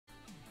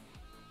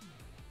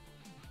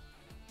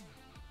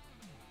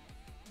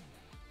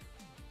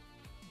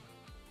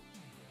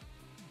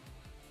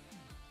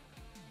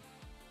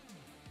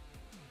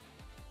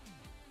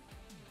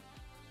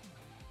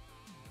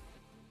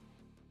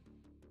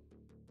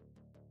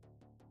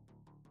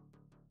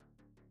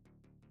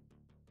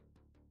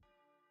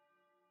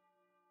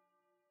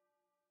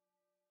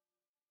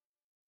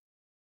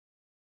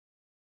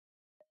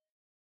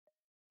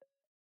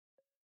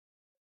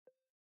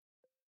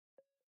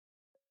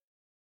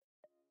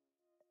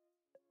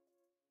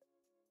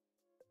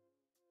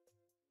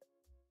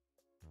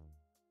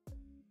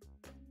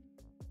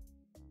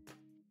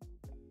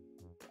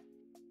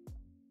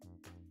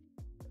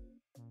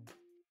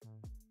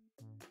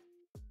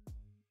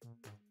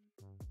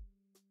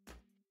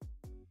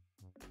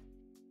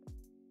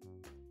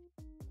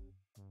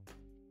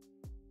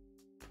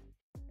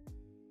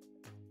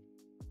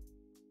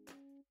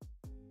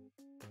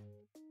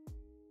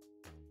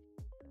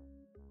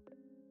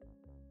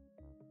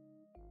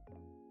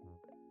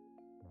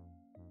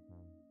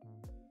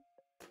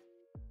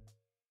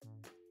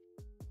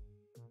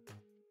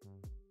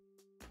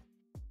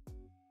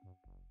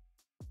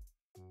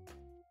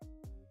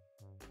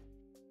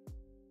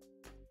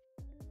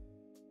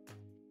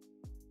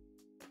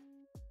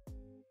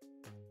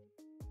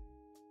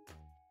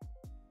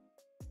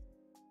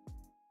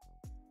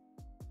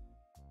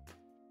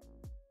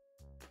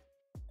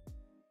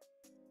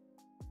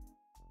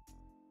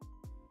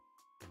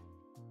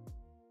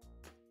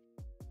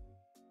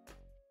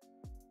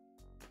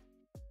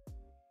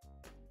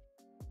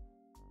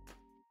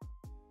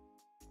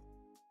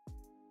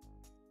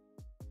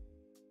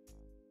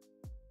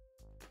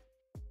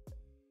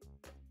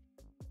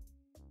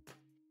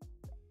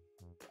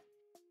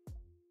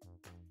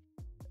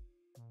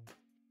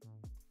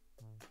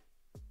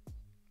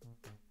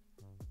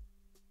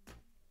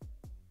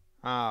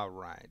All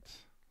right.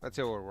 Let's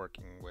see what we're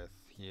working with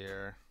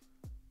here.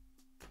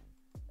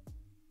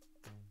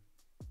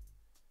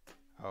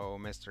 Oh,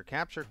 Mr.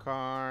 Capture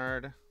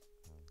Card.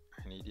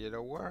 I need you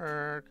to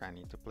work. I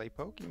need to play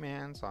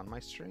Pokemans on my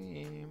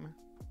stream.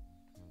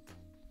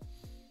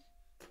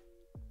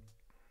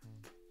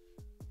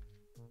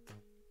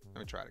 Let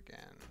me try it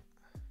again.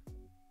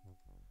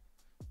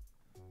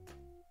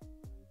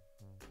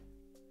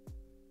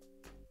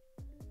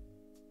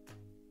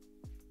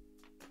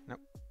 Nope.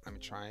 Let me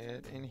try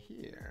it in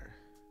here.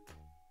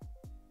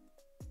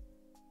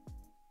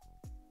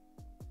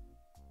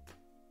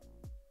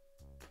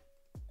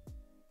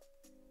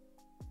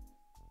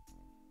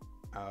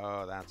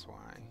 Oh, that's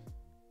why.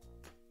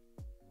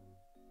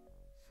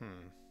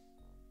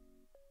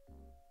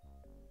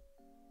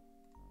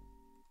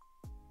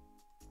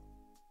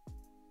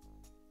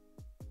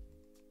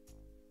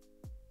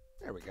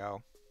 There we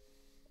go.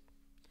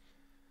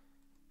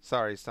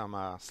 Sorry, some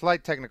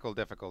slight technical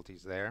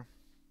difficulties there.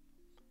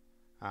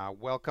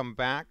 Welcome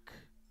back.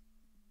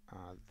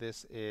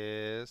 This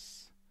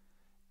is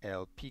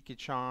El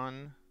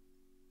Pikachon.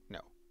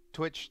 No,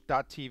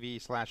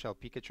 twitch.tv/El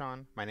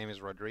Pikachon. My name is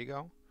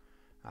Rodrigo.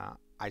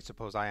 I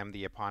suppose I am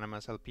the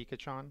eponymous El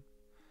Pikachon.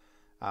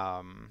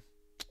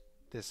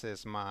 This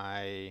is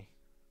my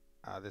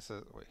this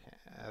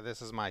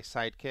is my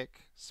sidekick,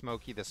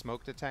 Smokey the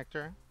Smoke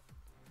Detector.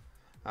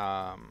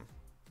 And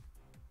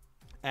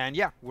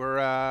yeah,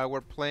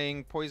 we're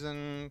playing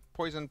Poison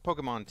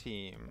Pokemon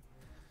Team.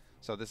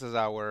 So this is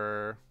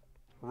our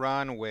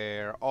run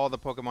where all the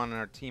Pokemon in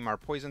our team are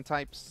poison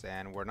types,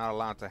 and we're not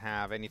allowed to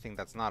have anything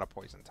that's not a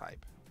poison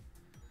type.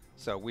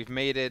 So we've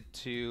made it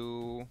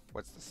to,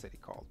 what's the city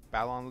called?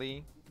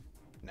 Ballonlea?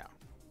 No.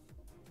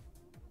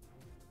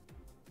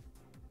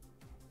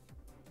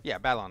 Yeah,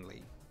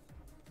 Ballonlea.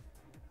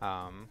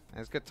 And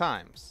it's good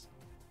times.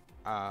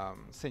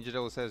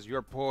 Sinjadilla says,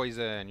 you're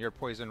poison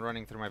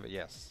running through my...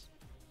 Yes.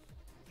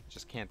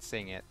 Just can't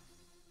sing it,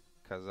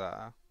 because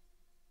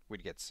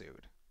we'd get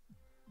sued.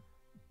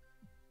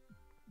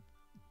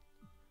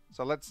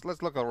 So let's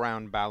look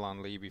around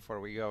Ballonlea before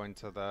we go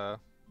into the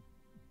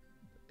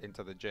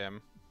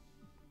gym.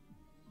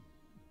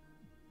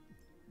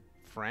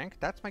 Frank?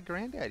 That's my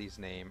granddaddy's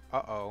name.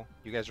 Uh-oh.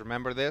 You guys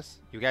remember this?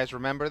 You guys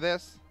remember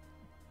this?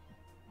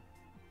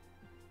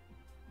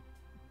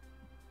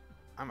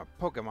 I'm a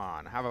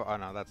Pokemon. How about... Oh,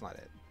 no, that's not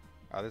it.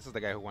 This is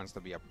the guy who wants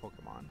to be a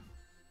Pokemon.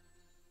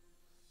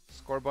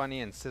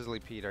 Scorbunny and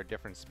Sizzlypede are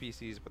different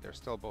species, but they're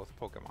still both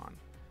Pokemon.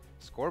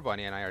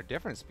 Scorbunny and I are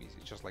different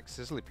species, just like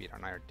Sizzlypede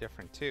and I are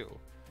different too.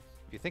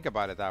 If you think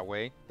about it that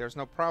way, there's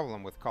no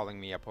problem with calling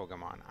me a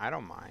Pokemon. I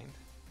don't mind.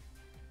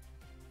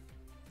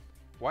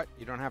 What?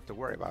 You don't have to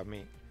worry about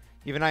me.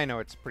 Even I know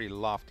it's pretty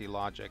lofty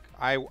logic.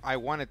 I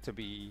wanted to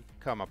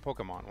become a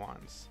Pokemon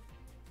once.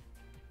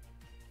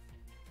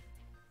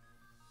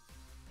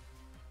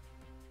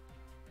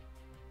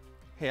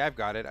 Hey, I've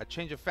got it. A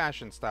change of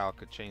fashion style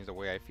could change the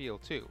way I feel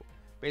too.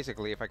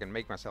 Basically, if I can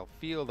make myself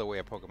feel the way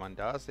a Pokemon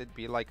does, it'd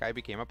be like I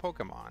became a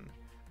Pokemon.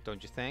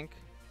 Don't you think?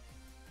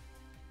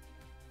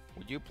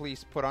 Would you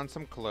please put on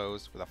some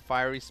clothes with a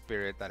fiery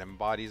spirit that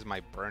embodies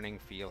my burning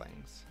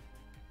feelings?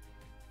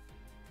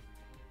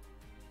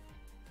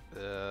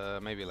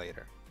 Maybe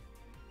later.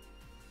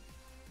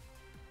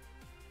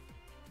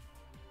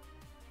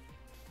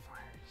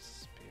 Fiery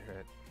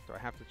spirit. Do I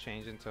have to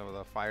change into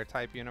the fire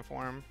type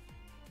uniform?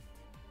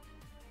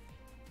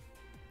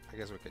 I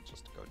guess we could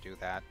just go do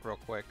that real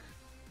quick,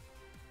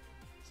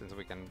 since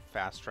we can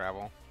fast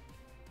travel.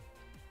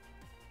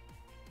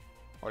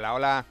 Hola,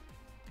 hola.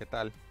 ¿Qué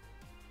tal?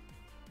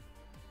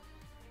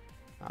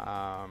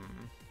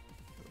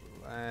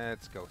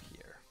 Let's go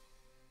here.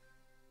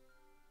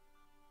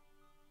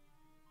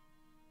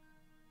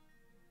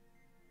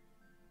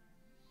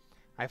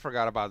 I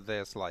forgot about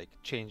this, like,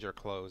 change your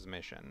clothes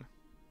mission.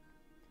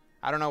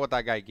 I don't know what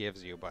that guy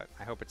gives you, but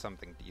I hope it's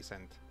something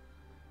decent,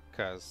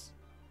 because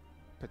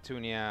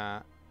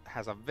Petunia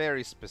has a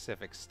very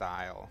specific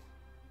style.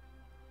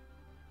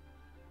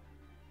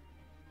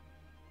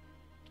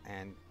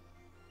 And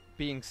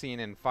being seen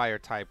in fire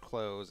type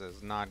clothes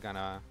is not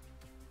gonna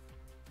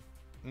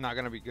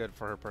be good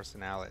for her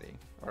personality,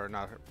 or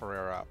not for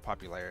her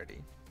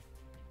popularity.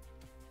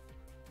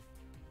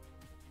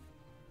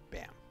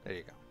 Bam. There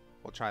you go.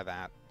 We'll try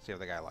that. See if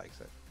the guy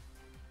likes it.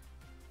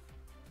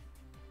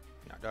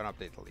 No, don't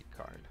update the leak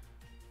card.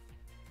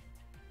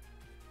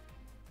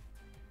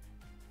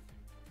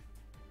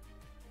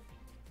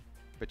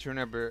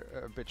 Petunia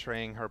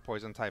betraying her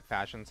poison type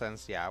fashion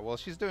sense. Yeah, well,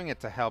 she's doing it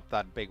to help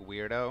that big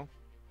weirdo.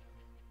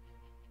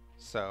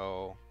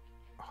 So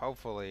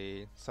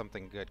hopefully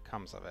something good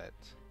comes of it.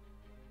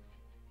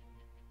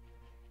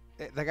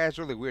 The guy's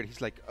really weird. He's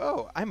like,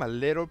 oh, I'm a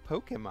little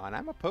Pokemon.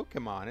 I'm a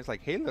Pokemon. It's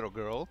like, hey, little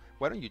girl,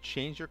 why don't you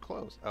change your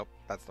clothes? Oh,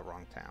 that's the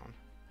wrong town.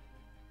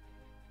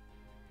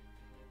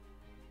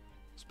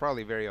 It's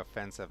probably very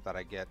offensive that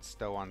I get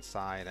Stow on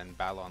side and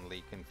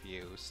Ballonlea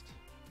confused.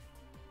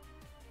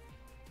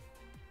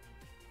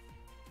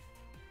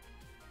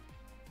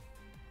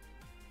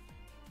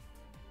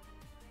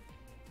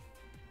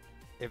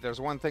 If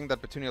there's one thing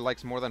that Petunia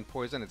likes more than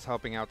poison, it's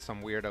helping out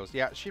some weirdos.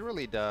 Yeah, she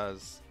really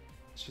does.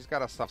 She's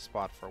got a soft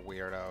spot for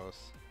weirdos,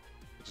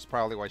 which is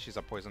probably why she's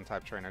a poison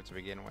type trainer to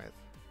begin with.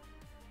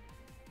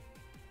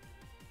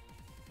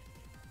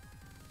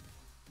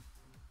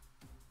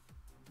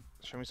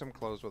 Show me some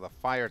clothes with a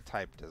fire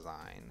type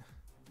design.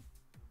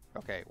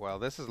 Okay, well,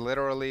 this is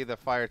literally the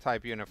fire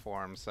type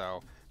uniform,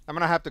 so I'm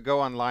gonna have to go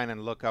online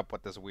and look up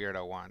what this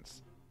weirdo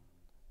wants.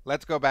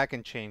 Let's go back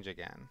and change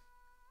again.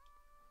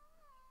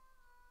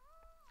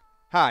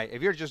 Hi,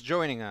 if you're just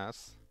joining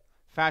us,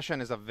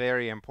 fashion is a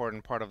very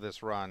important part of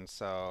this run,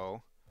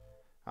 so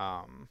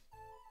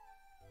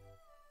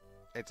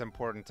it's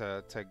important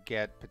to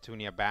get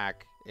Petunia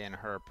back in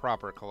her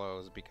proper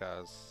clothes,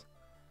 because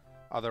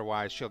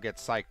otherwise she'll get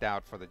psyched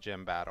out for the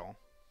gym battle.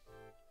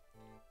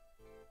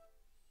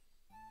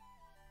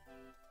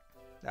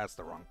 That's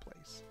the wrong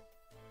place.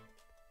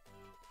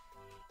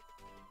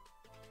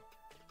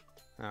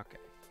 Okay.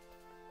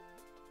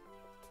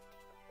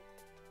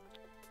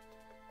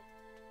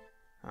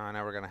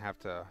 Now we're gonna have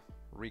to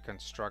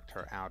reconstruct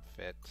her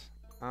outfit.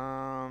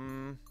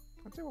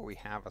 Let's see what we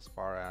have as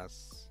far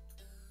as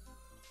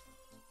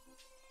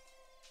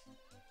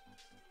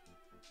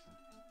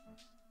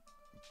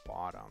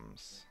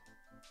bottoms.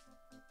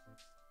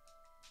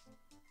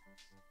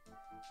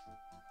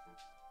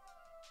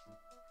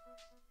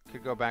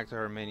 Could go back to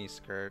her mini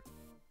skirt.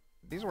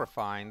 These were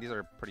fine. These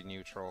are pretty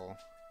neutral.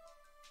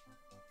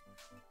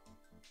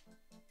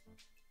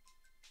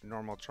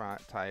 Normal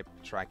type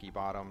tracky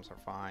bottoms are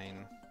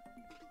fine.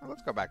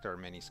 Let's go back to her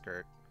mini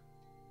skirt.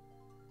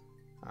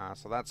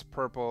 So that's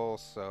purple,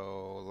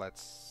 so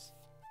let's...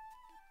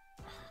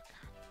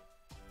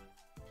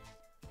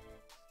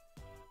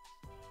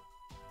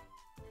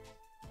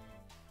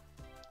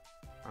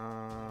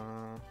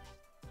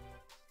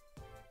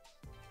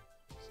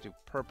 let's do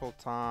purple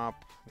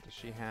top. Does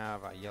she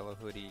have a yellow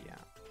hoodie? Yeah.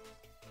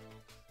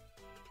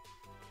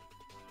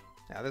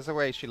 Yeah, this is the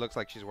way she looks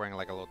like she's wearing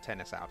like a little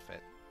tennis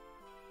outfit.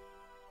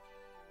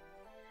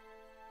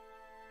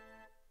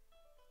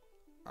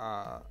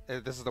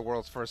 This is the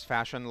world's first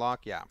fashion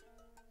lock. Yeah.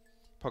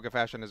 Poke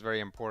fashion is very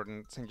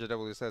important. St.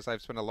 JW says,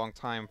 I've spent a long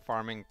time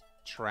farming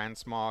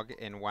transmog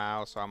in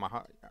WoW, so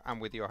I'm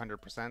with you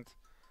 100%.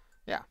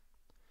 Yeah.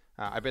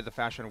 I bet the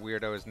fashion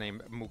weirdo is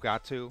named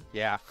Mugatu.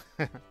 Yeah.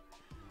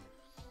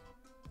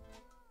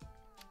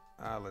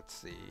 Let's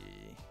see.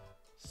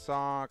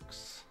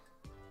 Socks.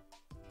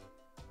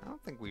 I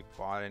don't think we've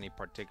bought any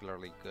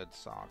particularly good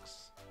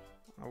socks.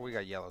 Oh, we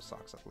got yellow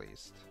socks at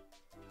least.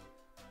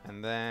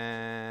 And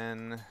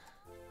then...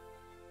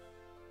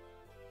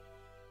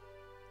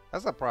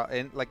 that's the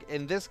problem. Like,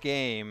 in this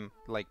game,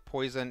 like,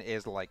 poison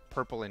is, like,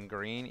 purple and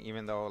green,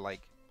 even though,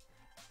 like,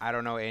 I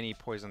don't know any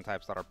poison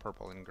types that are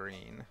purple and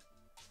green.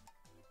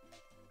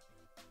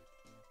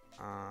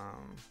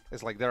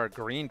 It's like there are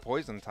green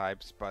poison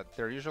types, but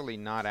they're usually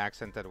not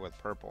accented with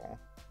purple.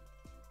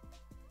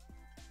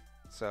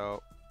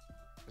 So,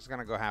 just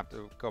gonna have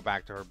to go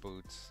back to her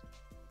boots.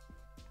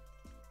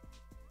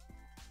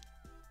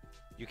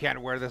 You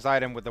can't wear this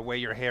item with the way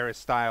your hair is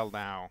styled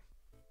now.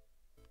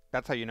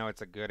 That's how you know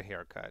it's a good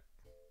haircut.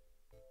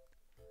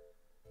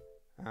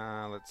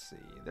 Let's see.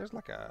 There's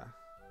like a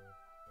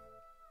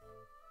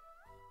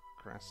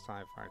grass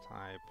type, fire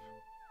type,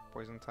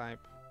 poison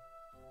type.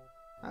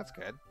 That's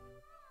good.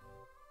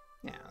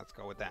 Yeah, let's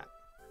go with that.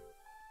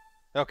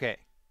 Okay.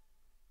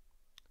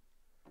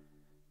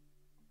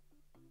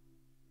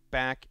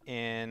 Back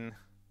in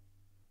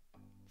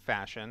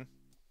fashion.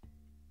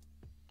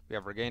 We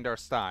have regained our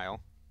style.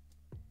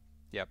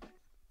 Yep.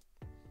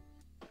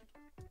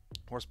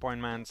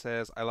 Horsepoint Man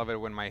says, I love it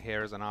when my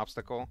hair is an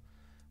obstacle.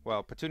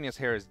 Well, Petunia's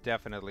hair is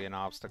definitely an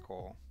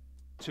obstacle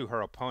to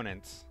her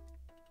opponents.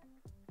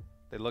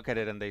 They look at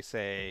it and they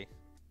say,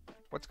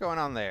 what's going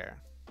on there?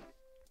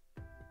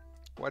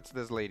 What's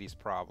this lady's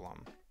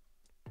problem?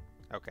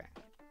 Okay.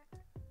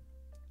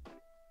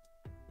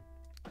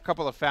 A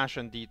couple of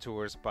fashion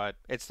detours, but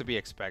it's to be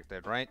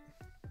expected, right?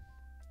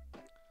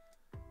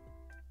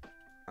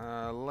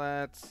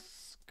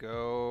 Let's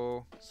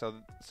go. So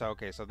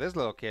okay, so this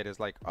little kid is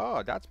like,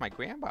 oh, that's my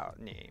grandpa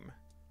name.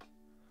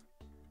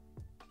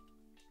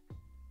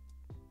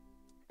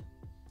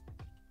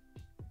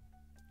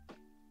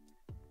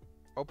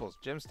 Opal's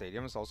Gym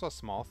Stadium is also a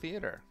small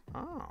theater.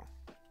 Oh.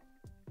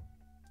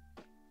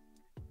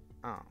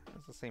 Oh,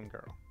 it's the same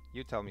girl.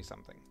 You tell me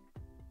something.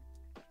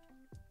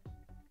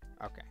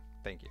 Okay,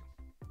 thank you.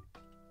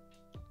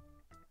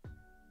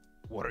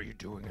 What are you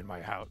doing in my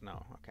house?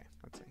 No, okay,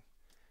 let's see.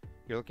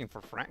 You're looking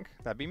for Frank?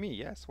 That'd be me,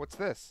 yes. What's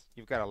this?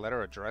 You've got a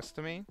letter addressed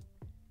to me?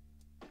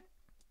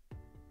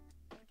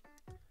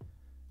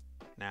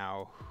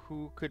 Now,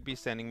 who could be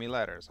sending me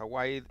letters?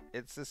 Hawaii,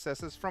 it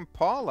says it's from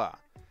Paula.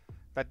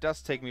 That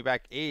does take me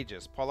back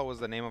ages. Paula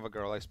was the name of a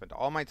girl I spent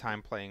all my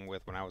time playing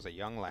with when I was a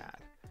young lad.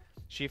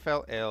 She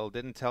fell ill,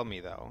 didn't tell me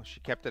though.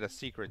 She kept it a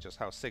secret just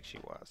how sick she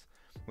was.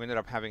 We ended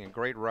up having a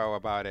great row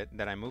about it,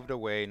 then I moved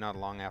away not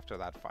long after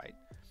that fight.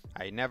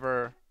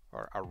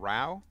 Or a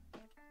row?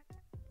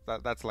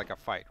 That's like a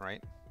fight,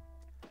 right?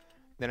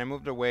 Then I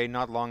moved away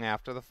not long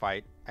after the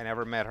fight. I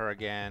never met her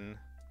again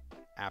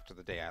after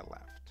the day I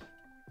left.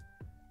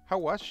 How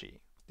was she?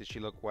 Did she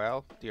look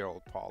well? Dear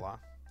old Paula.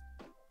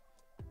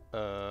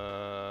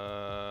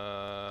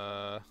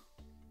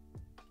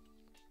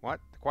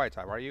 What? The quiet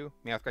type, are you?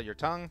 May I've got your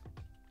tongue?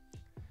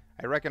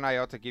 I reckon I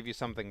ought to give you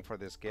something for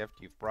this gift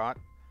you've brought.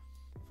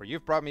 For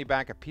you've brought me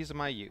back a piece of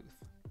my youth.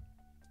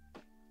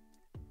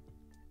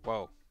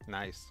 Whoa,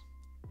 nice.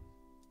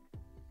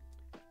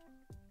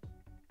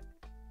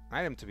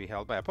 Item to be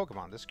held by a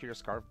Pokemon. This curious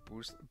scarf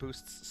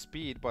boosts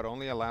speed, but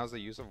only allows the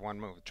use of one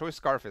move. Choice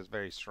scarf is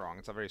very strong.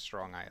 It's a very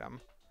strong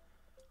item.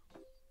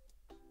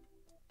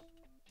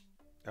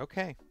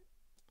 Okay.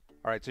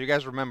 Alright, so you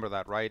guys remember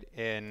that, right?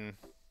 In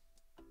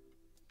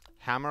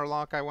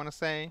Hammerlock, I want to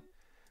say,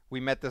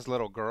 we met this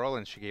little girl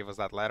and she gave us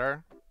that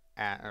letter.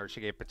 Or she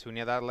gave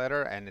Petunia that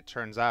letter, and it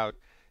turns out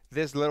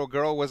this little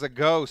girl was a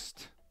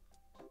ghost.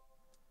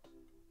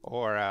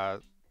 Or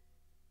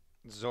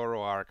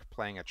Zoroark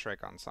playing a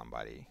trick on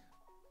somebody.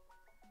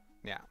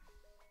 Yeah.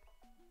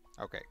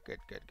 Okay, good,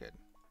 good, good.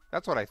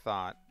 That's what I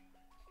thought.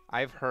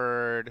 I've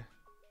heard...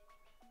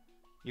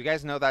 You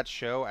guys know that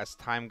show, As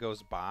Time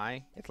Goes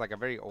By? It's like a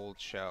very old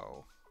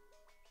show.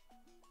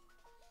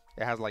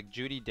 It has like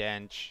Judi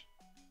Dench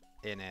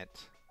in it.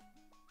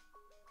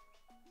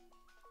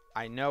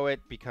 I know it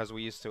because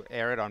we used to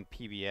air it on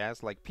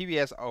PBS. Like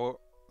PBS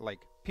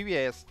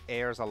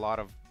airs a lot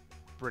of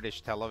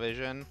British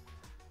television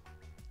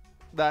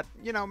that,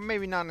 you know,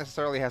 maybe not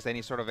necessarily has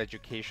any sort of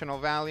educational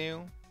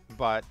value,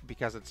 but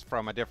because it's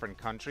from a different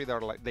country, they're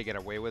like, they get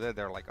away with it.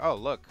 They're like, oh,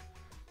 look,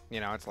 you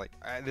know, it's like,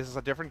 this is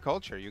a different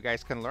culture. You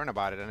guys can learn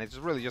about it. And it's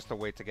really just a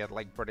way to get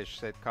like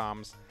British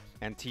sitcoms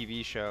and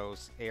TV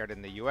shows aired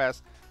in the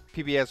US.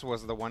 PBS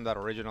was the one that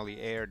originally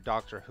aired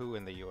Doctor Who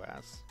in the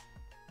US.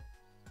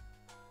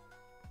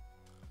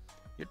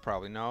 You'd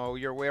probably know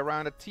your way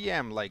around a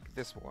TM like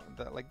this one,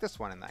 like this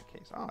one in that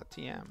case. Oh, a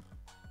TM.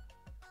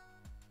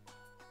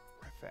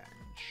 Revenge.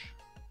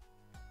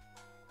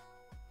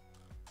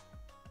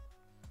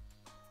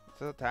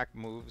 The attack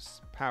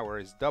move's power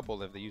is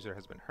doubled if the user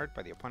has been hurt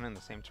by the opponent in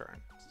the same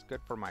turn. It's good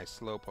for my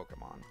slow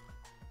Pokemon.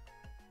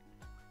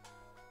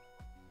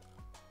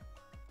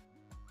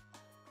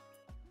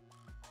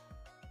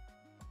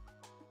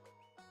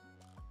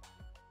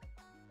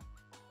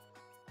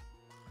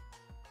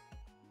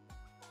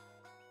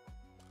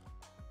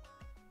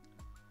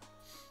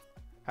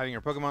 Having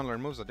your Pokemon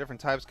learn moves of different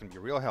types can be a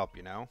real help,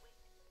 you know.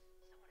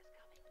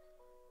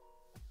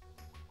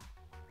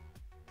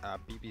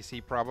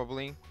 BBC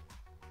probably.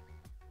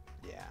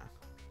 Yeah.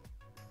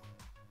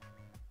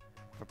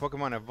 If a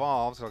Pokemon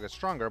evolves, it'll get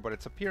stronger, but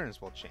its appearance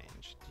will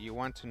change. Do you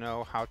want to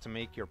know how to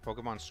make your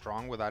Pokemon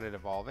strong without it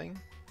evolving?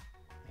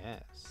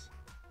 Yes.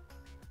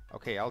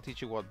 Okay, I'll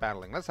teach you what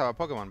battling. Let's have a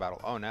Pokemon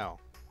battle. Oh no.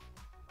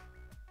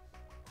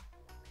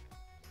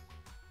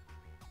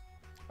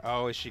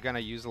 Oh, is she gonna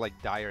use like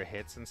dire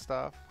hits and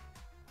stuff?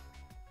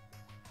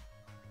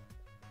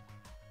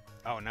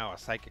 Oh no, a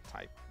psychic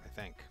type, I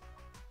think.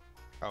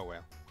 Oh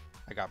well.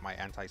 I got my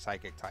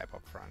anti-psychic type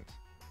up front.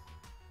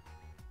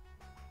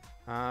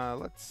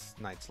 Let's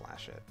Night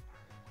Slash it.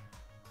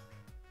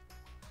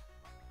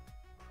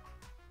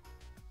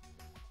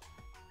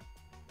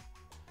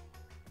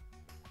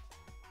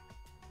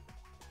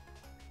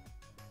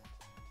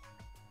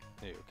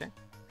 Okay.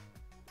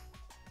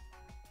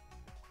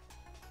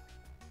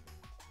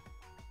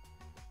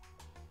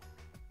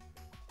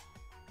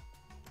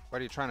 What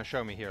are you trying to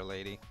show me here,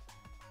 lady?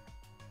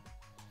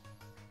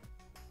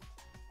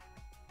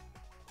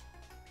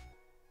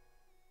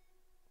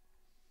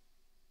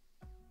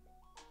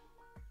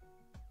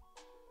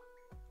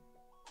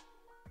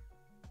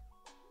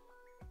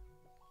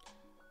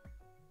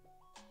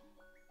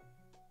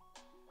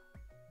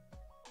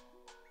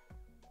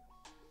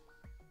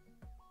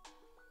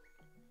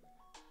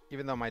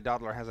 Even though my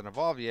Dottler hasn't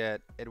evolved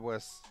yet, it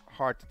was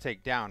hard to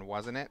take down,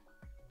 wasn't it?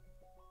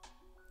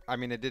 I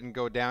mean, it didn't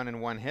go down in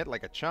one hit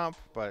like a chump,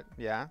 but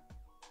yeah.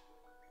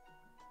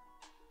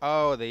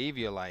 Oh, the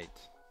Eviolite.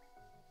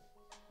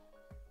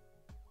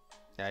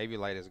 Yeah,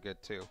 Eviolite is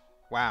good too.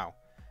 Wow.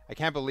 I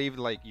can't believe,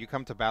 like, you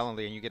come to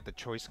Ballonly and you get the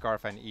Choice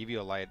Scarf and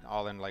Eviolite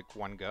all in, like,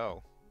 one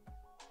go.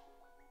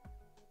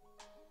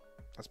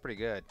 That's pretty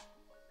good.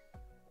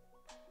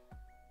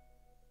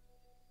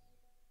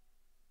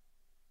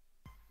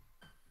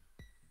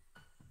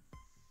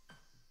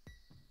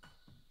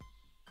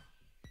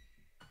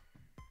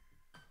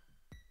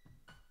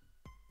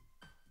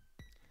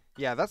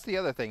 Yeah, that's the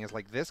other thing, is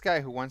like this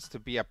guy who wants to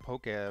be a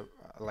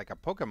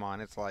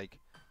Pokemon, it's like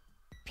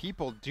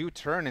people do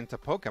turn into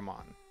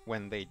Pokemon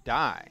when they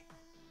die.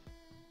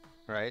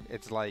 Right?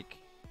 It's like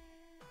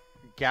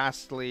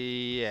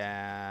Ghastly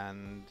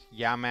and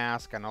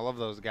Yamask and all of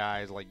those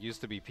guys like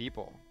used to be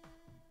people.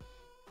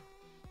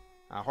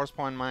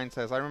 Horsepawn Mine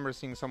says, I remember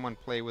seeing someone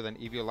play with an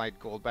Eviolite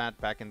Golbat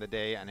back in the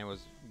day and it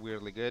was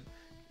weirdly good.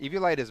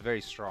 Eviolite is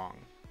very strong.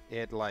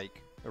 It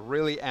like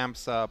really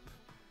amps up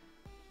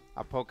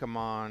a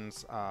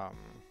Pokemon's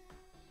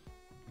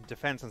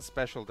defense and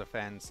special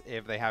defense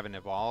if they haven't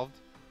evolved.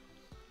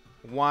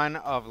 one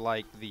of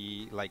like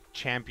the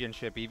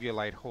championship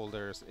Eviolite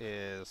holders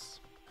is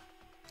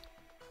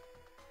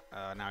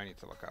now I need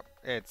to look up.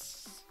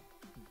 It's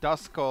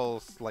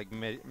Duskull's like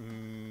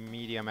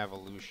medium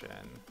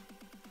evolution.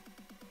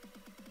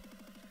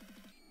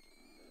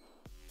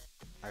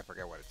 I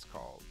forget what it's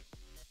called.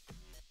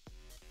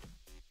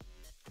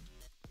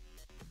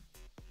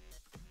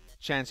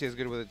 Chansey is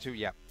good with it too.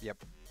 Yep,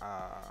 yep.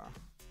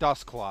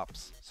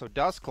 Dusclops. So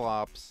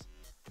Dusclops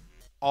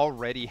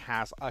already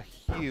has a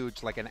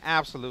huge, like an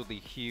absolutely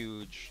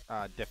huge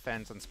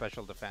defense and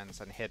special defense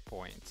and hit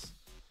points.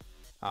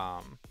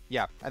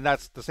 Yeah, and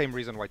that's the same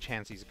reason why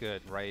Chansey's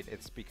good, right?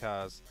 It's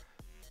because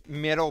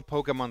middle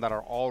Pokemon that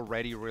are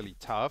already really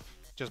tough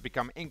just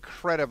become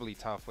incredibly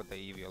tough with the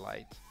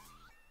Eviolite.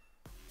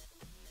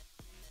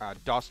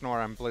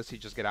 Dusknoir and Blissey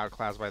just get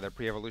outclassed by their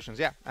pre-evolutions.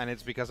 Yeah, and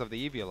it's because of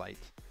the Eviolite.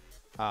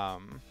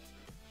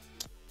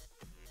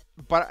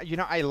 But, you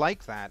know, I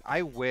like that.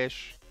 I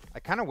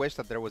kind of wish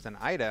that there was an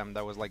item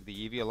that was like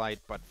the Eviolite,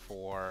 but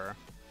for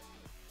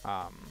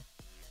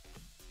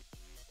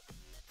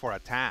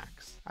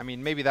attacks. I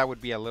mean, maybe that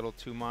would be a little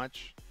too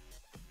much.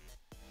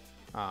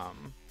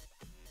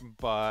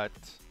 But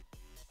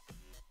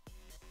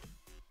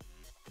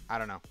I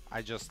don't know.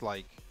 I just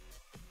like...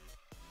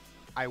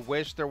 I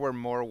wish there were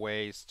more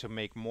ways to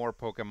make more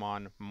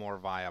Pokemon more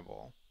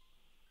viable.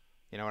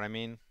 You know what I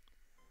mean?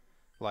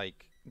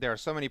 Like, there are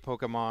so many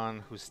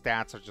Pokemon whose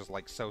stats are just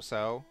like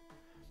so-so.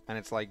 And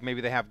it's like, maybe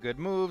they have good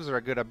moves or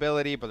a good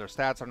ability, but their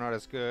stats are not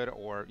as good.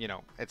 Or, you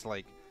know, it's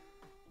like,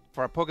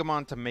 for a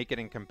Pokemon to make it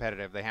in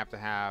competitive, they have to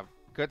have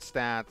good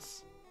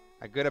stats,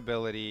 a good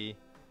ability,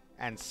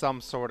 and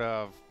some sort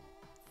of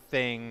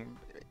thing,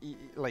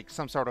 like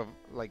some sort of,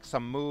 like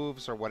some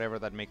moves or whatever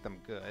that make them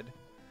good.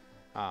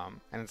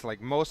 And it's like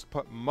most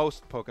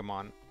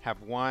Pokemon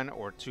have one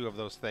or two of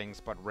those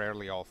things, but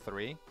rarely all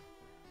three.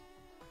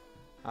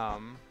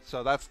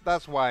 So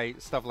that's why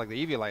stuff like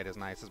the Eviolite is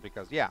nice, is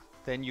because yeah,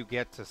 then you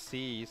get to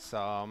see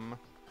some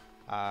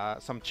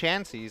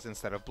Chanseys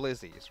instead of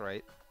Blizzies,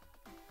 right?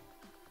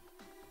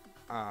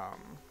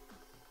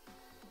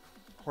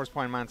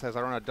 Horsepoint Man says,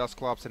 I run a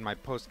Dusclops in my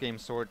post-game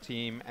sword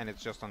team, and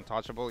it's just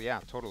untouchable. Yeah,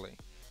 totally.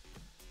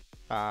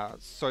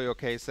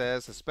 Soyoke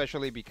says,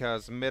 especially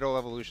because middle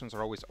evolutions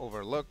are always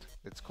overlooked.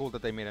 It's cool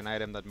that they made an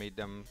item that made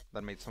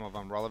some of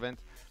them relevant.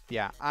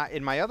 Yeah,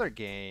 in my other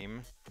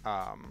game,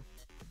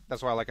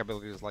 that's why I like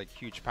abilities like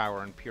Huge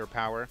Power and Pure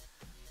Power.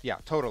 Yeah,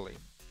 totally.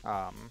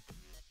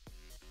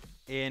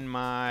 In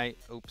my...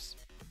 Oops.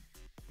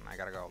 I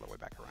gotta go all the way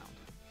back around.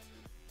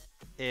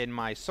 In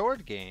my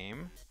sword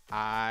game,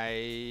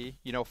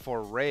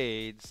 for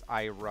raids,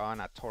 I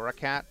run a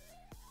Torracat.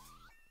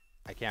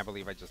 I can't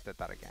believe I just did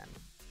that again.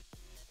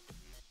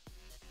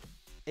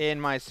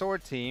 In my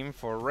sword team,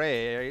 for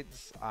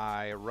raids,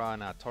 I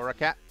run a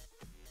Torracat.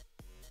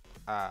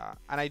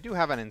 And I do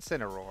have an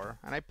Incineroar,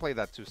 and I play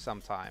that too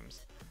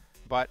sometimes.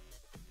 But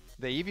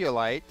the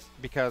Eviolite,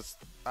 because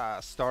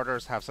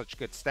starters have such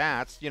good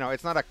stats, you know,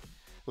 it's not a...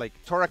 Like,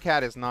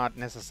 Torracat is not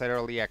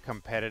necessarily a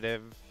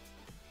competitive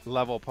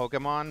level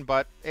Pokemon,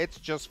 but it's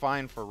just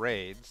fine for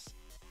raids.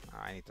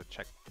 I need to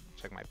check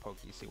my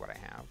Poké, see what I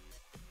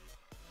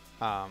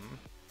have.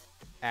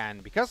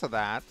 And because of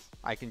that,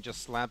 I can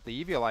just slap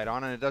the Eviolite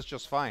on and it does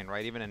just fine,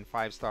 right? Even in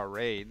 5-star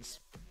raids,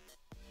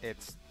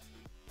 it's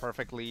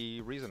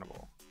perfectly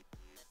reasonable.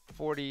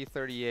 40,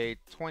 38,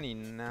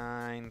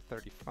 29,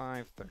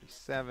 35,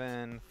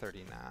 37,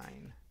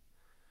 39.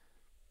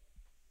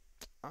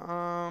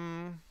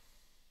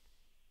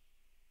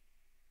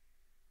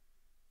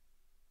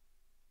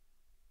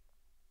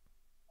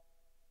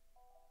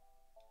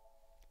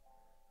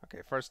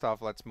 Okay, first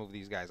off, let's move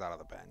these guys out of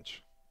the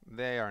bench.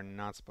 They are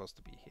not supposed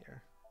to be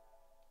here.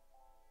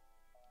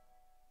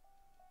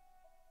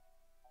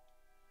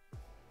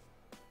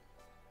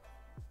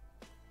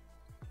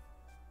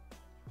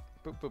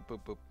 Boop, boop, boop,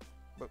 boop,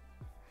 boop.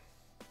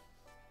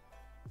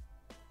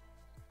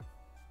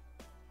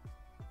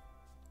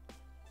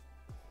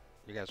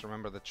 You guys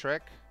remember the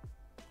trick?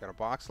 Got a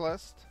box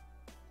list,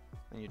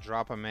 and you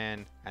drop them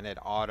in, and it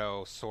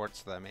auto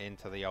sorts them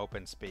into the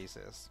open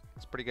spaces.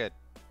 It's pretty good.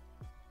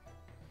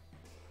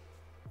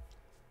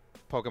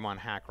 Pokemon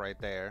hack right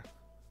there.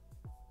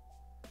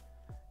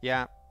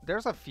 Yeah,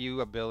 there's a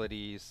few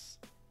abilities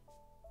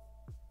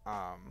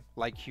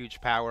like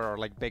Huge Power or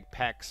like Big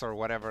Pecs or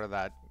whatever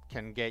that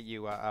can get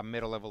you a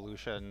middle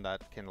evolution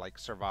that can like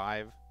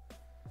survive,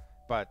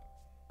 but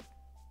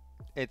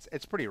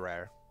it's pretty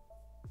rare.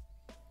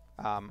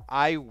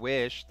 I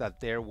wish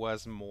that there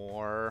was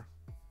more,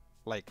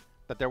 like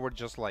that there were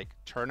just like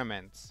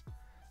tournaments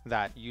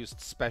that used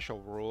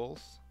special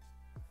rules.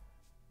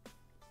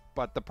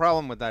 But the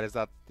problem with that is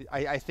that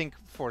I think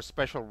for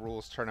special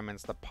rules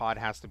tournaments, the pod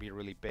has to be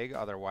really big.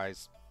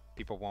 Otherwise,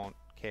 people won't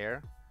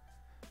care.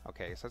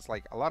 Okay, so it's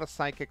like a lot of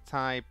psychic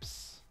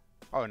types.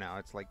 Oh, no,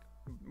 it's like...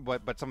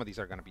 But some of these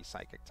are going to be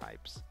psychic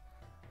types.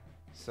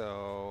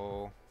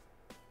 So...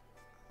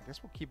 I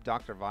guess we'll keep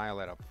Dr.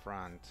 Violet up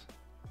front.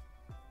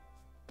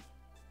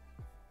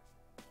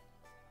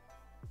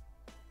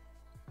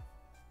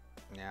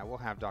 Yeah, we'll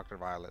have Dr.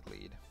 Violet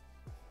lead.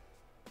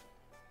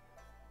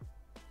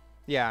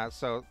 Yeah,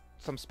 so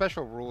some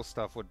special rule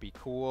stuff would be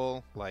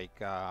cool,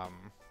 like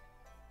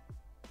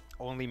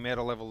only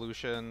middle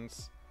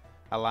evolutions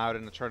allowed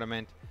in the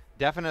tournament.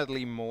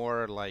 Definitely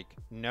more like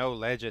no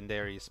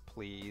legendaries,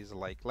 please.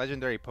 Like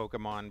legendary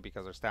Pokemon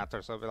because their stats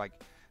are so like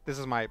this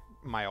is my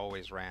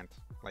always rant.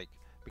 Like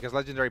because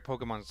legendary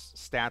Pokemon's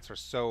stats are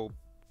so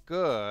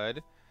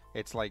good,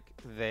 it's like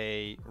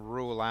they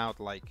rule out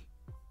like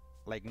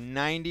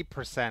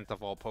 90%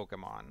 of all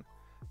Pokemon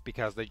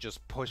because they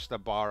just push the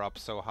bar up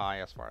so high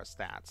as far as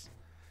stats.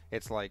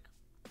 It's like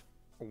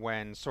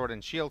when Sword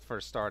and Shield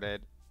first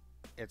started,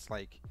 it's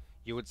like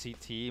you would see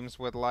teams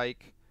with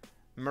like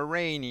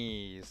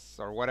Marainis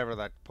or whatever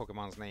that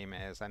Pokemon's name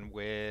is, and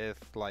with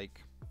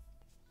like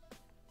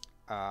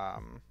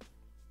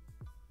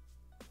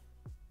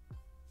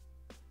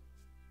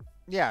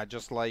yeah,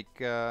 just like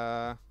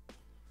a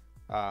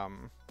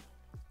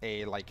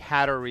like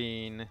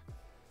Hatterene.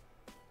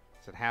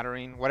 Is it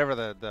Hatterene? Whatever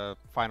the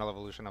final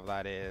evolution of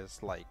that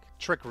is, like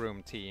Trick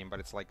Room team, but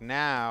it's like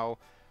now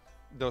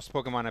those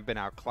Pokemon have been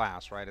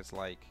outclassed, right? It's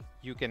like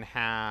you can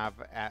have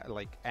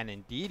like an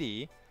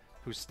Indeedee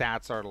whose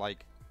stats are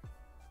like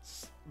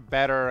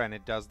better, and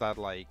it does that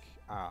like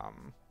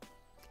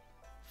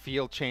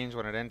field change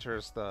when it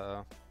enters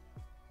the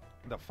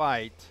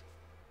fight.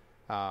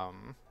 I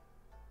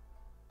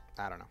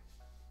don't know.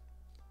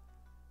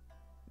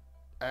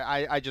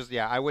 I just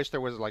yeah, I wish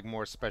there was like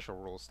more special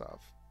rule stuff.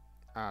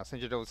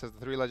 Sinjadol says the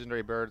 3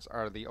 legendary birds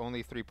are the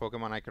only 3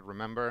 Pokemon I could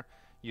remember.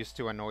 Used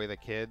to annoy the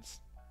kids.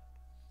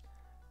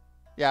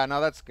 Yeah, no,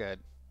 that's good.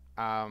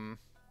 A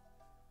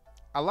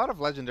lot of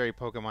legendary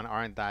Pokemon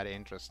aren't that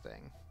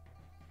interesting.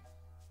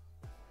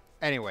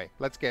 Anyway,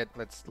 let's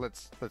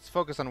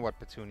focus on what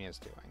Petunia's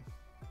doing.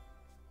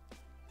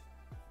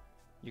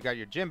 You got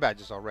your gym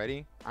badges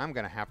already. I'm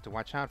gonna have to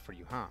watch out for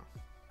you, huh?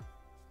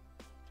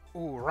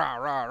 Ooh, rah,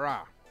 rah,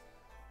 rah.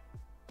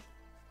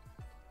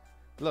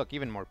 Look,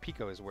 even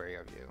Morpeko is wary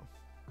of you.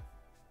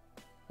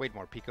 Wait,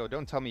 Morpeko,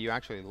 don't tell me you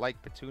actually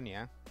like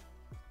Petunia.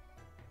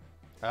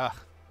 Ugh.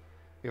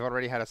 We've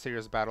already had a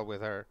serious battle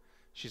with her.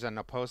 She's an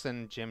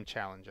opposing gym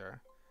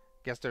challenger.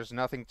 Guess there's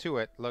nothing to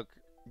it. Look,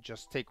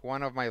 just take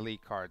one of my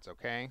league cards,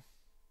 okay?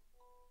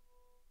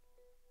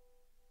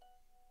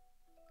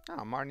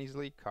 Oh, Marnie's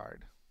league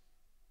card.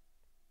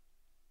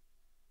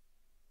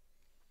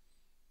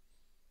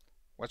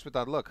 What's with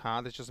that look,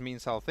 huh? This just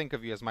means I'll think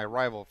of you as my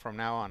rival from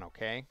now on,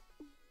 okay?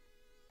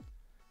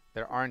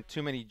 There aren't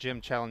too many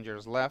gym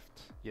challengers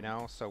left, you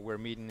know, so we're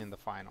meeting in the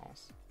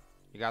finals.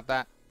 You got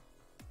that?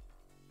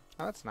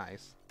 Oh, that's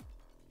nice.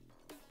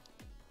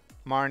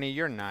 Marnie,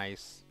 you're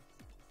nice.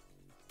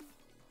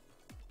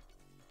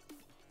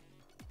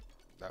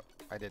 Oh,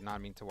 I did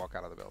not mean to walk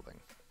out of the building.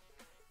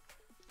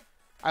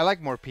 I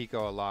like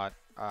Morpeko a lot.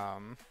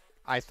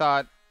 I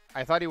thought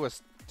he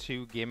was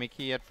too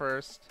gimmicky at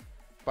first,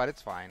 but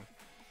it's fine.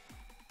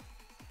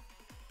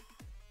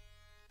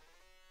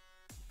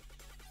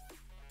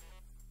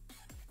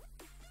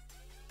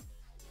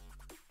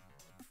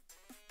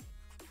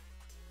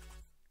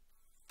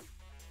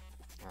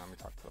 Let me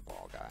talk to the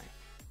ball guy.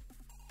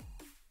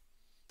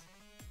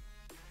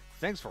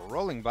 Thanks for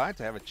rolling by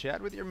to have a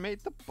chat with your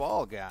mate, the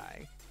ball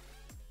guy.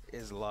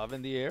 Is love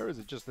in the air, or is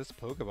it just this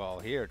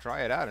Pokeball? Here,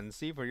 try it out and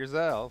see for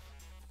yourself.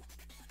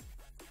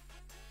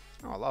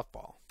 Oh, a love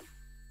ball.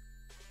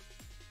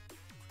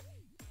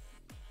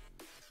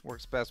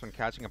 Works best when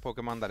catching a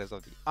Pokemon that is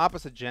of the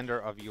opposite gender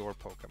of your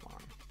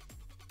Pokemon.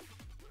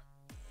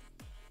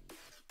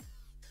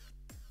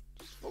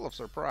 Just full of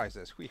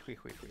surprises. Hui, hui,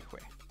 hui, hui, hui.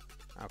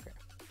 Okay.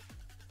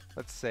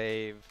 Let's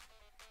save.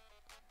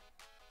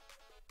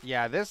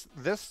 Yeah, this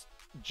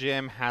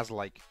gym has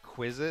like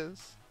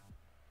quizzes,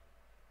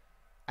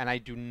 and I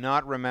do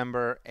not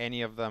remember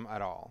any of them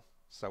at all.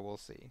 So we'll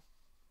see.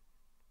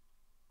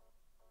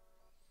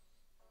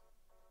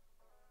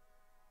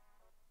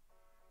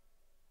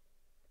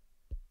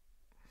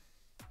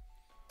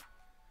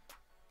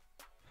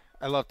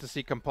 I love to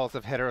see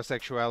compulsive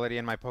heterosexuality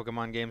in my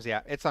Pokemon games.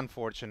 Yeah, it's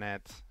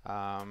unfortunate.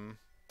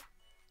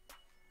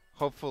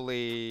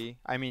 Hopefully,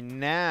 I mean,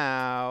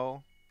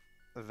 now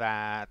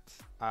that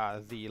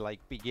the like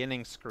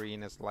beginning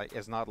screen is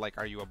not like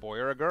are you a boy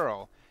or a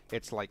girl?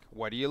 It's like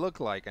what do you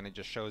look like, and it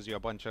just shows you a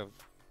bunch of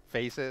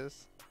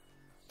faces.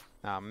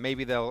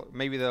 Maybe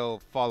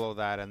they'll follow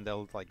that and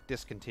they'll like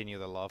discontinue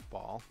the love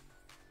ball.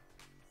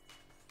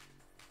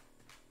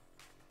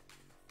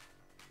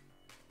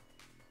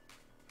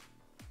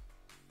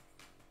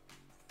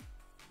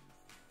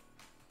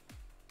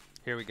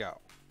 Here we go.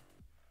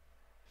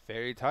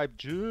 Fairy type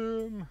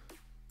gym.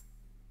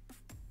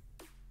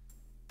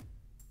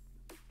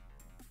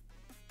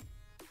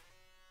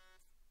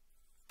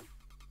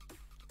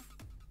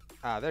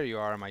 Ah, there you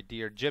are, my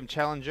dear gym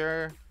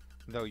challenger.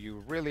 Though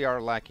you really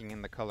are lacking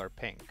in the color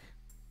pink.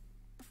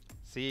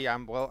 See,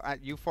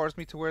 you forced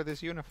me to wear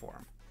this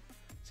uniform.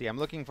 See, I'm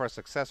looking for a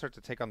successor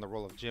to take on the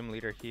role of gym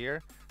leader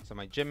here, so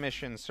my gym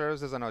mission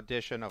serves as an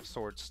audition of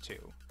sorts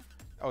too.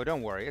 Oh,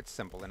 don't worry, it's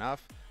simple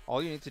enough.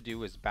 All you need to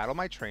do is battle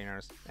my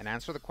trainers and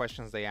answer the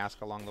questions they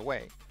ask along the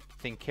way.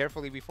 Think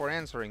carefully before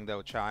answering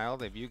though,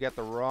 child. If you get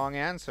the wrong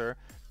answer,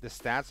 the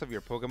stats of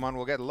your Pokemon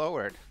will get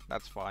lowered.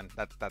 That's fun.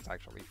 That's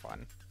actually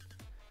fun.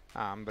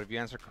 But if you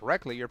answer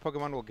correctly, your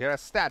Pokemon will get a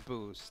stat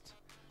boost.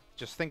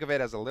 Just think of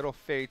it as a little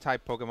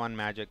fairy-type Pokemon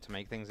magic to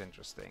make things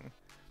interesting.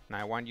 Now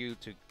I want you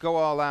to go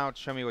all out,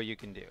 show me what you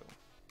can do.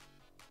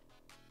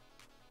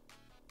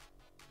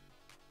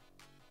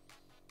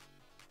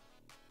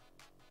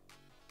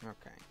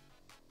 Okay.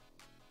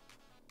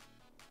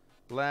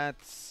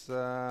 Let's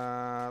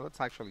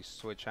actually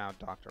switch out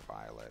Dr.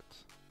 Violet.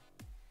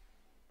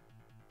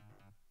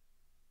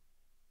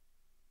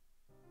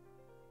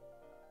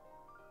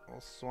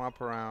 We'll swap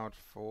her out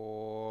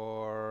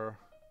for...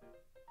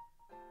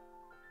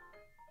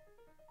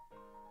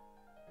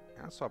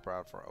 I'll swap her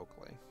out for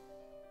Oakley.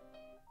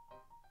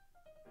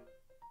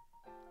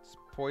 It's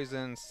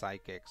poison,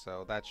 psychic,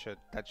 so that should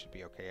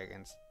be okay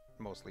against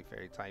mostly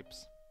fairy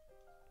types.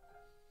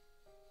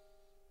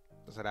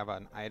 Does it have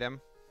an item?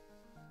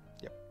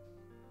 Yep.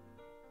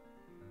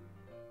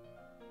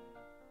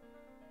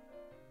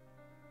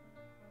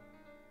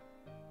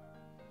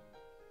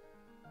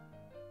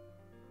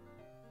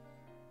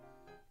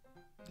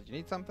 Did you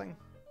need something?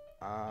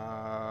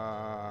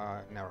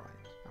 Never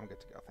mind. I'm good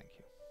to go, thank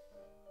you.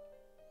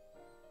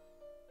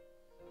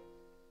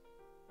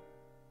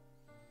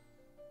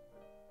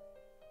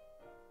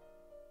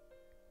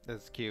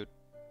 This is cute.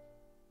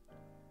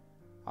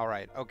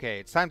 Alright, okay,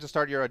 it's time to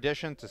start your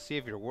audition to see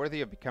if you're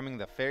worthy of becoming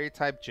the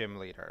Fairy-type gym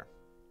leader.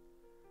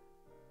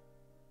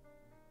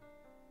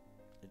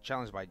 You're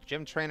challenged by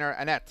gym trainer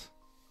Annette.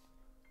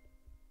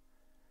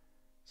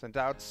 Sent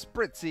out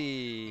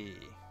Spritzy.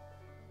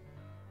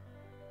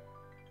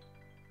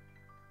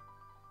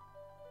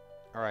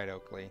 Alright,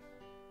 Oakley.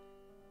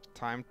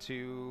 Time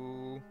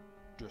to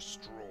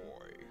destroy.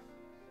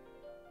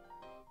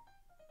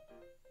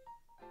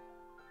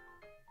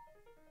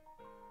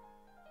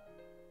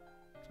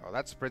 Oh,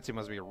 that Spritzy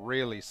must be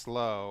really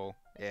slow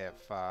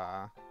if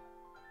my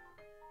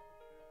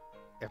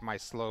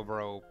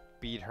Slowbro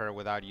beat her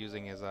without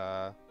using his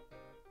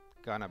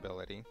gun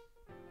ability.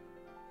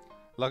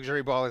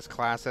 Luxury Ball is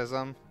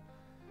classism.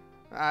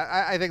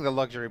 I think the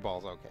Luxury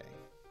Ball's okay.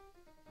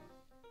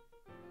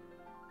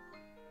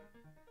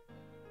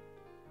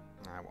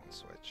 I won't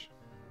switch.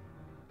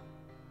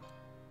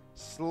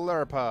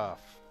 Slurpuff.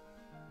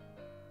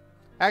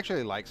 I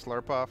actually like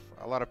Slurpuff.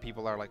 A lot of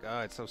people are like,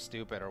 oh, it's so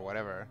stupid or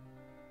whatever.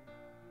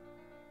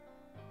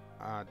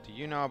 Do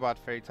you know about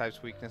Fairy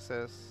type's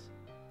weaknesses?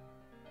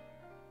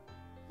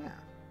 Yeah.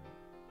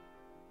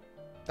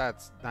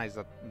 That's nice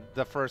that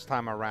the first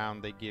time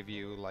around they give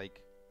you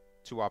like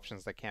 2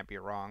 options that can't be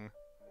wrong.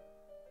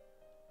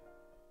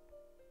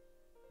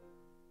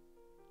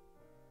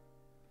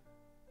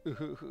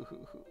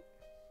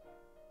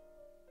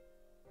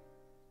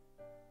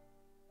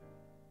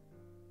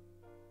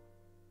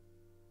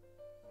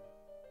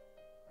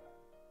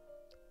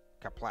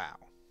 Kaplow.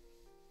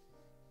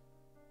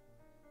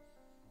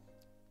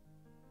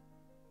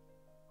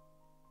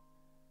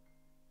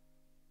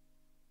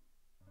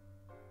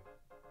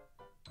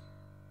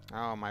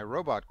 Oh, my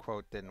robot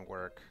quote didn't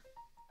work.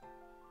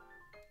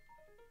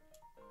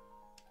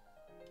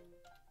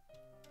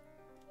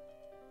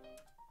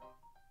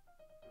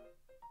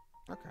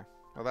 Okay.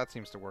 Well, that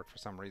seems to work for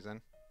some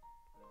reason.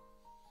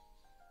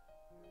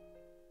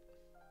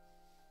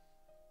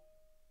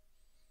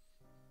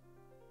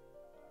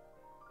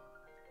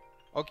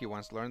 Oki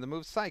wants to learn the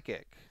move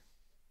Psychic.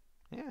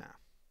 Yeah.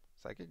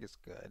 Psychic is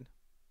good.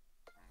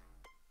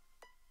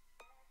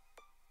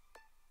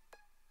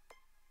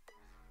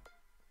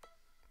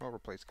 We'll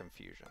replace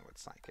Confusion with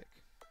Psychic.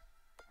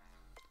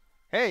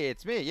 Hey,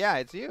 it's me. Yeah,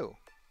 it's you.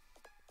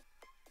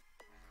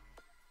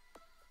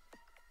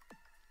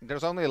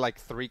 There's only like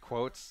 3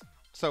 quotes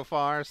so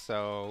far,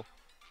 so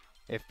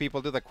if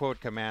people do the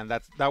quote command,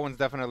 that one's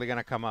definitely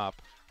gonna come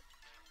up.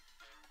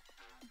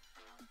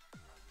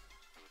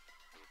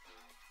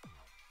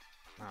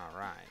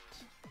 Alright.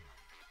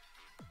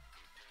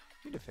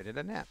 You defeated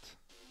Annette.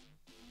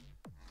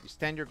 You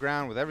stand your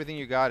ground with everything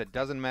you got. It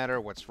doesn't matter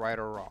what's right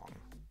or wrong.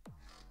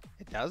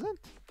 It doesn't?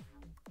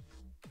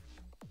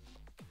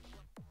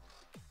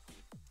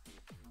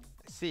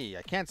 I see.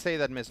 I can't say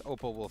that Miss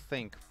Opal will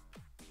think.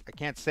 I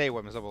can't say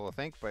what Miss Opal will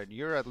think, but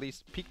you're at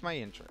least piqued my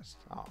interest.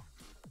 Oh,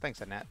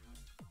 thanks, Annette.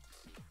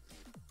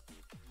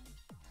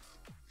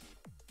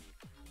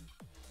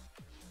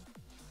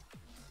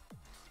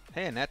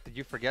 Hey, Annette, did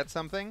you forget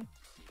something?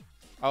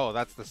 Oh,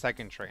 that's the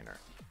second trainer.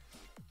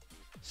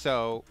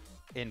 So,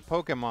 in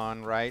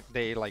Pokemon, right,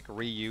 they like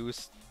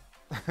reuse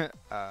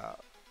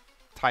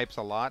types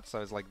a lot,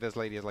 so it's like this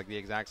lady is like the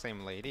exact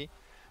same lady.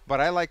 But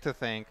I like to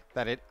think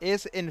that it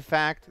is in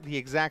fact the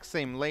exact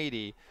same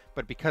lady,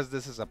 but because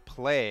this is a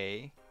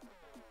play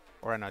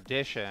or an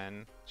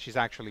audition, she's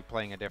actually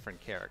playing a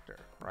different character,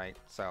 right?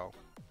 So,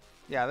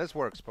 yeah, this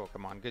works,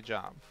 Pokemon. Good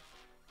job.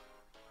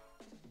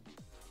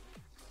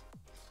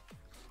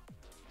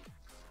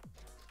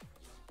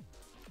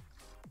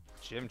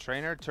 Gym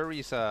trainer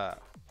Teresa.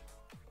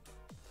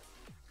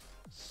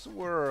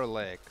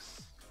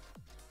 Swirlix.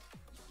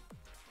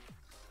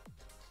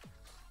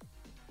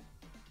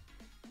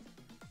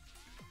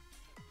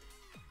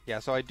 Yeah,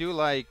 so I do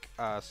like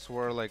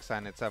Swirlix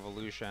and its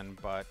evolution,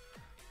 but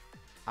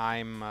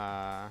I'm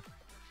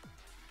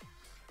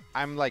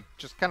I'm like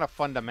just kind of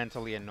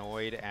fundamentally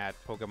annoyed at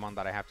Pokemon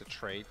that I have to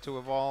trade to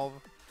evolve.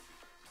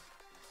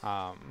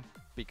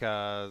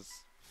 Because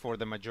for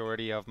the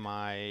majority of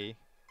my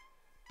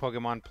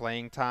Pokemon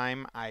playing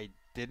time, I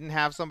didn't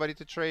have somebody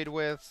to trade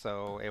with,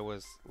 so it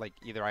was like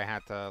either I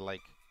had to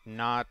like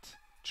not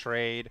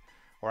trade,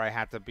 or I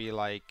had to be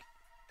like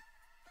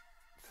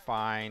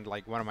find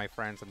like one of my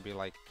friends and be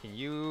like,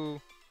 can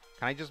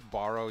I just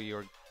borrow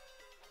your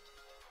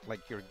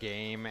like your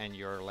game and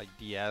your like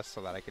DS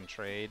so that I can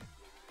trade?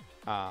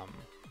 Now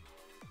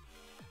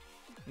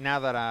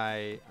that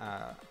I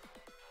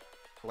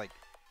like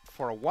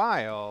for a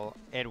while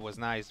it was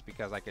nice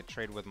because I could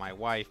trade with my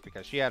wife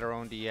because she had her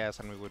own DS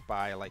and we would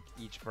buy like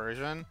each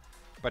version.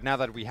 But now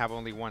that we have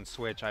only one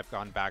Switch, I've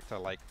gone back to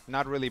like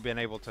not really been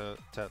able to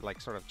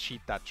like sort of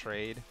cheat that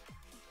trade.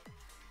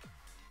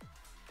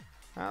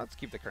 Let's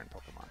keep the current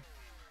Pokemon.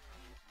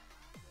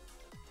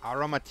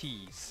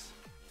 Aromatisse.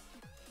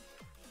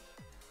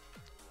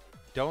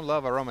 Don't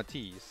love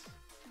Aromatisse.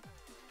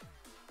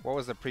 What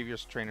was the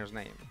previous trainer's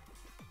name?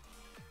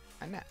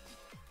 Annette.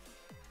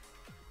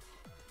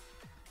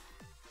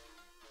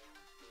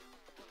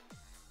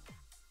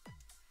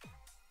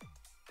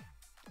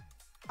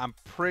 I'm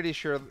pretty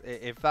sure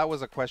if that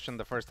was a question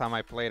the first time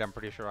I played, I'm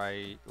pretty sure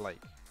I like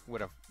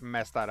would have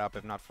messed that up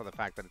if not for the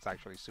fact that it's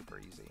actually super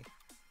easy.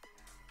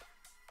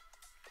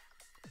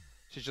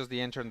 She's just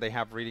the intern they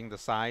have reading the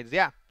sides.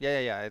 Yeah.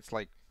 It's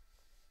like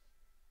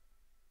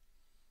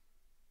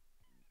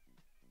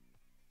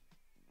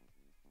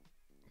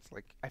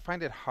I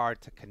find it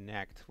hard to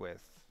connect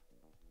with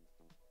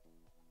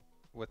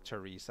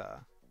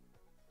Teresa.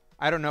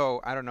 I don't know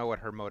what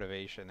her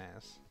motivation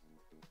is.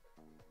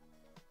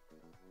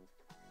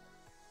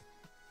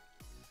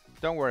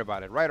 Don't worry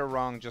about it. Right or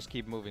wrong, just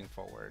keep moving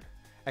forward.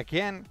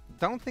 Again,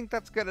 don't think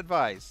that's good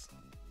advice.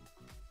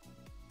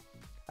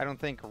 I don't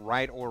think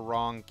right or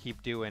wrong,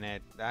 keep doing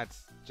it.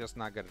 That's just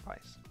not good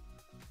advice.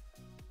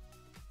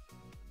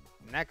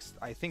 Next,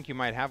 I think you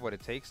might have what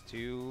it takes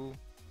to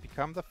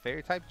become the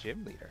Fairy-type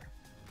gym leader.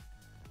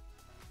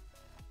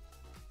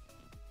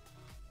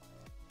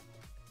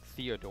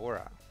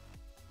 Theodora.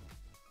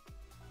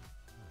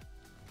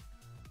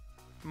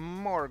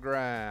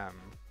 Morgrem.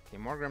 Okay,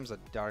 Morgrem's a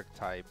dark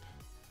type.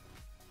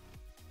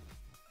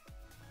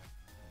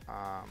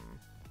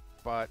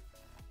 But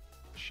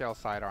Shell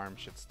Sidearm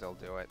should still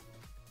do it.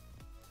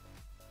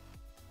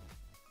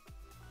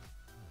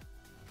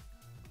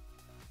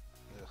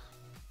 Ugh.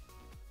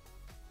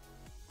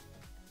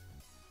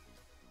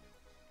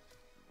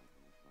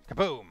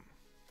 Kaboom!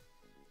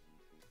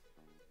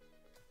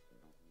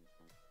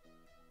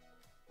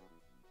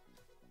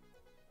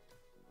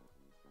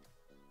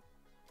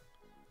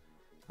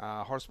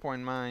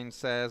 Horsepoint Mine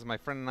says, my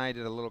friend and I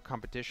did a little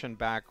competition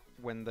back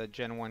when the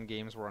Gen 1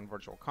 games were on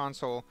Virtual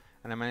Console,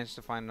 and I managed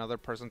to find another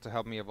person to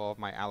help me evolve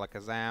my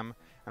Alakazam,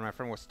 and my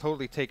friend was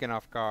totally taken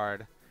off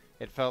guard.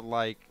 It felt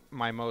like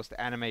my most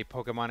anime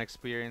Pokemon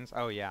experience.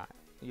 Oh yeah,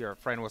 your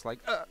friend was like,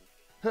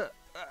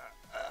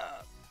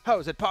 how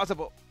is it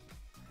possible?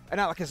 An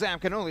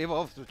Alakazam can only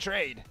evolve through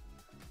trade.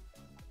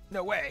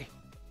 No way.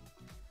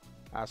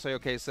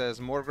 Soyoke says,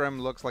 Morgrem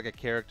looks like a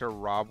character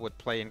Rob would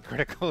play in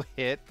Critical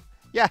Hit.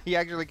 Yeah, he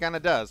actually kind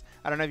of does.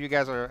 I don't know if you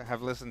guys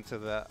have listened to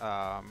the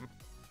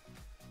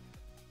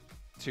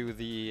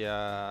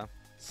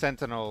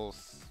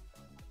Sentinels.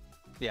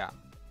 Yeah,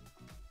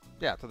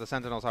 to the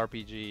Sentinels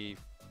RPG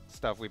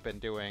stuff we've been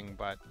doing.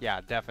 But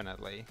yeah,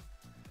 definitely.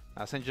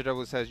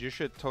 Senjidobu says you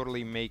should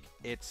totally make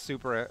it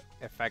super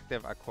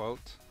effective. A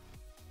quote.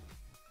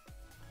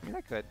 I mean,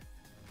 I could.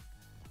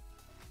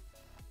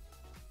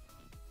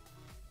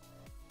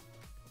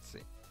 Let's see.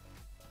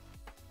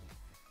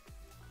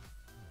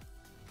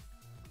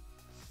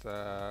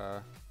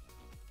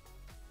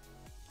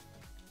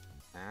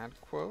 Add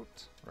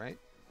quote, right?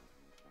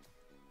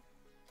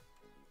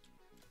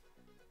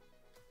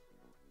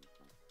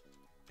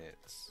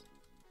 It's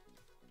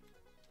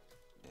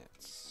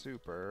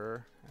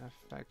super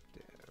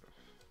effective.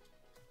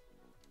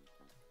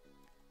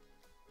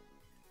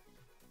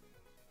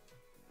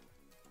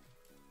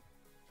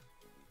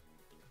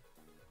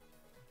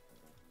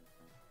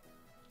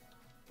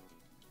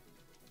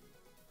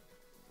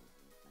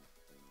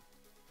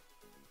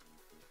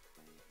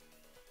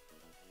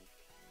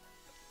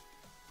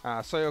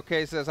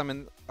 Soyoke says I'm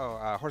in.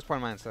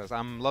 Horsepoint Mine says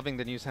I'm loving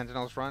the new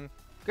Sentinels run.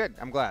 Good,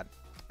 I'm glad.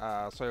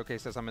 Soyoke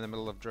says I'm in the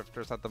middle of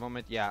Drifters at the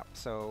moment. Yeah,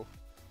 so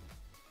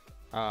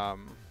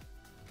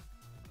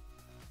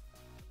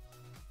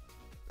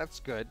that's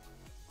good.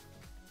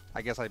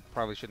 I guess I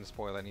probably shouldn't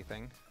spoil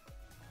anything.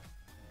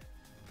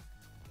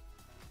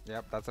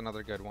 Yep, that's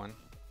another good one.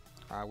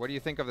 What do you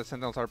think of the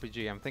Sentinels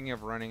RPG? I'm thinking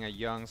of running a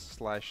young /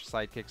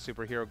 sidekick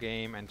superhero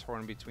game and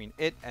torn between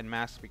it and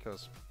Mask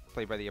because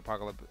Played by the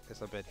Apocalypse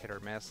is a bit hit or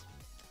miss.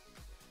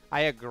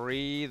 I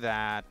agree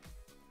that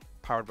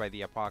Powered by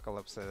the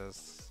Apocalypse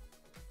is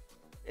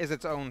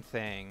its own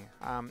thing.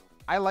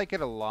 I like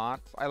it a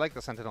lot. I like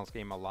the Sentinels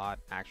game a lot,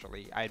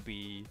 actually.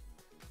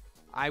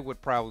 I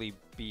would probably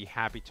be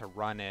happy to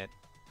run it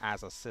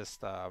as a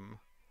system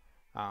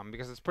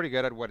because it's pretty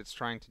good at what it's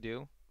trying to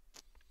do.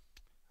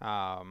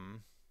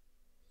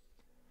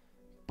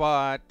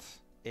 But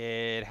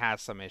it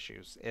has some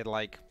issues. It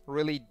like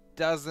really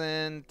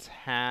doesn't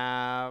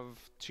have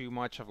too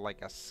much of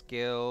like a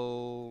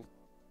skill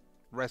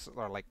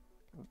or like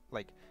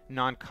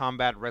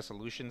non-combat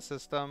resolution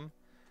system.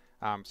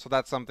 So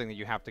that's something that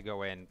you have to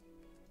go in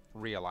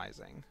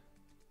realizing.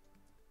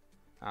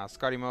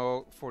 Scotty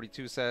Mo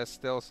 42 says,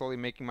 still slowly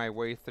making my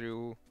way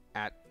through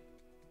at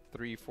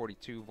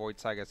 342 Void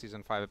Saga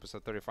Season 5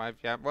 Episode 35.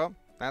 Yeah, well,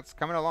 that's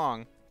coming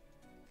along.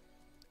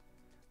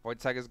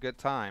 Void Saga's good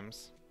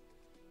times.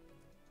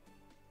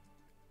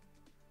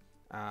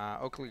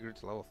 Oakley grew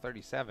to level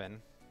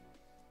 37.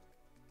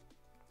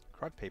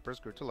 Crud Papers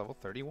grew to level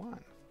 31.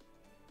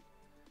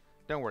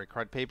 Don't worry,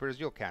 Crud Papers,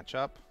 you'll catch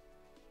up.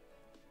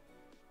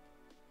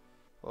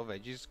 Little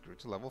Veggies grew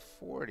to level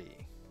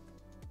 40.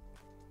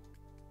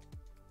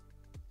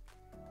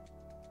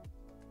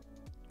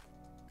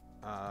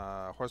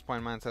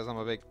 Horsepoint Man says, I'm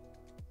a big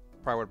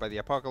Powered by the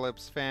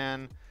Apocalypse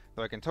fan,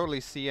 though I can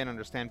totally see and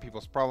understand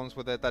people's problems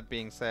with it. That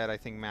being said, I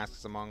think Masks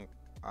is among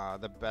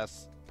the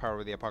best Powered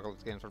by the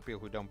Apocalypse games for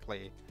people who don't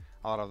play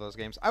a lot of those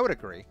games. I would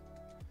agree.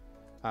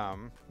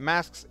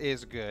 Masks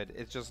is good.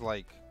 It's just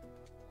like...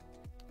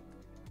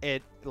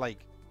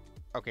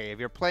 Okay, if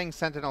you're playing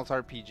Sentinels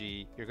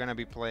RPG, you're going to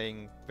be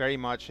playing very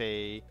much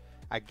a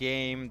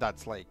game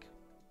that's like...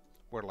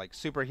 where like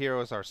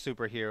superheroes are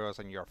superheroes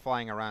and you're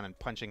flying around and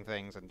punching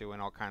things and doing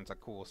all kinds of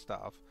cool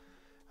stuff.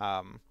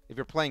 If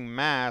you're playing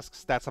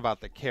Masks, that's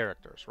about the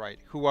characters, right?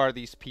 Who are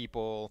these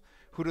people?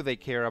 Who do they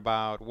care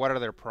about? What are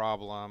their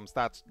problems?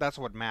 That's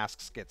what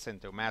Masks gets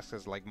into. Masks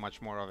is like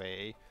much more of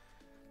a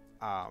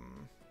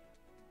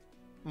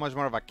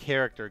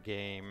character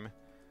game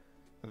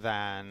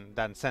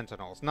than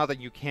Sentinels. Not that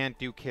you can't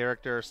do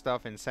character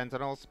stuff in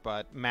Sentinels,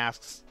 but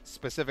Masks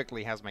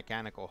specifically has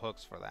mechanical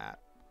hooks for that.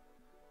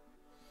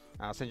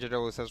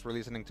 Sinjadolu says we're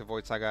listening to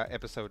Void Saga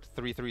episode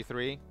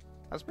 333.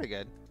 That's pretty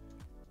good.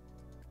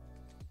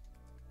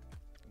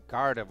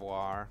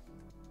 Gardevoir.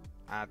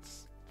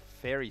 That's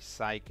very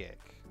psychic.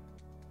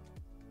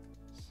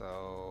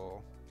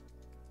 So...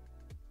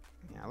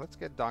 yeah, let's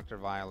get Dr.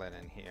 Violet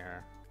in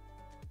here.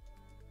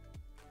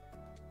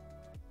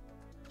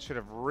 Should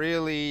have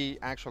really...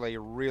 actually,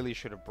 really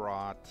should have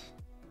brought...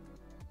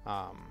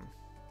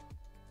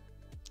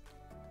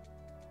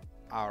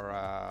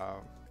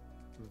 our...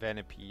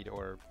 Venipede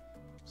or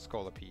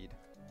Scolipede.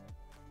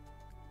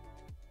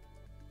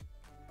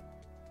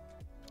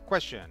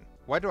 Question.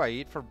 What do I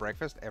eat for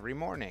breakfast every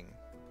morning?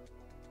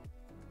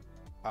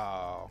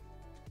 Oh.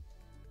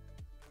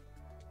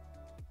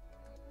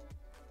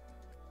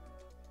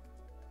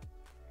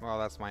 Well,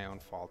 that's my own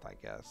fault, I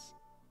guess.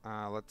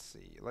 Let's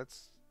see.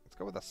 Let's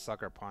go with a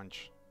Sucker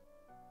Punch.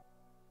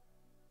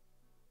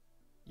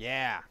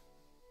 Yeah.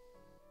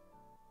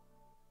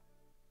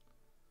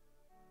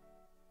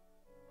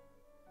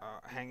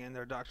 Hang in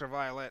there, Dr.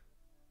 Violet.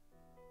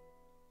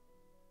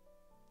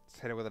 Let's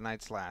hit it with a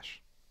Night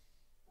Slash.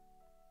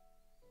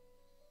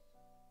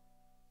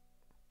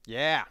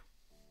 Yeah.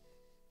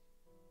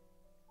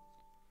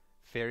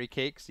 Fairy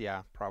cakes?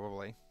 Yeah,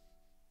 probably.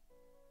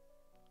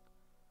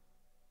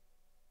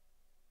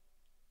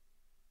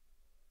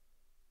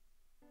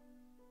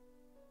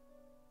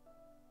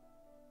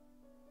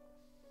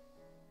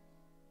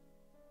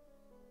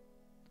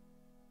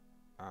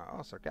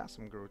 Oh,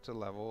 Sargassum grew to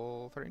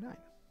level 39.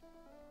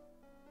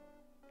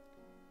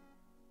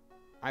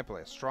 I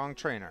play a strong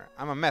trainer.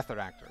 I'm a method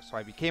actor, so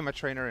I became a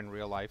trainer in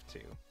real life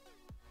too.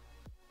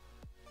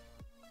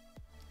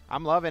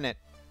 I'm loving it.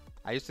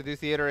 I used to do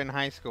theater in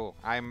high school.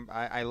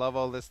 I love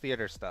all this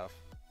theater stuff.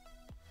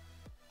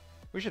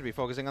 We should be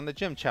focusing on the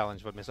gym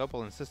challenge, but Miss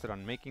Opal insisted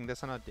on making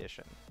this an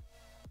audition.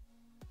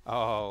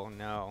 Oh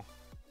no.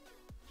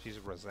 She's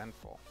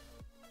resentful.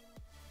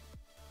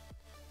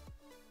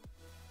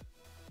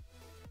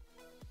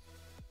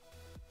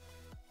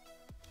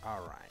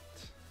 Alright.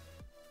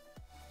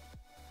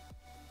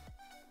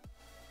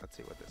 Let's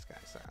see what this guy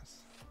says.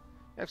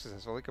 You have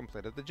successfully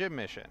completed the gym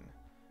mission.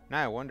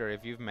 Now I wonder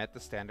if you've met the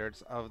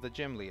standards of the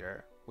gym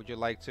leader. Would you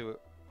like to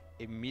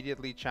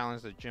immediately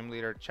challenge the gym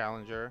leader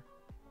challenger?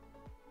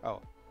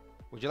 Oh.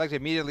 Would you like to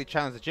immediately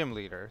challenge the gym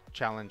leader?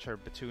 Challenge her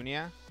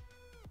Petunia?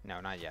 No,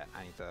 not yet.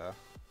 I need to...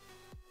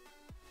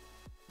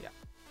 yeah.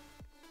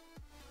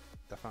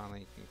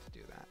 Definitely need to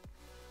do that.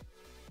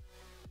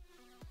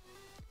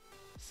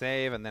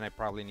 Save, and then I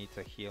probably need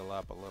to heal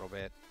up a little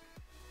bit.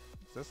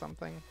 Is this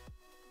something?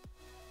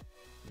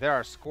 There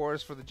are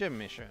scores for the gym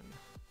mission.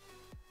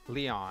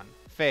 Leon,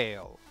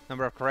 fail.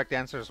 Number of correct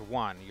answers,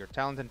 1. Your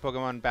talent in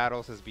Pokemon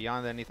battles is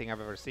beyond anything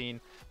I've ever seen,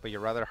 but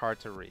you're rather hard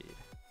to read.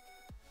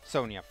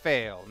 Sonia,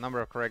 fail. Number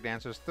of correct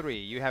answers, 3.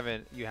 You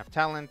have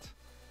talent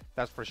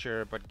That's for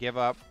sure. But give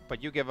up.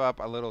 But you give up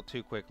a little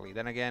too quickly.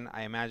 Then again,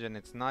 I imagine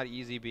it's not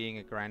easy being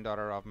a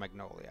granddaughter of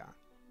Magnolia.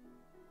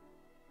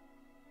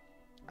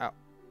 Oh,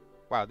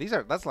 wow.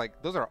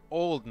 Those are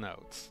old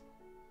notes.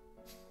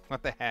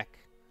 What the heck?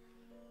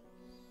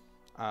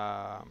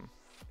 I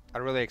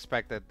really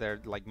expected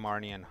there like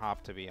Marnie and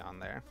Hop to be on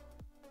there.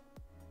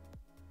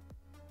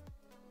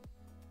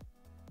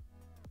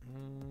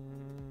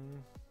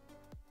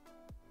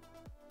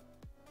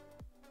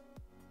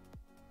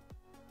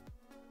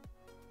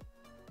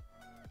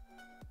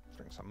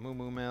 Drink some moo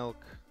moo milk.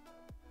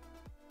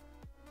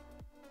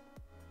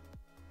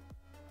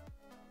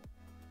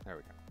 There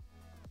we go.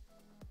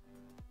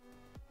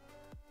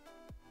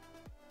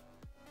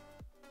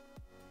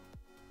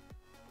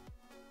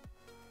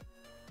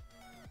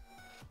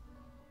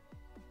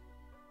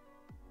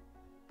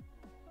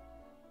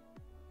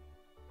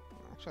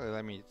 Actually,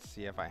 let me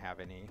see if I have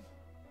any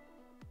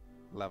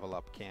level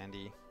up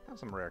candy. I have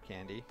some rare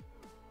candy.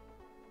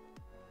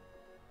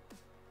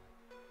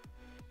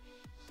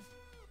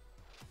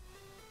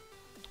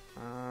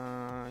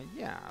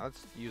 Yeah,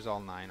 let's use all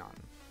 9 on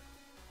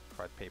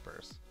crud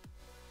papers.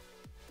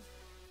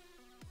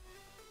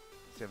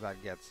 See if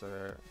that gets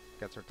her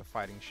to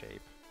fighting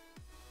shape.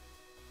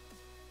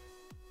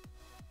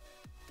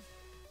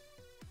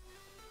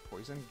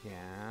 Poison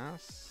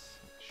gas,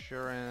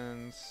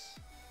 assurance,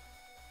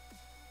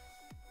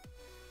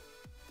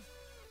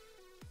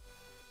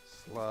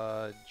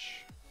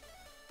 sludge,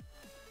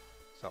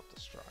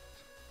 self-destruct.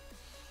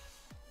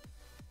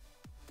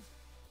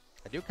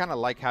 I do kind of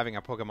like having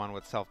a Pokemon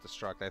with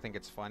self-destruct. I think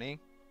it's funny.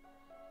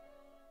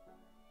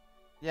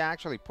 Yeah,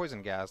 actually,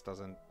 poison gas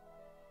doesn't.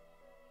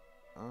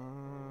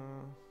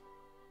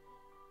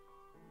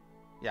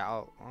 Yeah,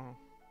 I'll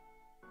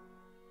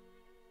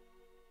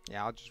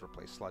just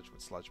replace sludge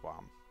with sludge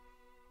bomb.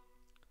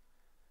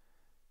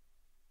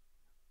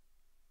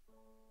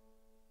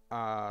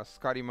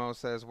 Scotty Mo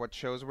says, "What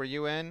shows were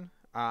you in?"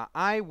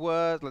 I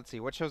was. Let's see.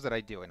 What shows did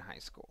I do in high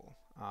school?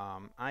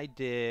 I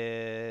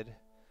did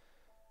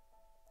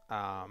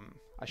a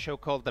show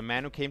called The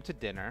Man Who Came to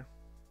Dinner,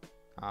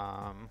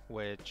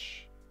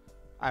 which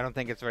I don't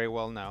think it's very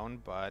well known,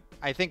 but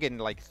I think in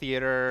like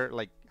theater,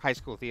 like high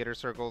school theater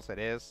circles, it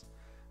is.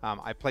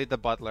 I played the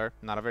butler,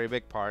 not a very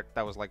big part.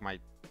 That was like my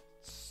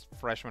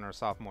freshman or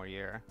sophomore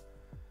year.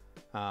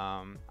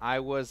 I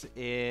was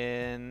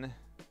in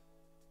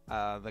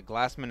the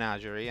Glass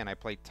Menagerie, and I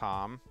played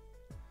Tom.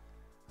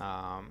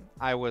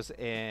 I was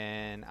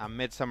in A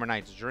Midsummer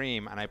Night's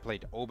Dream, and I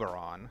played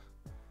Oberon,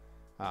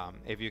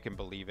 if you can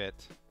believe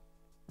it.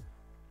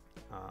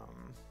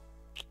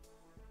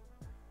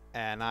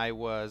 And I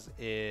was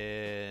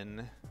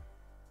in...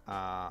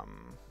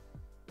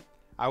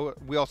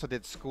 we also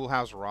did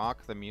Schoolhouse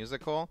Rock, the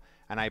musical,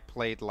 and I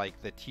played like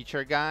the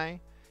teacher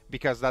guy,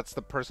 because that's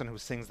the person who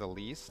sings the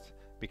least,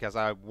 because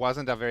I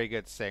wasn't a very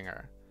good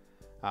singer.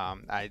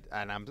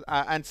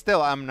 And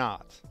still I'm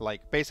not.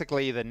 Like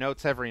basically the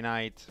notes every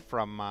night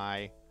from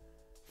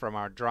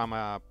our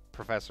drama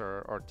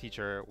professor or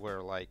teacher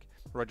were like,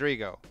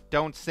 "Rodrigo,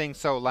 don't sing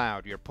so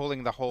loud. You're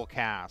pulling the whole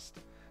cast."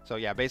 So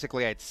yeah,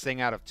 basically I'd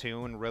sing out of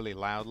tune really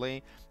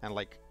loudly and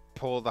like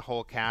pull the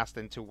whole cast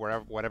into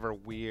whatever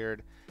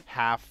weird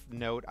half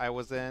note I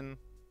was in.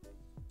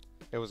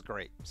 It was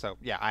great. So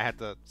yeah, I had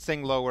to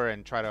sing lower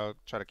and try to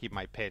keep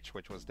my pitch,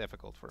 which was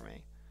difficult for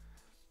me.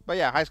 But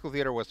yeah, high school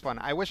theater was fun.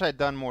 I wish I'd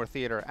done more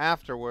theater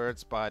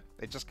afterwards, but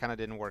it just kind of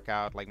didn't work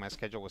out. Like my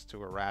schedule was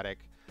too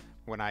erratic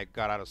when I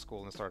got out of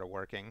school and started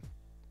working.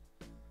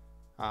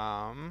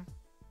 Okay.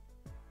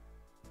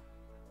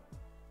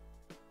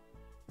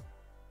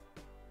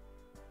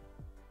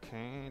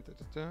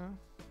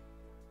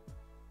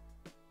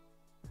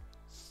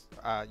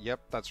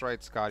 Yep, that's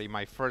right, Scotty.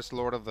 My first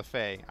Lord of the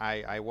Fae.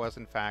 I was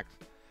in fact.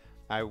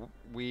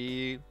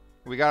 We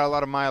got a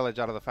lot of mileage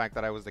out of the fact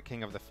that I was the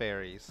king of the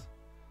fairies.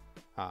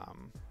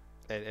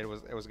 It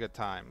was good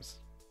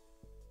times.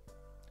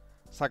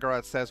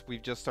 Sakarat says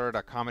we've just started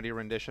a comedy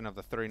rendition of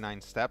the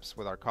 39 Steps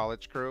with our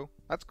college crew.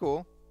 That's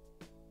cool.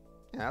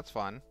 Yeah, that's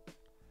fun.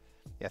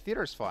 Yeah,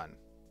 theater's fun.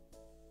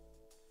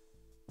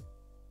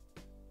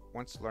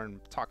 Once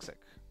learned Toxic.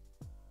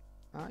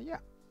 Yeah.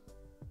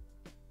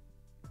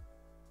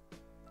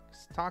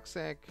 It's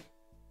Toxic.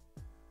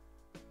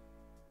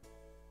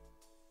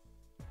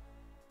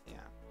 Yeah.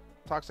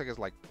 Toxic is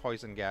like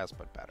poison gas,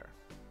 but better.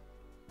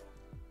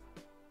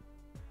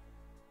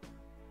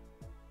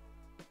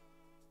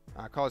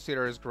 College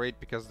theater is great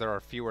because there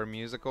are fewer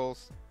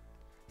musicals.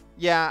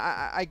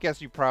 Yeah, I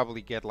guess you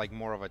probably get like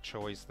more of a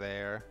choice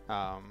there.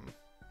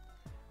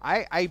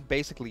 I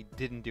basically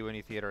didn't do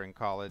any theater in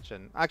college,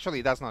 and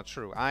actually that's not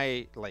true.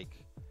 I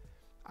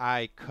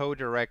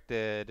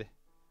co-directed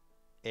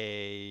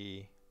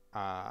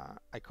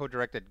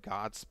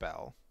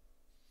Godspell.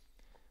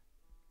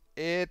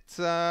 It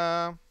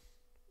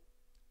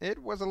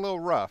was a little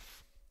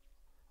rough,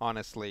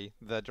 honestly.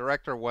 The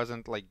director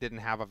didn't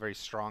have a very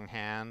strong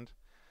hand.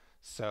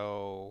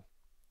 So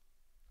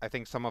I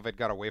think some of it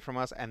got away from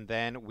us, and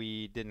then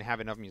we didn't have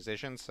enough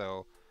musicians,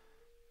 so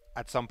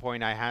at some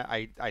point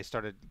I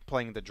started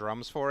playing the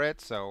drums for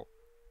it, so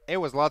it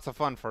was lots of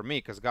fun for me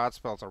because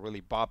Godspells are really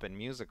bop and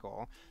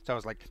musical. So I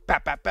was like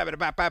bap bap bap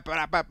bap bap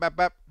bap bap bap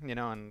bap, you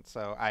know, and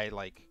so I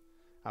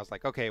was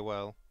like, okay,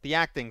 well, the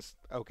acting's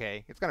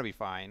okay, it's gonna be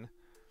fine,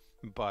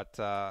 but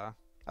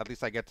at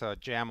least I get to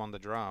jam on the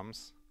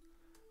drums.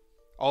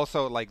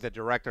 Also, like the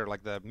director,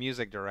 like the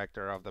music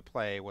director of the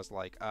play was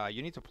like,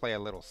 you need to play a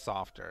little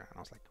softer, and I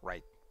was like,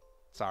 right,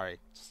 sorry,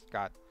 just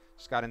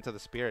got into the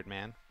spirit,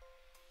 man.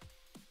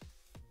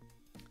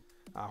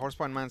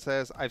 Horsepoint Man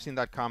says, I've seen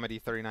that comedy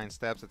 39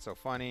 Steps. It's so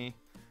funny.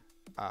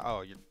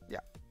 Yeah.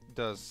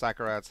 Does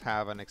Sakurats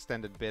have an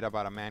extended bit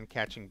about a man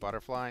catching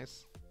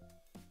butterflies?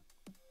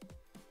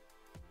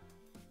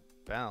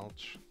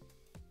 Belch.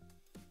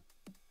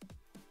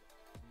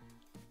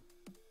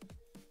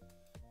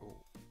 Ooh.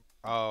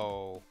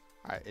 Oh,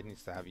 it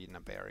needs to have eaten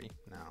a berry.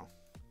 No.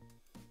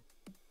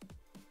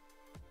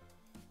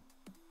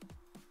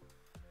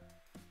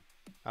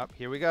 Up,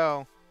 here we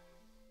go.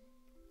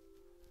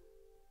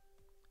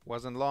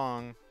 Wasn't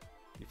long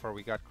before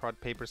we got Crud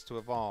Papers to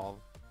evolve.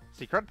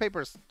 See, Crud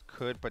Papers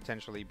could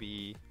potentially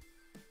be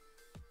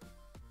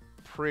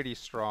pretty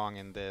strong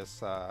in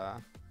this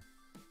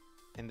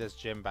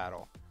gym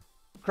battle.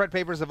 Crud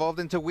Papers evolved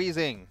into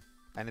Wheezing,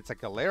 and it's a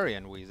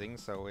Galarian Wheezing,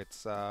 so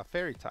it's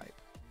Fairy type.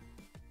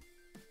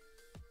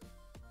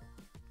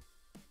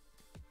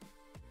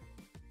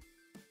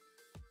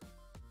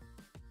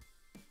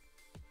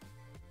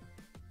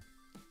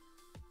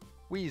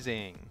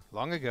 Wheezing.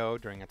 Long ago,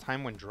 during a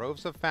time when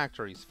droves of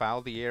factories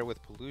fouled the air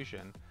with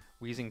pollution,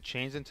 Wheezing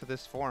changed into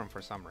this form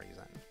for some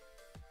reason.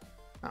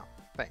 Oh,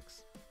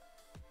 thanks.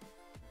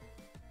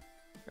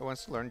 It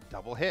wants to learn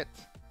Double Hit.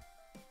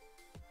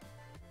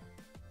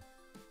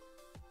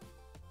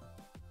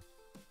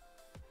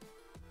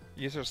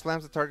 User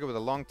slams the target with a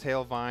long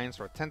tail vines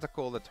or a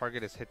tentacle. The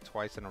target is hit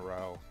twice in a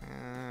row.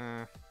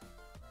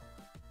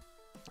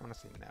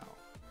 Honestly, no.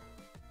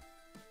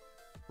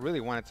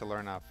 Really wanted to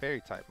learn a Fairy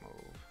type move.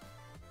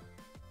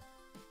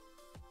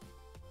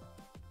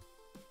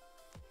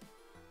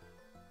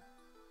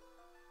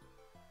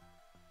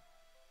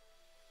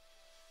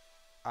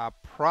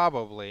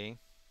 Probably.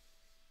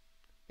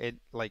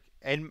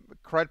 And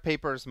Crud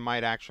Papers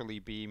might actually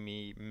be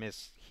me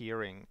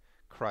mishearing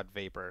Crud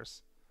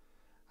Vapors.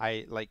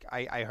 I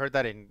heard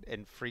that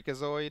in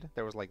Freakazoid,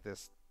 there was like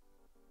this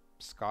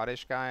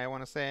Scottish guy, I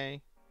want to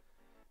say.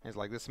 And he's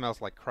like, this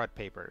smells like Crud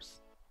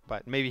Papers.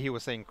 But maybe he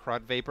was saying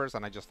Crud Vapors,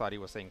 and I just thought he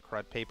was saying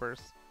Crud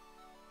Papers.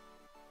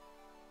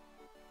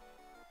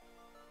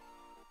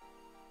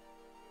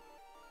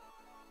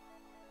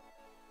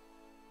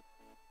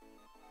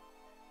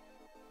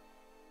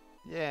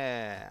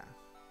 Yeah.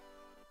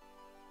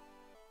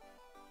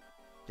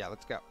 Yeah,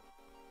 let's go.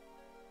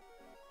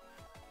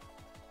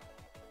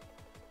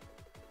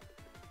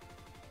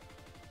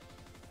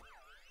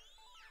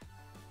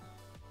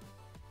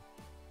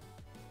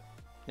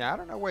 Yeah, I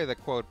don't know why the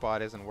quote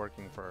bot isn't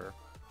working for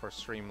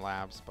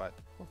Streamlabs, but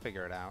we'll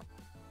figure it out.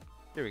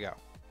 Here we go.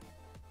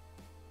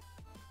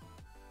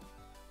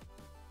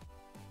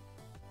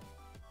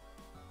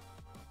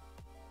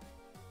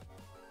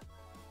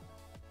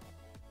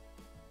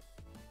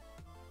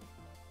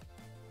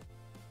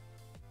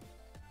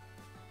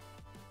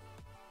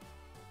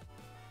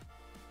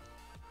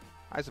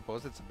 I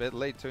suppose it's a bit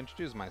late to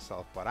introduce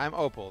myself, but I'm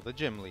Opal, the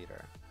gym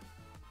leader.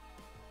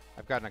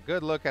 I've gotten a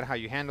good look at how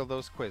you handle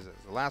those quizzes.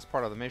 The last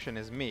part of the mission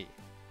is me.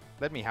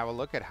 Let me have a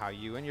look at how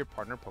you and your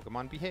partner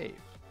Pokemon behave.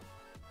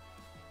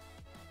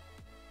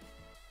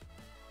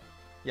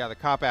 Yeah, the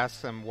cop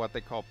asks him what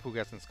they call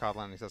Pugas in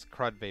Scotland, and he says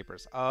Crud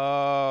Vapors.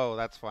 Oh,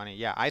 that's funny.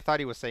 Yeah, I thought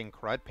he was saying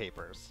Crud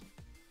Papers.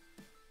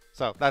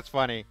 So, that's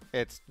funny.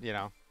 It's, you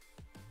know,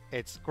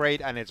 it's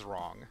great and it's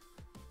wrong.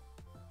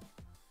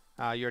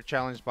 You're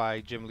challenged by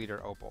Gym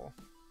Leader Opal.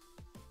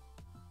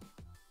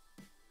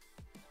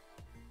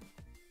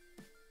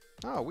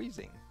 Oh,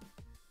 Wheezing.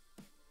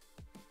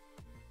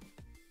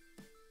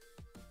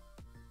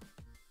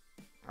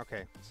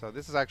 Okay, so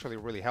this is actually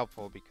really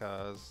helpful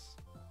because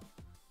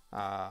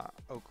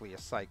Oakley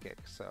is psychic,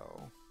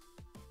 so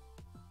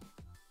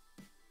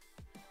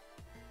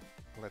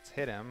let's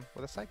hit him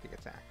with a psychic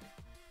attack.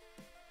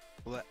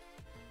 Blech.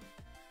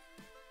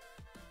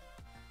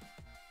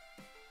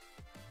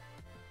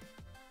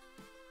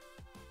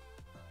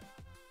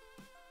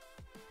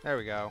 There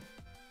we go.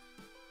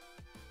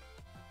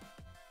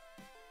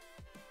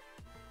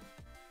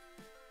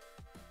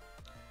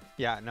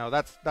 Yeah, no,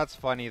 that's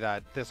funny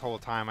that this whole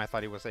time I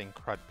thought he was saying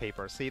crud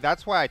paper. See,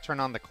 that's why I turned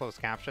on the closed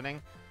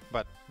captioning,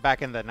 but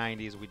back in the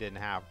 90s we didn't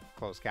have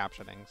closed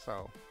captioning,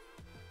 so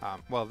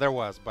well, there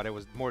was, but it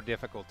was more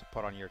difficult to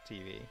put on your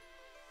TV.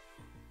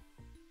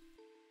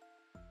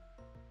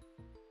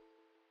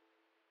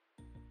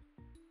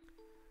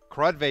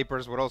 Crud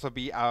vapors would also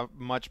be a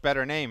much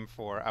better name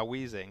for a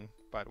wheezing,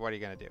 but what are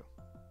you gonna do?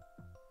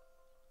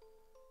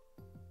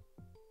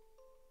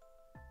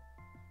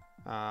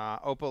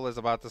 Opal is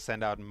about to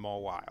send out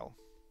Mawile.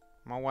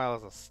 Mawile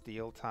is a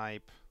steel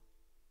type.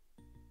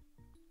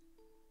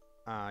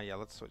 Yeah,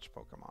 let's switch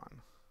Pokemon.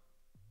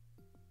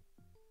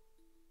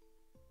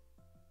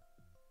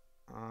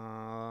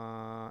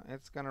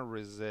 It's gonna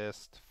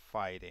resist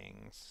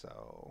fighting,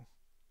 so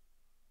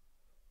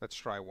let's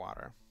try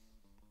water.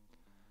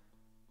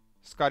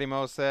 Scotty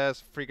Mo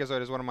says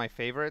Freakazoid is one of my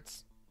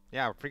favorites.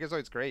 Yeah,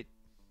 Freakazoid's great.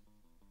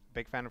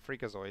 Big fan of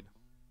Freakazoid.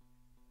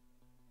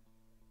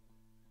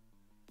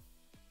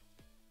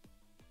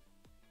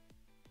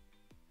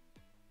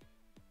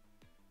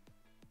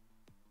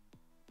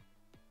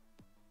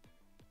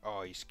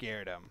 Oh, you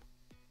scared him.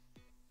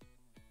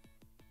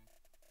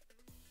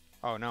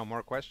 Oh no,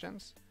 more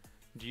questions?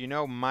 Do you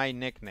know my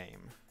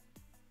nickname?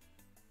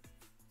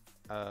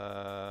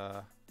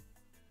 I'm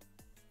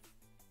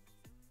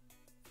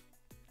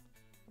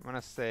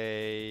gonna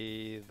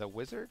say the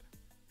wizard?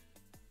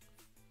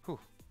 Whew.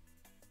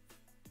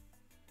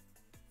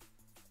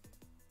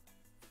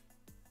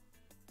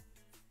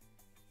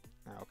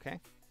 Okay.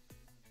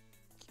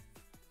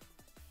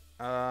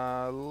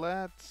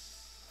 Let's...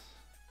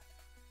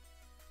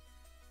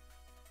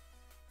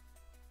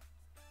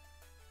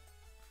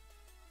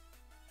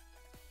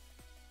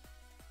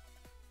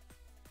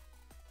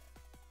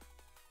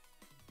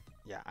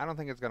 Yeah, I don't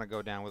think it's gonna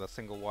go down with a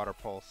single water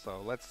pulse,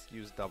 so let's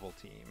use double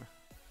team.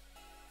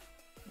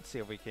 Let's see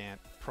if we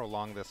can't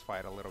prolong this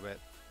fight a little bit.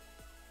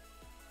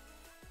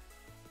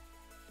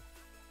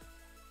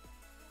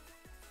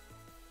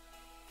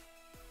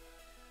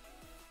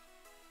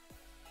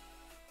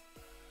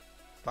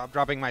 Stop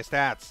dropping my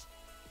stats.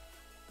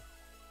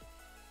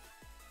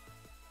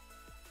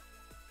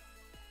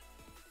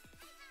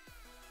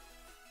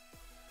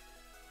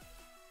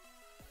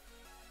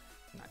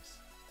 Nice.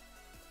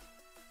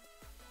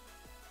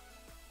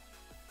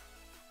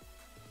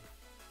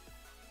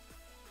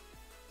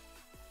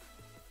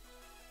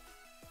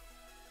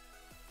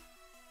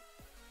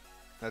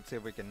 Let's see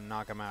if we can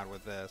knock him out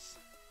with this.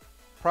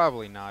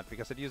 Probably not,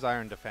 because it used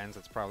Iron Defense.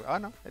 It's probably... Oh,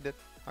 no, it did.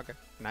 Okay,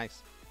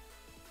 nice.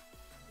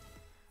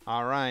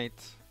 Alright.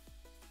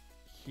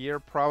 Here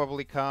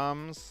probably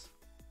comes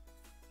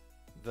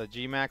the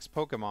G-Max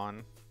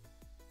Pokemon.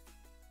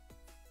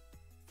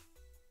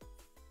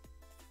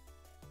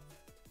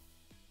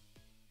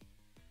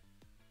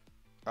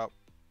 Oh,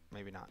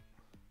 maybe not.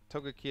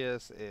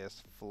 Togekiss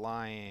is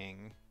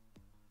flying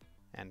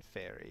and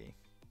fairy.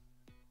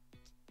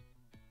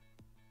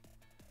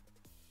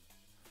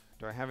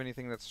 Do I have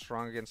anything that's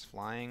strong against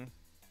flying?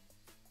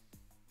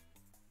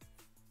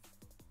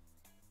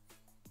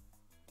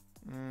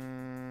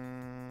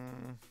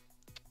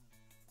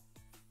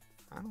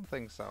 I don't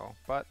think so,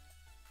 but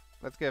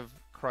let's give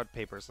Crud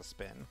Papers a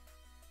spin.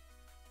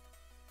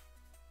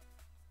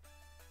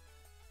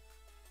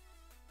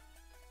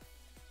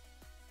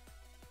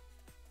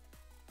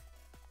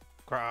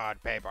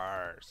 Crud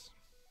Papers!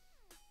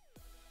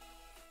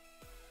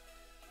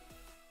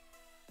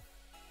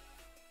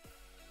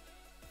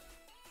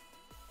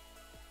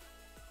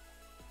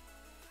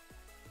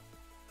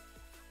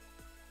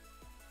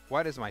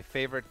 What is my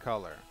favorite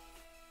color?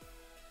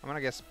 I'm gonna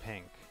guess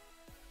pink.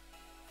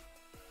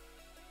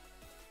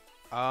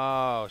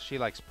 Oh, she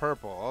likes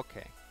purple.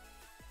 Okay.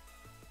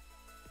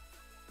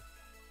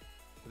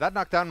 Did that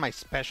knock down my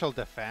special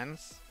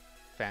defense?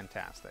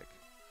 Fantastic.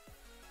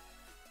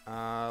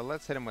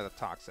 Let's hit him with a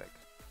toxic.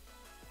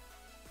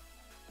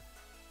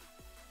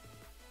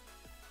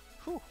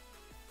 Whew.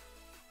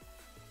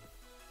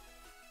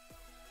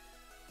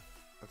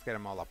 Let's get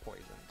him all up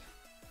poisoned.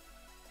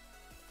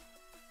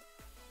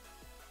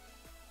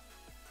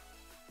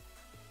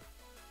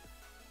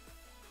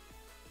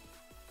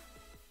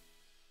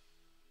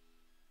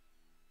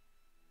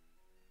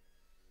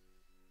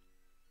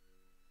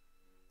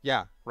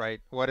 Yeah,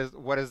 right. What is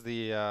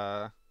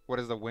the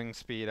wing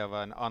speed of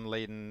an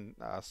unladen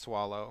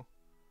swallow?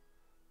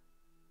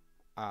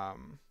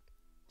 Um,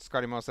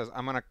 Scotty Mo says,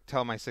 "I'm gonna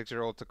tell my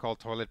 6-year-old to call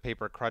toilet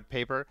paper crud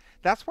paper."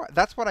 That's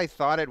what I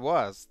thought it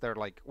was. They're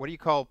like, "What do you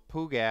call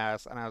poo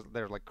gas?" And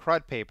they're like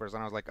crud papers,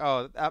 and I was like,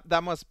 "Oh,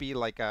 that must be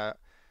like a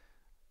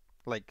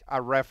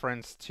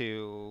reference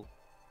to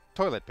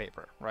toilet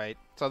paper, right?"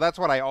 So that's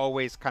what I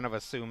always kind of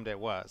assumed it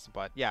was.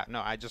 But yeah,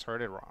 no, I just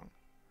heard it wrong.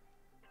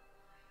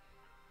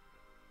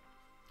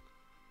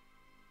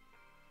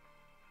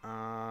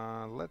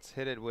 Let's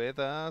hit it with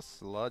a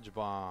sludge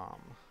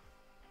bomb.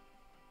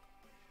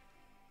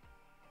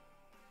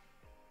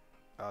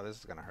 Oh, this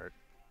is gonna hurt.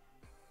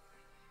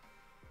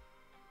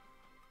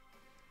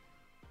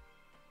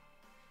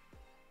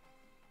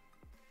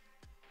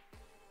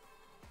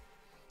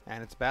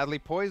 And it's badly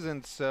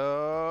poisoned,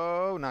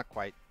 so not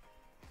quite.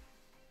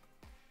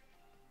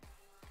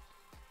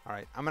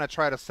 Alright, I'm gonna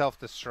try to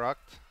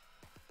self-destruct.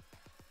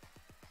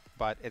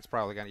 But it's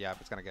probably gonna, yeah,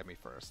 it's gonna get me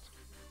first.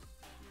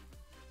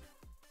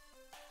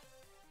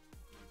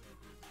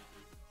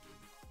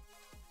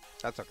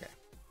 That's okay.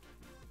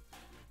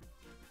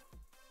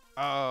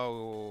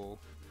 Oh.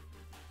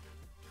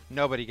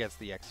 Nobody gets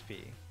the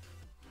XP.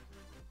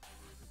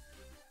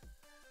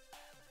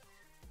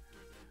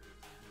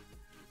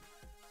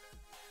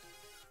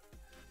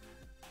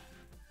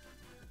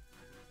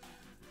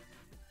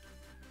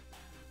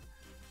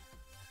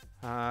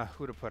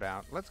 Who to put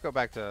out? Let's go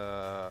back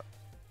to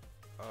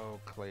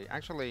Oakley.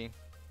 Actually,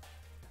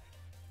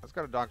 Let's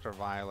go to Dr.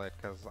 Violet,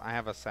 because I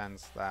have a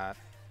sense that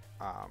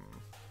um,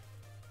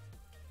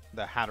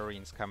 the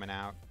Hatterene's coming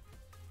out.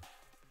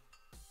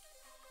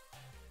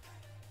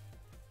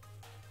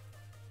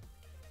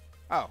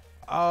 Oh.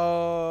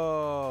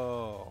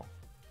 Oh!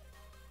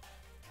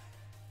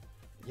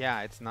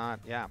 Yeah, it's not.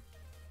 Yeah.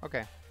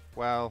 Okay.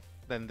 Well,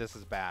 then this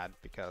is bad,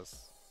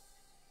 because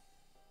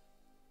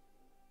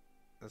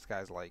this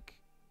guy's, like,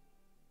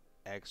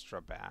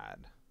 extra bad.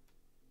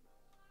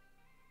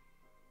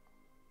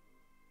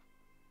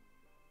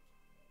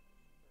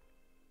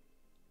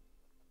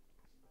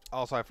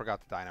 Also, I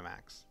forgot the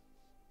Dynamax.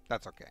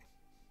 That's okay.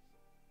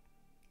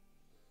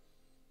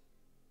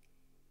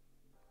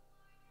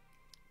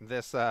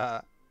 This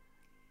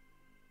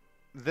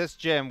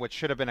gym, which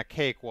should have been a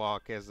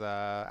cakewalk, is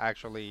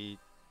actually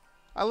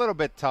a little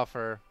bit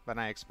tougher than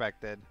I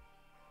expected.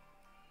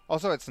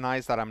 Also, it's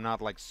nice that I'm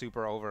not like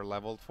super over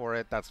leveled for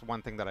it. That's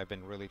one thing that I've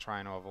been really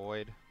trying to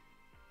avoid.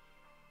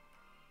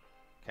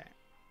 Okay.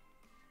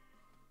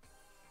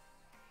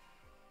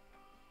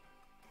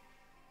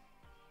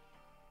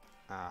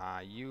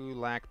 You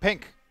lack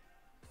pink.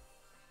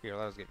 Here,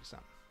 let us give you some.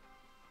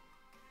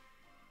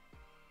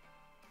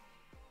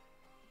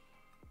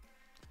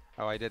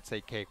 Oh, I did say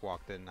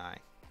cakewalk, didn't I?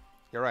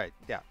 You're right.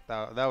 Yeah,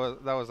 that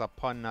was a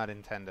pun not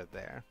intended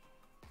there.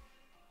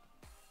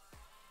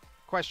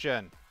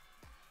 Question: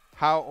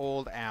 how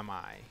old am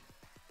I?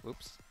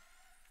 Oops.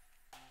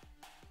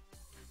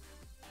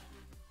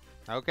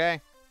 Okay.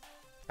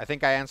 I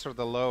think I answered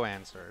the low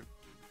answer.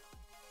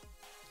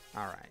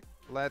 Alright.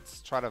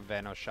 Let's try to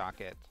Venoshock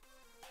it.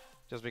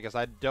 Just because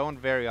I don't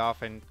very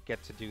often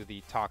get to do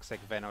the toxic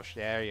Venosh.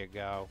 There you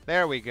go.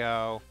 There we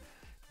go.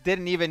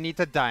 Didn't even need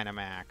to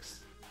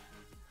Dynamax.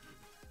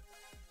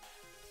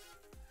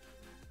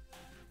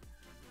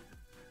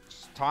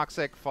 Just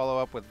toxic, follow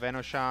up with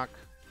Venoshock.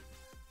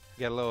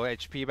 Get a little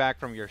HP back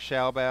from your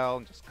Shell Bell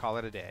and just call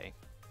it a day.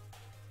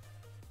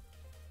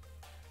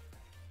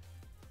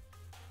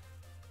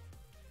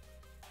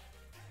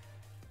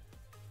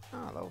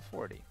 Oh, level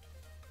 40.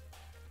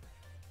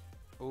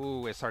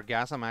 Ooh, is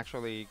Sargassum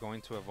actually going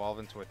to evolve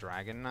into a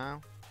dragon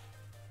now?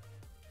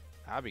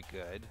 That'd be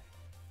good.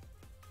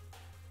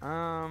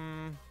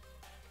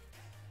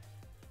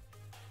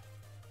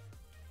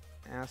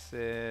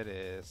 Acid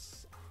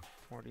is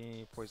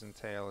 40. Poison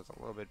Tail is a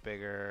little bit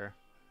bigger.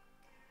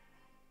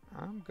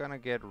 I'm gonna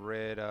get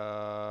rid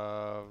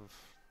of...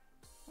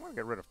 I'm gonna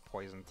get rid of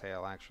Poison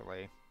Tail,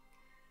 actually.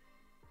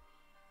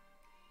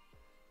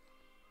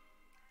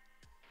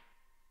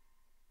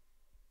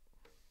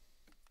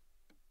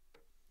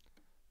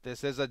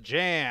 This is a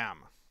jam!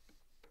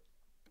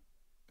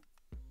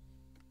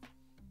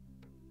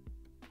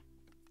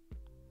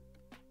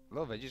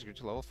 Little Veggies grew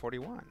to level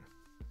 41.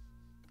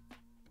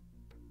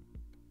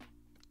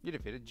 You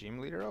defeated Gym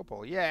Leader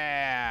Opal.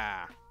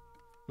 Yeah!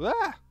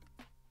 Ah!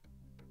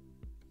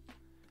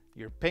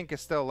 Your pink is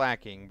still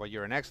lacking, but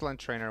you're an excellent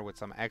trainer with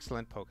some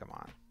excellent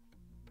Pokemon.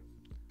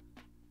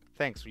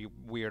 Thanks, you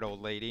weird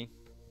old lady.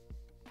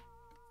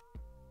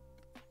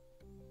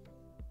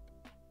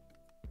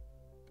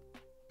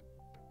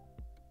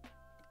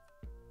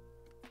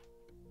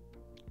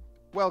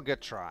 Well,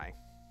 good try.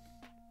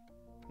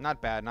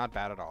 Not bad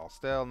at all.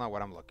 Still not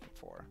what I'm looking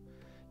for.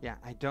 Yeah,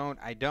 I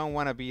don't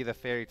want to be the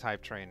fairy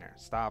type trainer.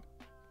 Stop.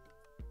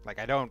 Like,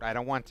 I don't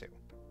want to.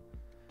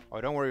 Oh,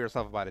 don't worry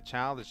yourself about it,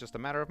 child. It's just a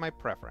matter of my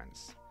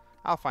preference.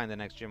 I'll find the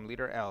next gym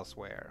leader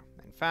elsewhere.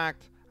 In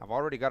fact, I've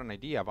already got an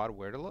idea about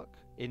where to look.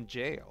 In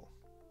jail.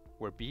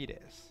 Where Bede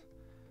is.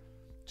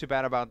 Too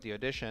bad about the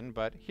audition,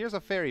 but here's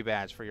a fairy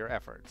badge for your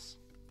efforts.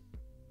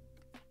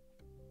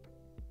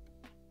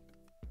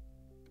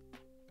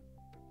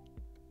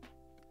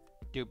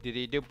 Doop dee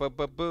dee doop boop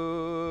boop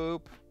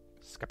boop.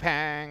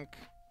 Skapank.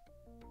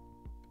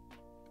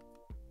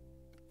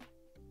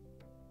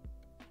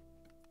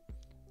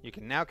 You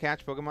can now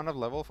catch Pokemon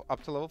of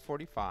up to level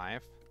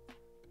 45.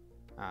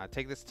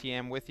 Take this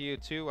TM with you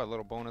too. A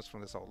little bonus from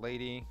this old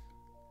lady.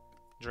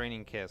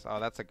 Draining Kiss. Oh,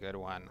 that's a good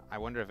one. I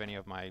wonder if any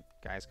of my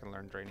guys can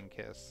learn Draining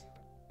Kiss.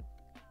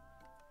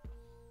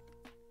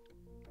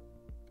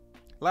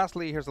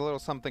 Lastly, here's a little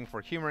something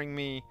for humoring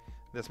me.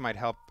 This might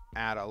help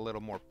add a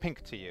little more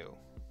pink to you.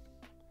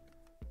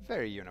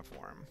 Very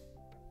uniform.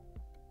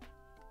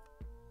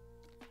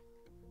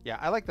 Yeah,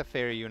 I like the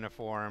fairy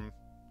uniform.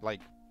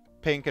 Like,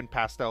 pink and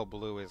pastel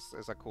blue is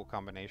a cool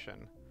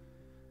combination.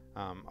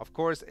 Of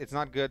course, it's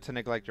not good to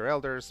neglect your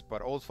elders,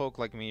 but old folk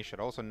like me should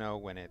also know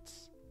when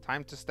it's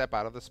time to step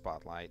out of the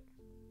spotlight.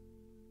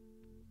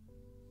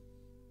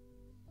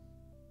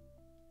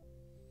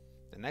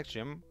 The next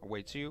gym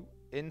awaits you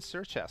in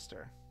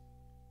Sirchester.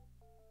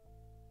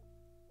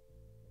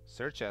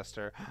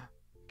 Sirchester.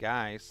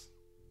 Guys.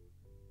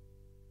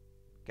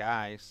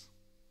 Guys.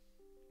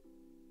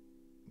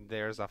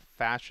 There's a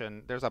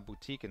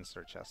boutique in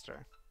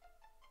Sirchester.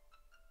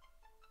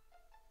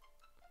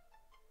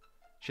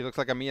 She looks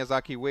like a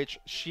Miyazaki witch.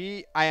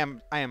 I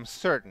am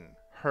certain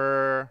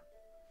her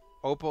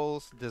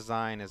Opal's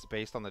design is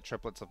based on the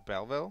triplets of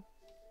Belleville.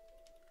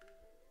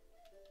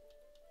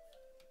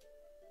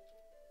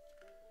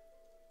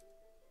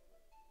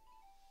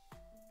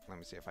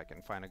 me see if I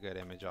can find a good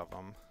image of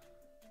them.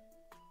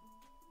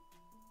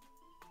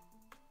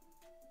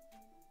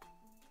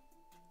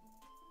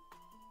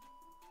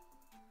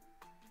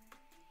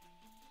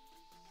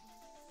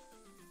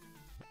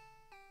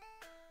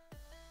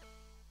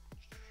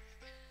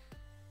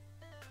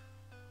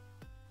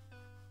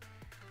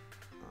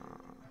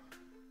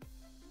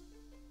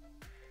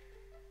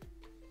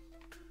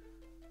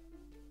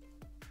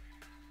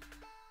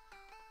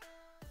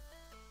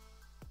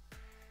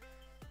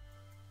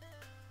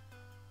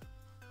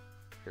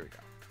 Here we go.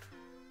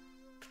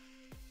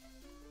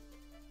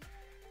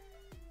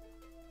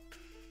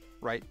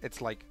 Right? It's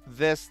like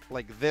this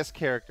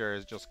character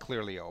is just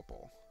clearly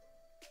Opal.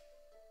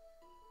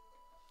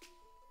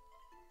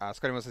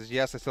 Scotty says,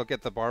 yes, I still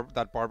get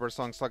that Barber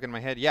song stuck in my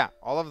head. Yeah,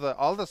 all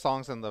the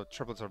songs in the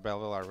Triplets of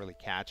Belleville are really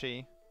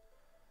catchy.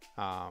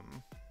 God,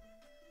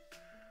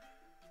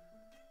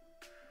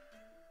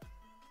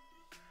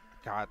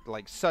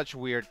 like such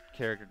weird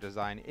character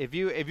design. If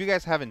you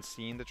guys haven't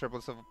seen the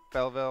Triplets of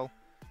Belleville,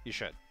 you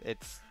should.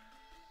 It's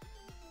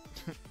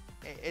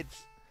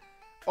it's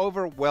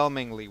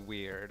overwhelmingly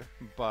weird,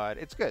 but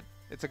it's good.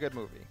 It's a good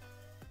movie.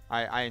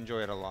 I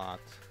enjoy it a lot.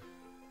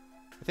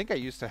 I think I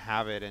used to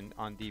have it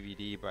on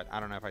DVD, but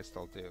I don't know if I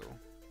still do.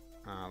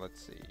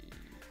 Let's see.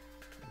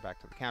 Back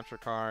to the capture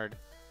card.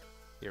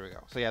 Here we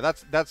go. So yeah,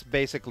 that's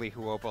basically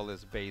who Opal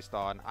is based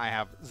on. I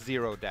have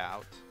zero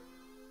doubt.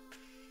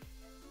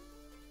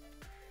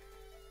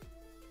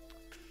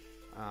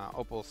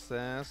 Opal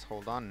says,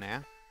 hold on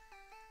now.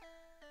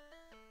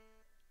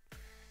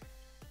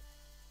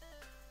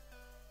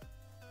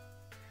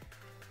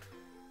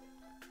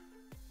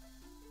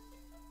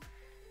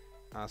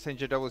 St.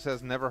 J.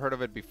 says, never heard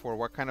of it before.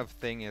 What kind of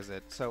thing is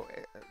it? So,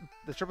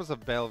 The Triplets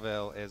of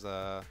Belleville is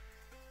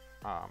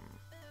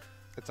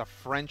it's a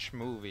French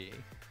movie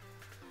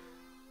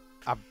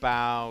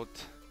about,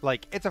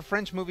 like, it's a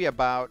French movie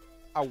about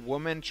a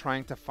woman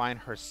trying to find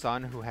her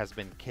son who has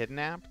been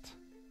kidnapped.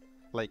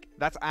 Like,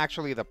 that's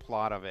actually the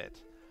plot of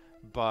it.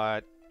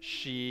 But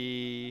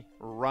she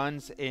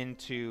runs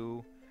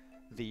into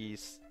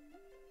these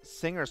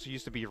singers who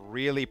used to be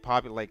really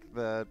popular. Like,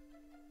 the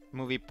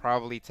movie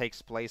probably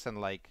takes place in,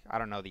 like, I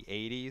don't know, the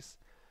 80s.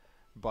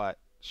 But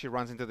she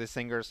runs into these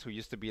singers who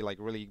used to be, like,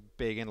 really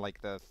big in,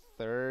 like, the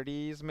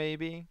 30s,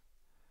 maybe.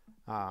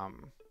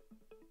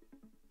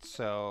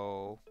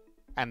 So,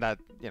 and that,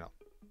 you know,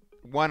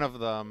 one of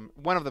them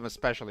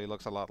especially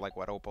looks a lot like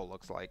what Opal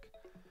looks like.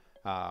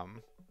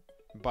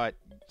 But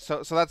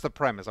so that's the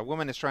premise. A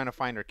woman is trying to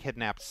find her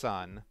kidnapped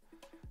son.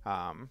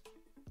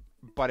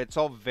 But it's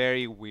all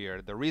very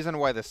weird. The reason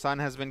why the son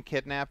has been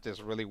kidnapped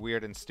is really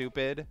weird and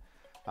stupid.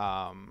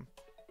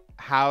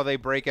 How they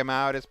break him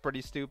out is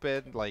pretty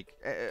stupid. Like,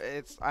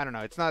 it's, I don't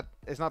know. It's not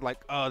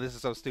like, oh, this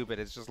is so stupid.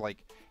 It's just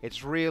like,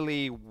 it's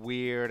really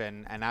weird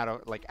and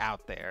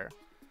out there.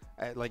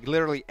 Like,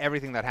 literally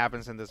everything that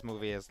happens in this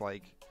movie is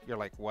like, you're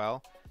like,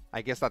 well,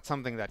 I guess that's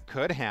something that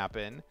could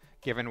happen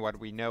given what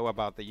we know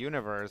about the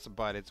universe,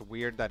 but it's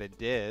weird that it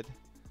did.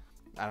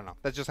 I don't know.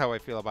 That's just how I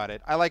feel about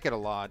it. I like it a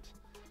lot.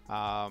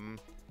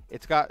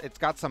 It's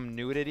got some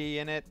nudity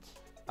in it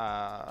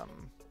at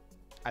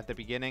the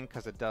beginning,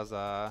 because it does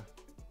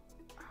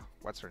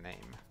what's her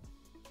name?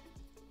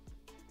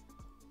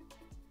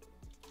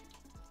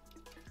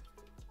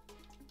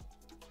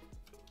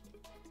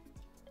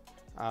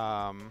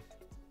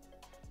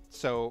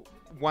 So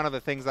one of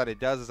the things that it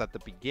does is at the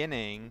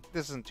beginning,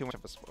 this isn't too much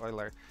of a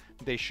spoiler,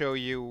 they show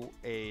you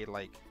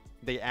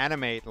they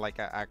animate like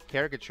a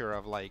caricature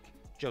of like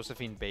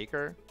Josephine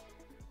Baker,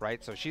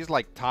 right? So she's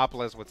like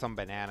topless with some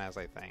bananas,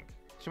 I think.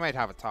 She might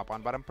have a top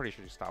on, but I'm pretty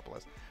sure she's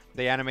topless.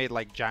 They animate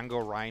like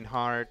Django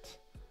Reinhardt.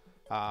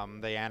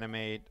 They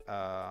animate,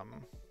 I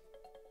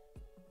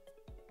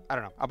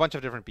don't know, a bunch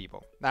of different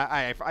people.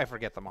 I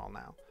forget them all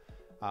now.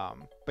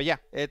 But yeah,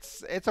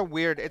 it's a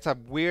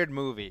weird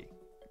movie.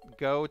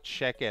 Go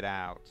check it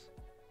out.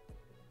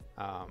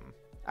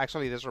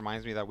 Actually, this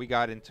reminds me that we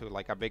got into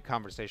like a big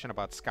conversation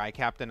about Sky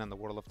Captain and the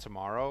World of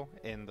Tomorrow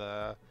in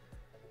the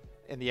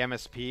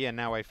MSP, and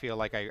now I feel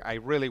like I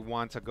really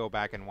want to go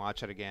back and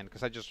watch it again,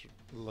 because I just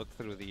looked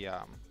through the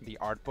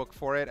art book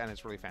for it, and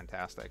it's really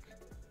fantastic.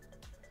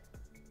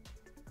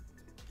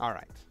 All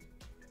right,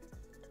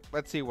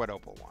 let's see what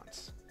Opal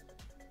wants.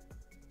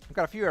 I've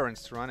got a few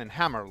errands to run in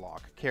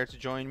Hammerlock. Care to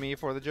join me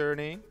for the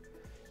journey?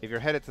 If you're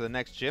headed to the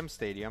next gym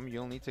stadium,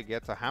 you'll need to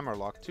get to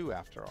Hammerlock too,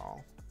 after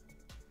all.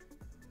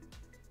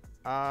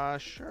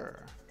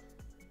 Sure.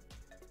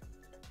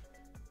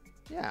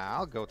 Yeah,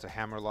 I'll go to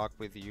Hammerlock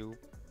with you,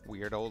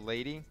 weird old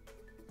lady.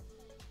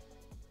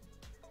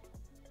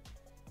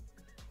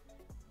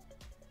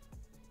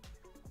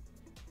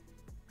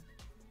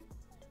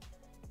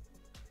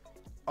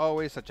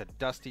 Always such a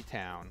dusty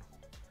town.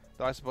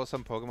 Though I suppose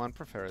some Pokemon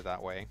prefer it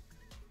that way.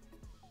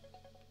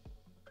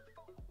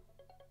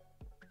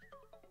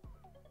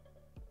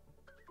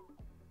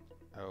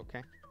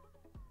 Okay.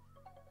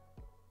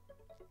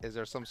 Is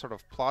there some sort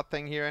of plot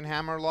thing here in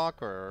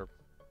Hammerlock, or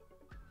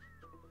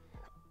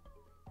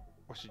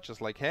was she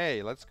just like,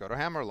 hey, let's go to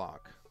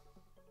Hammerlock?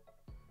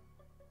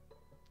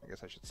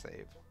 guess I should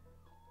save.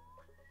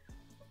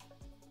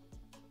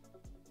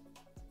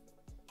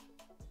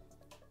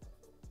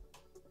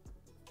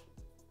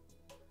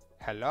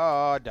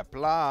 Hello, the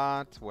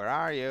plot. Where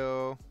are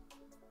you?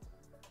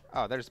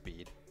 Oh, there's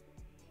Bede.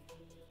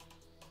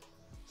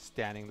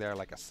 Standing there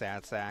like a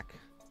sad sack.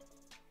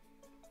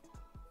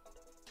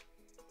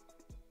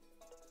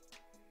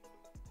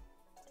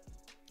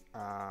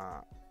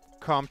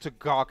 Come to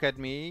gawk at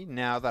me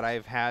now that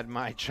I've had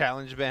my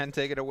challenge ban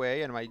taken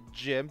away and my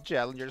gym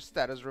challenger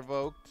status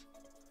revoked.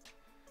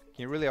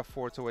 Can you really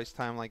afford to waste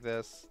time like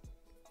this?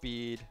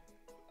 Bede.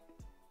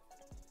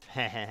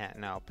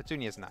 No,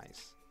 Petunia's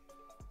nice.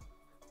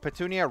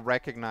 Petunia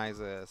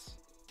recognizes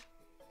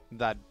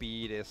that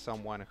Bede is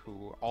someone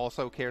who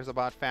also cares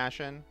about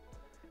fashion,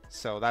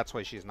 so that's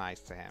why she's nice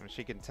to him.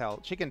 She can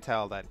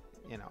tell that,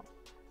 you know,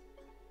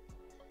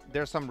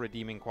 there's some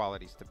redeeming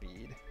qualities to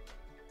Bede.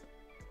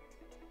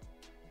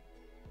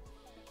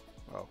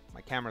 Oh,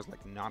 my camera's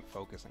like not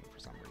focusing for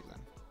some reason.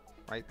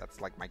 Right? That's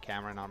like my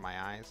camera, not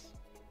my eyes.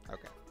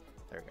 Okay,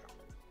 there we go.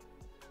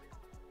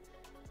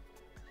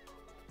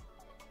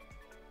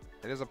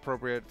 It is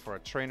appropriate for a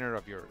trainer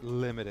of your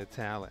limited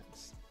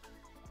talents.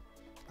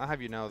 I'll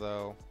have you know,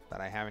 though,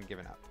 that I haven't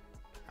given up.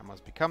 I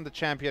must become the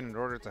champion in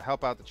order to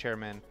help out the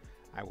chairman.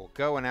 I will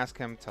go and ask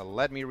him to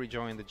let me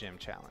rejoin the gym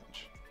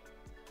challenge.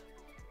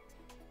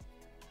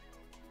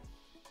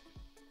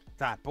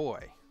 That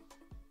boy.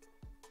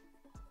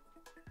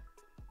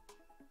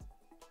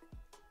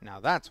 Now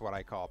that's what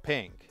I call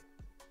pink.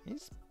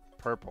 He's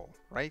purple,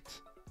 right?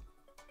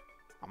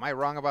 Am I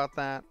wrong about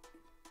that?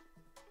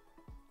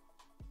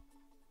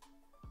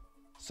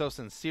 So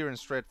sincere and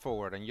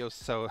straightforward, and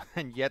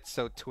yet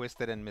so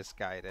twisted and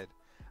misguided.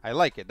 I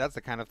like it. That's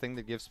the kind of thing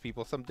that gives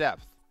people some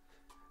depth.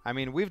 I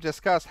mean, we've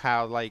discussed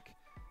how, like,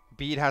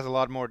 Bede has a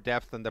lot more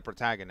depth than the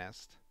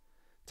protagonist.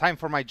 Time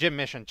for my gym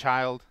mission,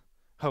 child.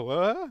 Oh,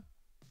 what?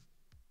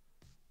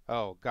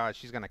 Oh, God,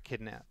 she's gonna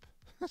kidnap.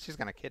 She's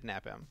gonna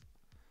kidnap him.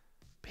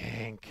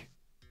 Pink.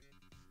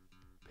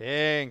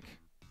 Pink.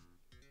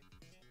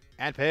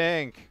 And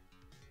pink.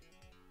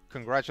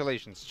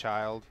 Congratulations,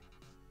 child.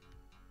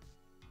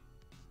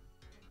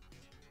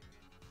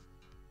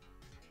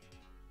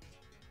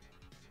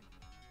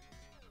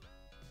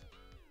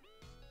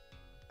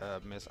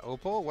 Miss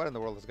Opal, what in the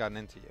world has gotten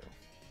into you?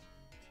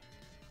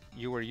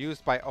 You were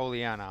used by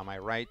Oleana, am I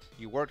right?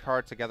 You worked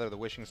hard to gather the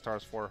wishing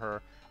stars for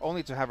her,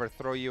 only to have her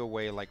throw you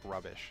away like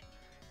rubbish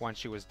once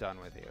she was done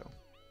with you.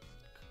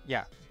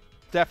 Yeah,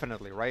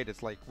 definitely, right?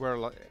 It's like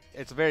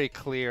it's very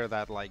clear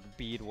that like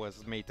Bede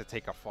was made to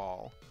take a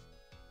fall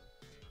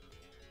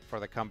for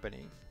the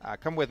company.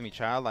 Come with me,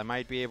 child. I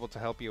might be able to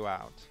help you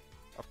out.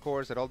 Of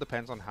course, it all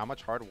depends on how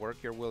much hard work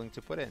you're willing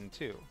to put in,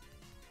 too.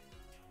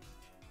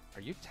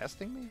 Are you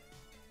testing me?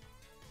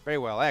 Very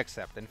well, I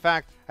accept. In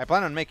fact, I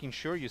plan on making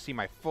sure you see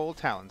my full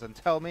talent and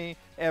tell me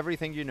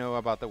everything you know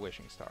about the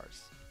wishing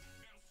stars.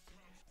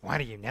 What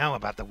do you know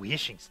about the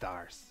wishing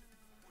stars?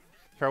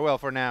 Farewell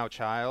for now,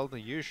 child.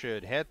 You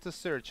should head to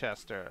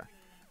Sirchester.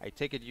 I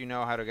take it you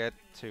know how to get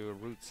to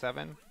Route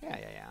 7?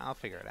 Yeah, I'll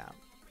figure it out.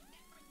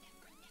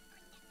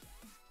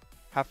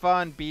 Have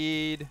fun,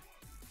 Bede.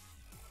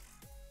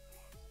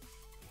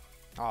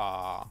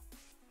 Aww.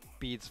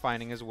 Bede's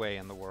finding his way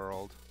in the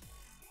world.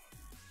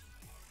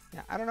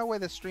 Yeah, I don't know why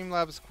the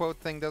Streamlabs quote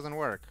thing doesn't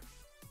work.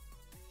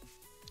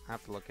 I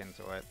have to look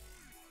into it.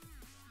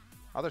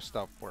 Other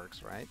stuff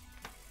works, right?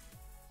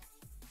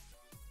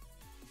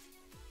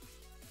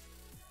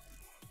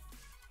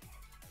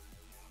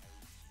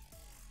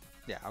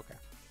 Yeah, okay.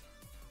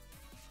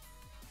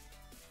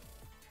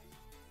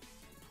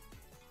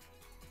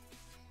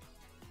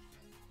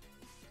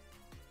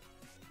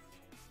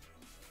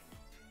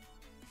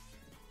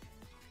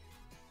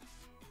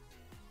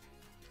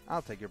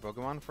 I'll take your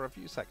Pokemon for a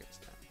few seconds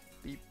then.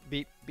 Beep,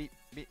 beep, beep,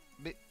 beep,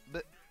 beep,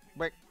 beep, beep,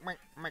 beep,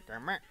 beep,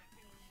 beep.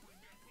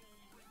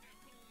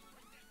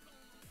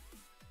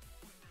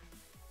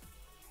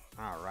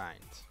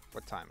 Alright.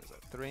 What time is it?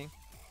 3?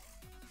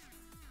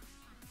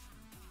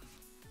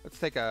 Let's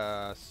take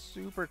a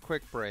super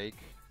quick break.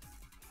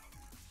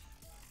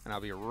 And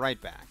I'll be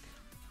right back.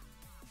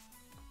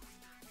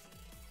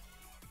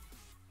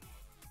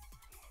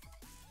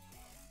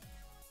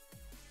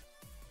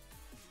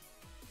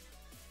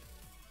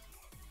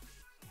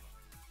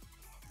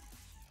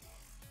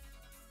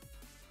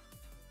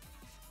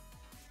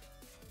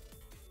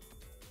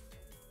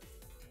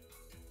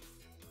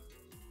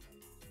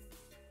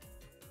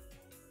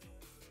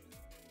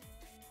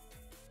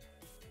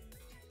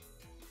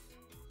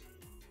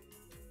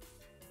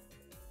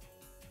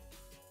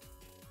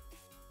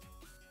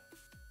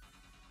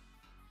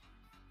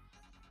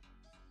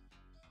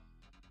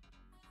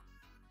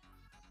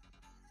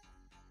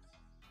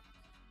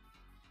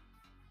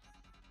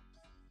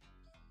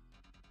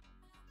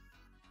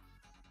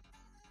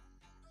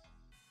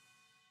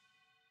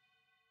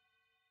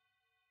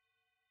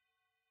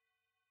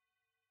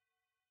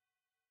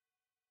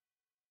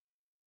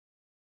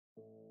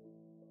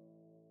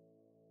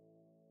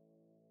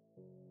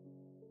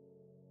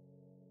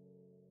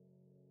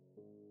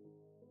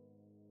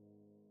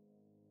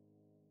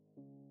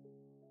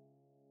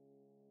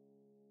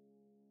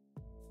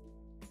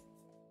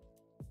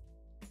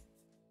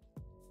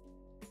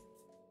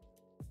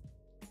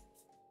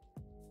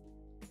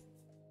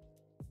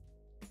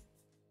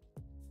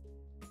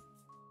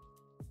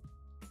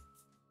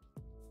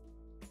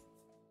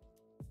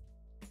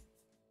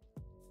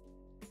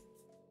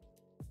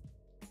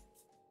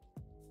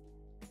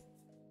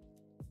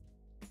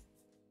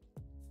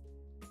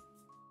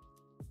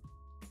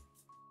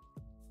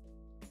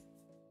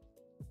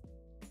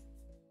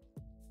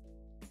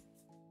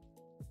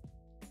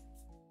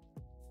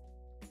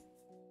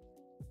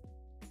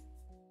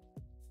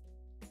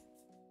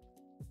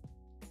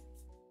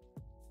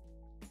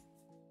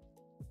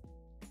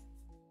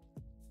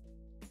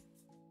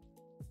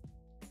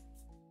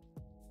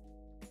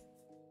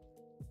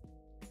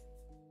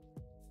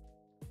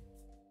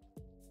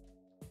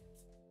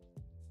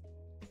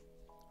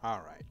 All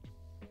right.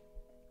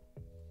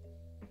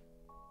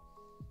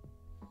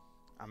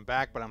 I'm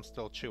back, but I'm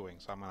still chewing,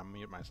 so I'm going to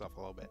mute myself a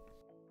little bit.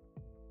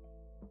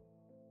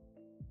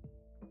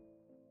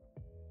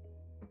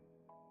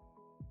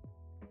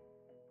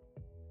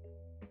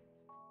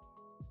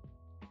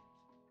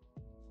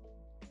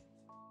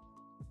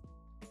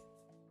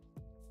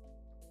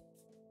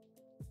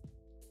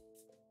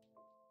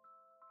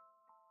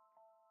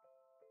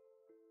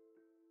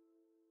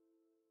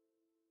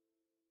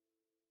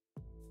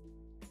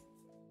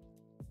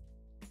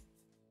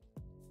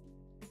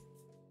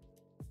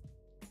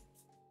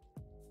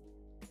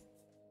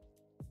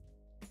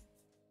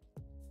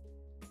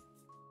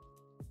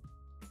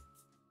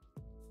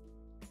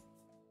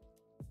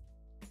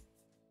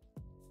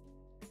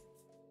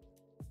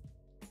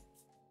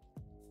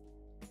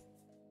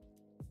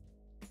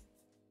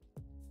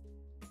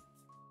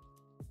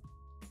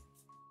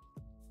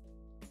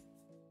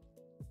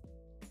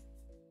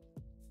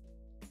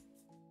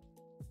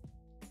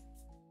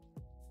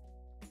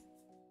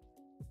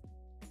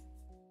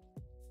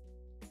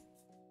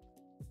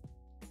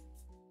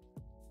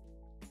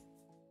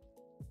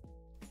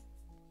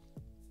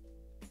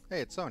 Hey,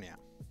 it's Sonia.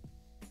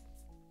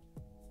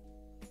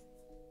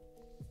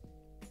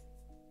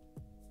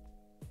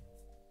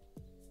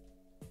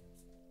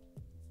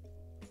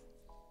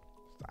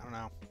 I don't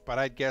know, but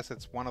I guess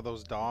it's one of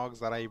those dogs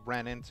that I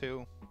ran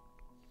into.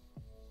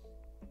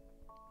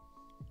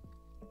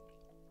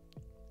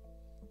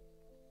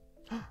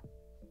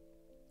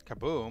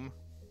 Kaboom.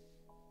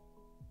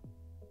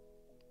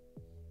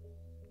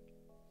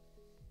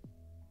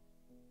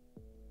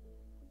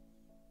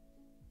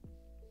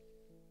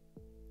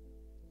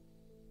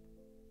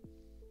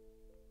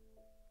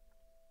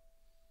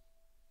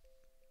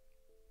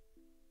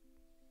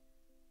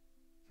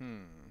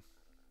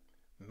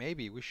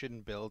 Maybe we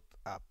shouldn't build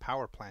a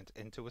power plant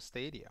into a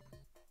stadium.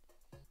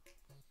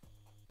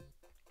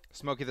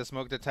 Smokey the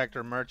Smoke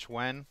Detector merch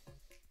when?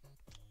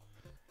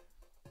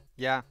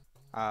 Yeah.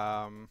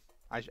 I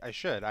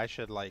should. I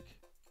should like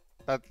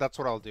that's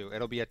what I'll do.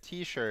 It'll be a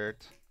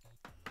t-shirt,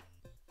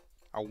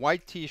 a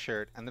white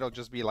t-shirt, and it'll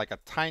just be like a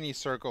tiny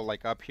circle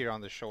like up here on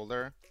the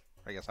shoulder.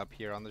 I guess up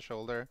here on the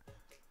shoulder.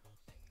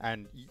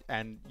 And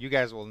you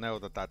guys will know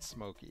that that's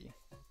Smokey.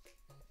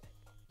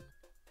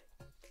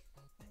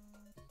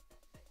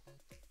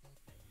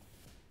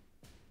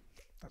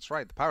 That's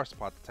right, the power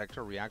spot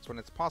detector reacts when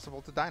it's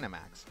possible to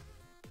Dynamax.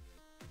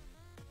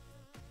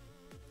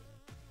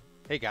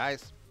 Hey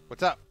guys,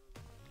 what's up?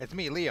 It's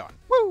me, Leon.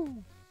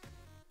 Woo!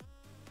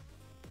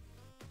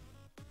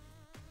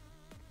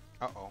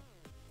 Uh-oh.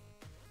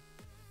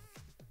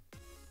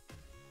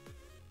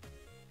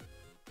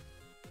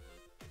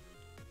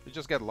 You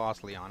just get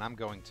lost, Leon. I'm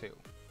going too.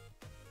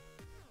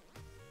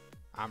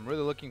 I'm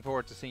really looking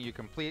forward to seeing you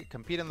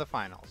compete in the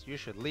finals. You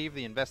should leave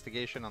the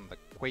investigation on the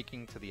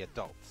quaking to the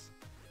adults.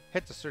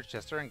 Hit the search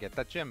tester and get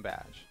that gym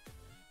badge.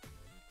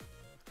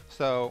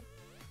 So,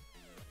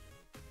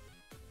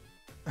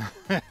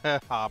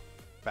 hop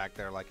back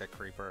there like a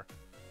creeper.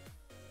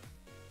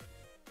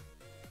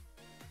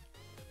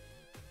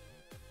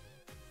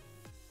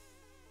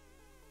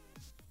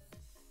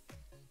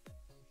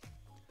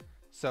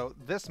 So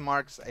this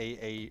marks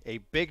a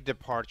big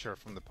departure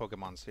from the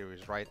Pokemon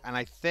series, right? And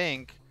I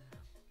think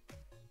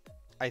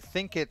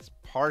it's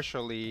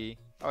partially...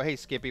 Oh, hey,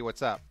 Skippy,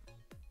 what's up?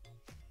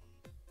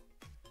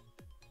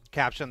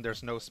 Caption,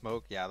 there's no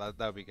smoke. Yeah, that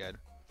would be good.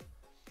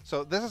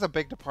 So this is a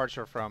big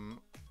departure from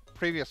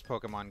previous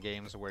Pokemon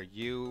games where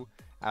you,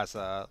 as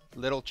a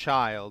little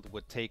child,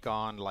 would take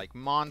on, like,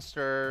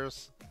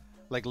 monsters,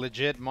 like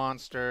legit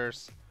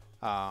monsters,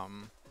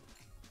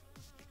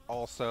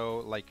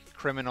 also, like,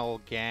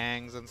 criminal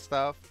gangs and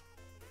stuff.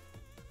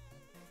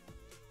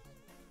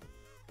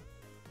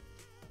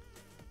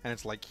 And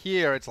it's like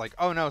here, it's like,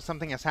 oh no,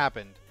 something has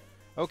happened.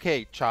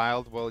 Okay,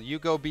 child, well, you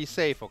go be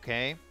safe,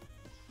 okay?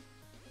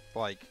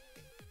 Like,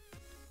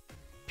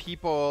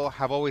 people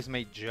have always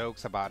made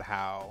jokes about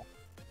how,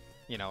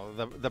 you know,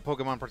 the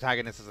Pokemon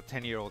protagonist is a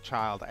 10-year-old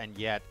child and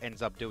yet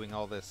ends up doing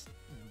all this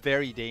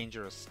very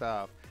dangerous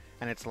stuff.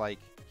 And it's like,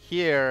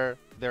 here,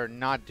 they're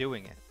not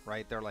doing it,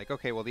 right? They're like,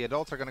 okay, well, the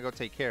adults are going to go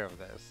take care of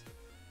this.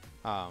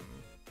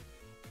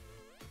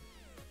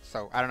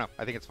 So, I don't know.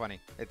 I think it's funny.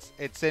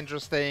 It's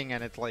interesting,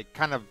 and it's, like,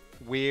 kind of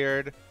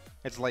weird.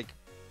 It's like,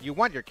 you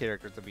want your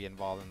characters to be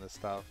involved in this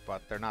stuff,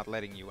 but they're not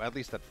letting you, at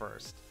least at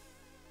first.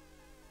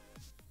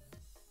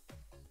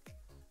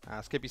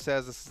 Skippy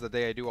says, this is the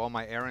day I do all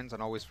my errands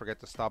and always forget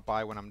to stop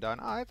by when I'm done.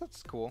 Ah,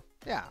 that's cool.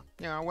 Yeah,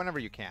 you know, whenever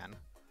you can.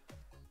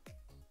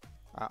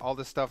 All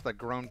this stuff that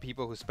grown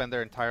people who spend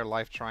their entire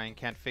life trying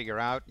can't figure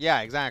out.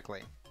 Yeah,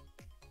 exactly.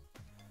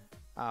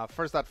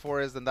 First that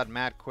 4 is, then that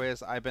mad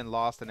quiz. I've been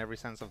lost in every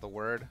sense of the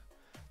word.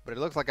 But it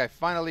looks like I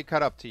finally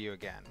caught up to you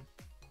again.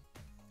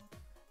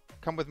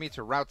 Come with me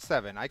to Route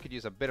 7. I could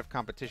use a bit of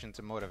competition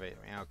to motivate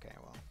me. Okay,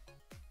 well.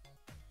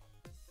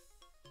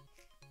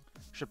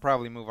 Should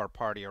probably move our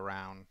party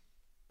around.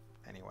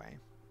 Anyway.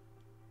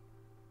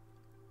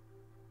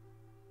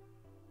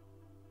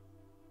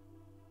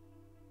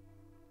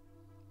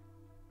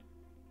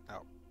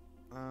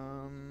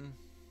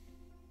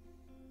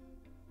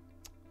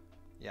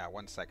 Yeah,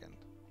 1 second.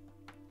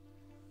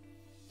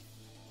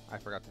 I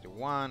forgot to do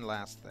one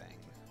last thing.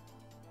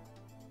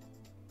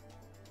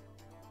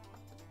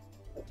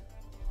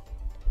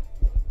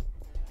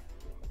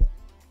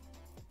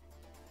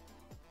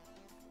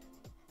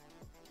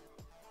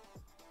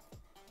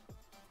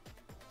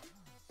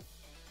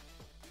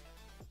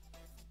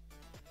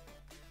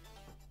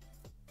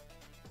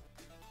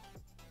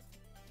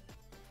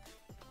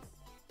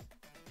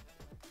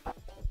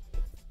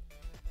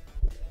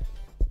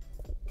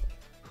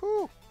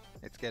 Whew!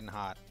 It's getting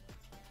hot.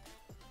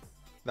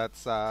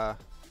 That's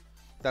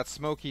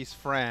Smokey's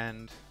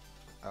friend.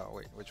 Oh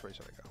wait, which way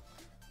should I go?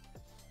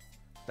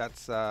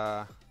 That's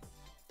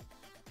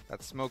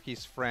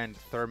Smokey's friend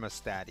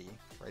Thermostatty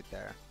right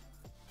there.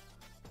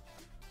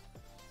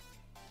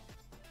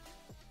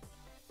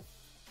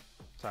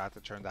 So I have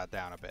to turn that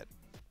down a bit.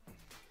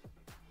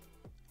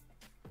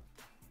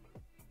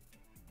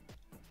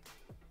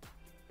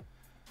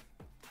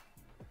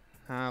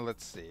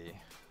 Let's see.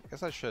 I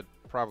guess I should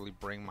probably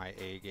bring my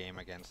A game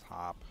against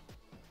Hop.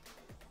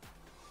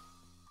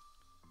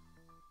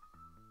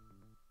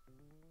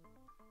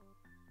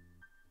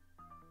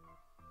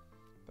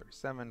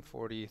 $37,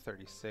 $40,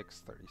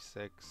 $36,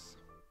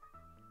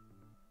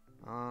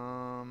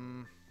 $36.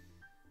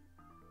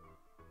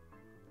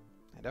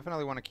 I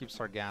definitely want to keep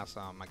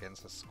Sargassum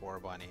against a Score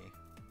Bunny.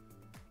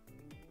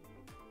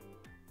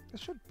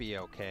 This should be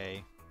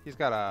okay. He's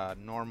got a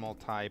normal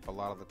type a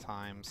lot of the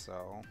time,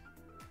 so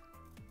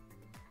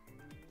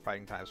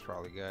fighting type's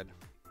probably good.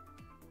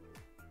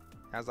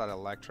 Has that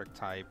electric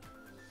type.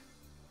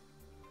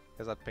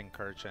 Has that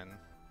Pincurchin.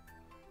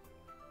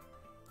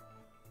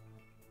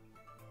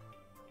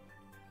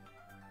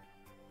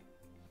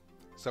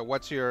 So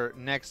what's your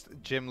next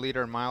gym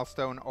leader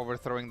milestone?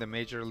 Overthrowing the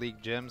major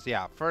league gyms?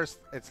 Yeah, first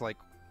it's like,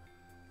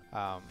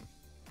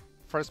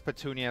 first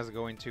Petunia is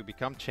going to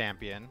become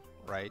champion,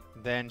 right?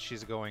 Then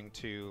she's going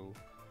to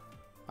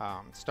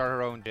start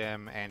her own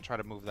gym and try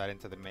to move that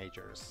into the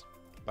majors.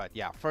 But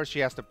yeah, first she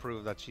has to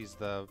prove that she's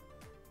the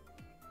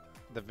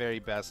very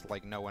best,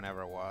 like no one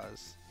ever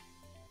was,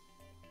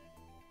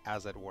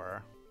 as it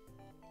were.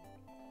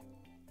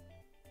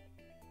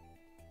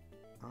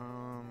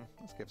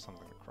 Let's give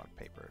something to Crud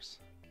Papers.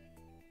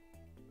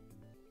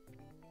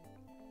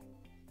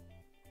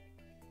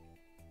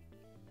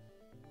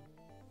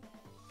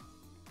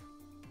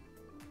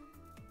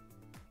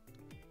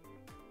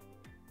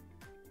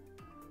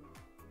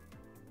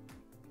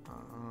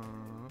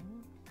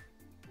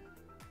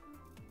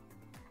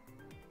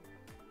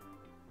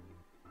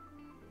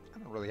 I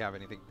don't really have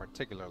anything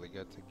particularly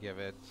good to give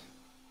it.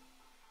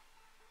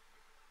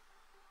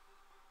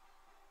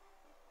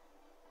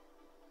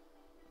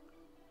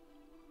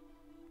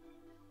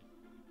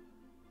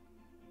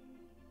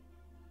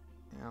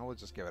 Yeah, we'll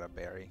just give it a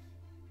berry.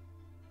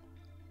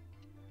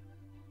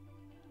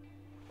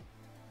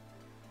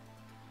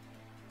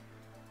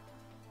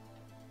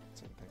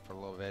 Same thing for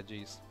low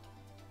veggies.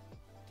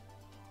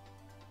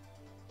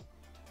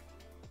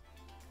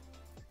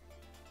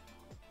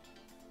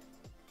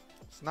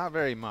 It's not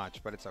very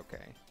much, but it's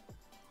okay.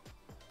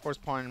 Horse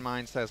Point in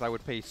Mind says, I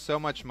would pay so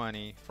much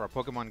money for a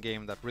Pokemon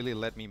game that really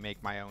let me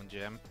make my own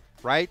gym.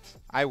 Right?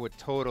 I would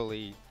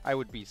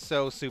be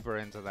so super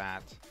into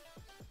that.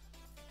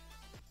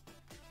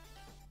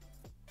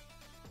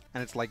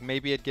 And it's like,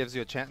 maybe it gives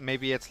you a chance,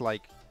 maybe it's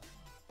like,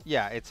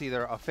 yeah, it's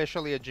either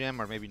officially a gym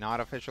or maybe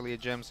not officially a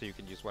gym, so you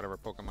can use whatever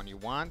Pokemon you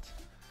want.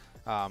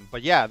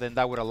 But yeah, then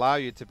that would allow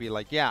you to be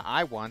like, yeah,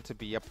 I want to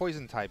be a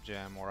Poison type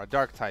gym or a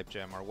Dark type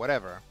gym or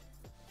whatever.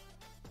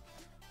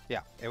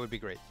 Yeah, it would be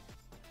great.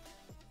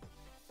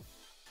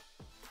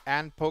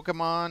 And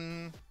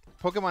Pokemon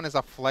is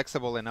a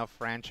flexible enough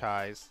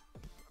franchise,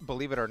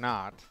 believe it or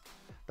not,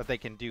 that they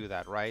can do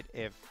that, right?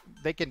 If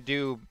they can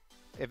do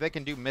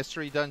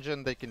Mystery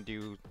Dungeon, they can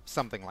do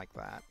something like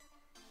that.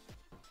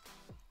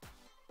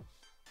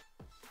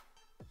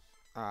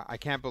 I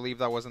can't believe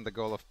that wasn't the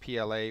goal of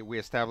PLA. We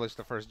established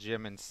the first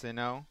gym in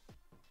Sinnoh.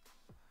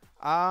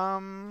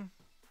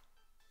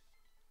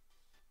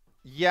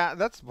 Yeah,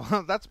 that's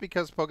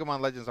because Pokemon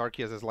Legends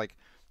Arceus is like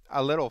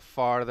a little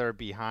farther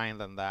behind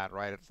than that,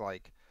 right? It's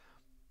like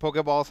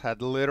Pokeballs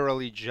had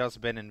literally just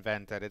been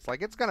invented. It's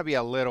like it's gonna be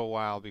a little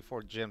while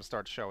before gyms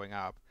start showing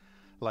up.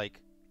 Like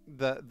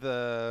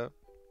the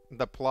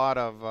plot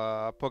of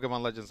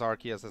Pokemon Legends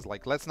Arceus is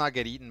like, let's not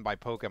get eaten by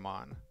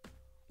Pokemon.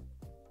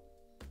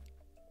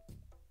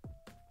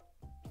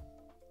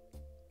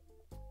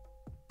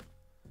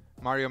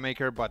 Mario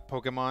Maker, but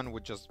Pokemon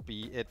would just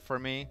be it for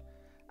me.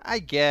 I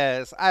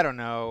guess. I don't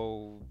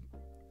know.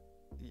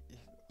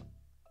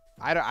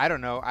 I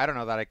don't know. I don't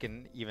know that I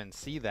can even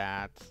see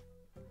that.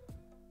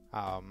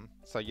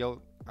 So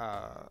you'll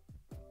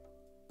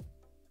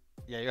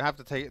yeah, you have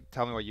to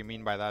tell me what you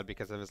mean by that,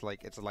 because it's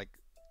like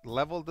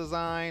level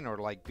design or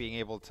like being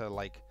able to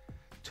like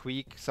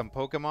tweak some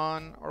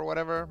Pokemon or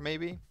whatever,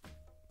 maybe.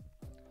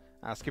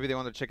 Skippy the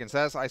Wonder Chicken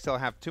says, I still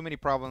have too many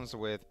problems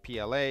with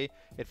PLA.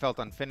 It felt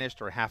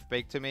unfinished or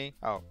half-baked to me.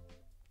 Oh,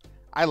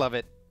 I love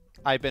it.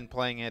 I've been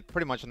playing it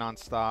pretty much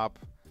non-stop.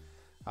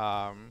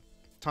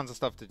 tons of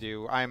stuff to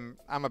do. I'm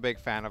a big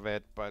fan of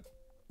it, but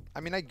I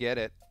mean, I get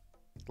it.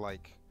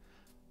 Like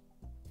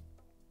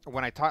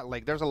when I talk,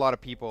 like there's a lot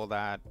of people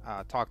that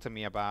talk to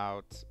me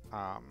about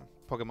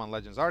Pokemon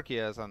Legends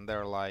Arceus, and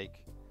they're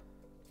like,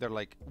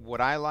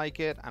 would I like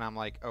it? And I'm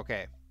like,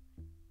 okay,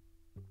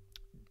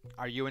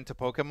 are you into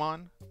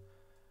Pokemon?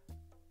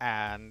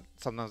 And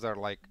sometimes they're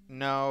like,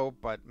 no,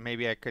 but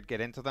maybe I could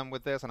get into them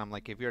with this. And I'm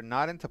like, if you're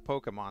not into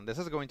Pokemon, this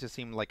is going to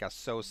seem like a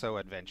so-so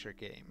adventure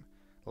game.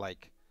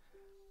 Like,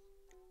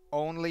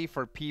 only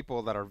for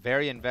people that are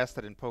very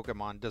invested in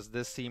Pokemon does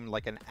this seem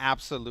like an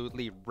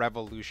absolutely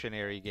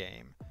revolutionary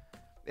game.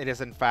 It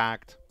is, in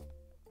fact,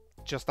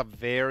 just a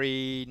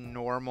very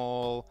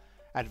normal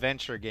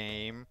adventure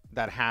game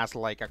that has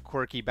like a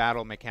quirky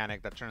battle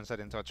mechanic that turns it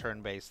into a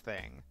turn-based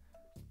thing.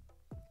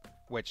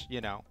 Which,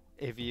 you know,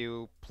 if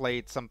you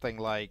played something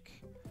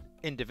like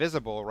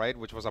Indivisible, right,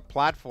 which was a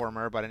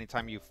platformer, but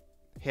anytime you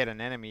hit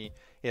an enemy,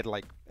 it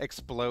like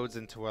explodes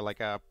into a like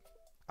a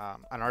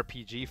an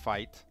RPG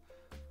fight.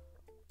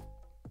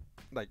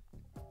 Like,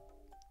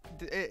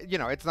 you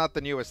know, it's not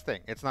the newest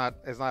thing. It's not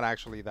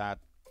actually that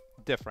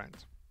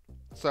different.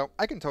 So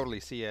I can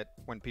totally see it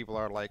when people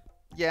are like,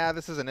 yeah,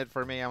 this isn't it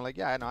for me. I'm like,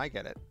 yeah, no, I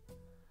get it.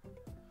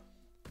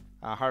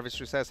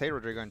 Harvester says, hey,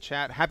 Rodrigo in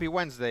chat. Happy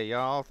Wednesday,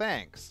 y'all.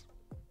 Thanks.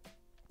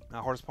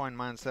 Horsepoint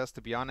Man says,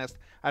 to be honest,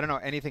 I don't know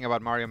anything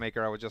about Mario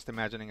Maker. I was just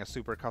imagining a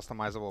super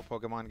customizable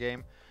Pokemon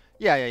game.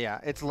 Yeah.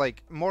 It's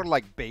like more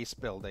like base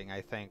building,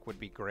 I think,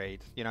 would be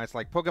great. You know, it's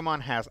like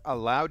Pokemon has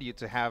allowed you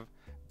to have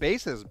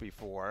bases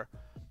before,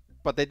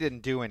 but they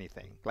didn't do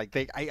anything. Like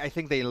I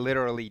think they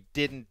literally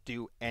didn't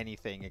do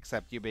anything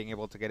except you being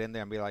able to get in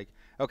there and be like,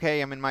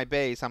 okay, I'm in my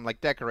base. I'm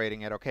like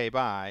decorating it. Okay,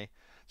 bye.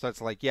 So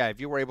it's like, yeah, if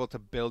you were able to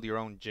build your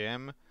own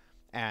gym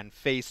and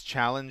face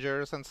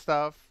challengers and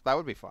stuff, that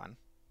would be fun.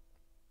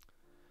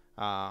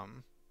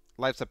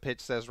 Life's a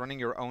Pitch says, running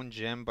your own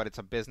gym, but it's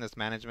a business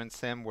management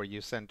sim where you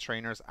send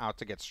trainers out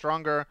to get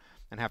stronger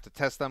and have to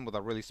test them with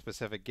a really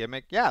specific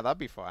gimmick. Yeah, that'd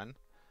be fun.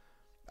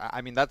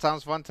 I mean, that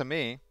sounds fun to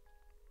me.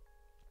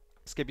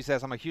 Skippy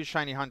says, I'm a huge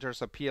shiny hunter,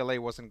 so PLA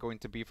wasn't going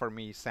to be for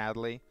me,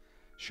 sadly.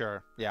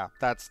 Sure, yeah,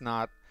 that's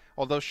not...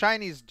 Although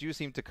shinies do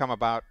seem to come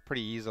about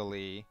pretty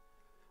easily,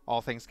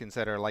 all things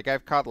considered. Like,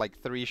 I've caught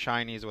like 3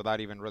 shinies without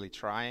even really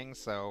trying,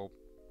 so...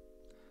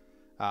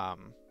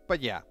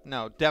 But yeah,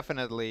 no,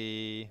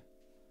 definitely,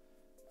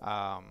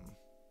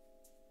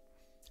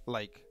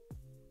 like,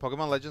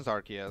 Pokemon Legends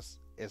Arceus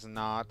is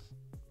not...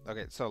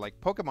 Okay, so,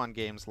 like, Pokemon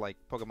games like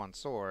Pokemon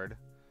Sword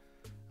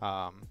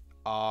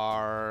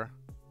are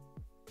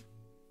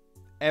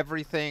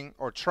everything,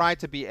 or try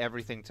to be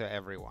everything to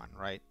everyone,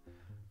 right?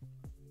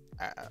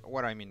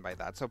 What do I mean by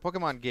that? So,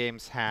 Pokemon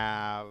games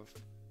have...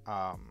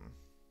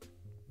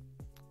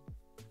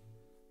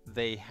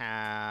 they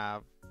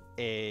have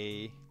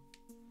a...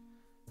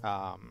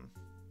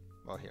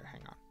 well, here,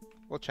 hang on.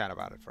 We'll chat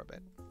about it for a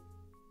bit.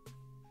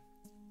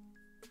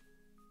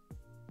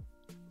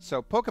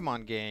 So,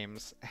 Pokemon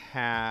games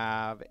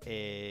have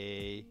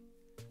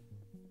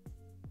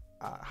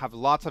have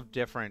lots of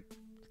different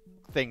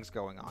things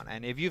going on.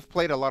 And if you've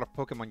played a lot of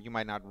Pokemon, you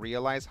might not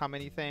realize how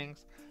many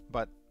things.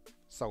 But,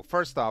 so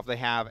first off, they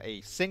have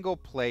a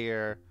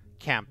single-player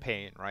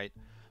campaign, right?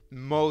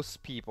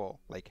 Most people,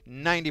 like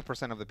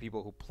 90% of the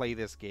people who play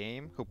this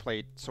game, who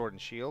played Sword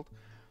and Shield,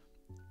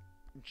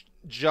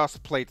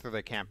 just played through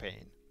the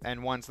campaign,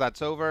 and once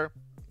that's over,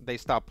 they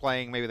stop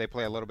playing. Maybe they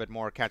play a little bit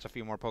more, catch a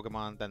few more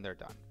Pokemon, then they're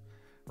done,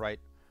 right?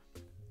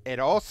 It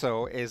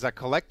also is a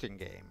collecting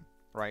game,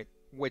 right?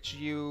 Which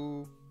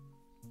you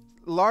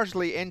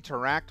largely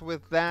interact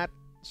with that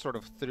sort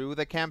of through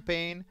the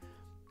campaign,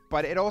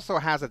 but it also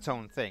has its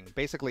own thing.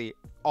 Basically,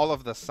 all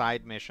of the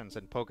side missions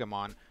in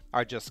Pokemon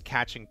are just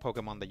catching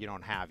Pokemon that you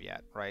don't have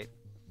yet, right?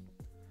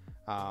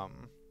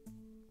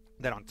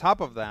 Then on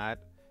top of that,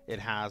 it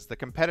has the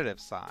competitive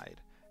side.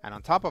 And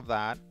on top of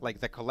that, like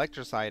the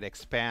collector side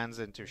expands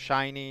into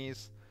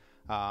shinies,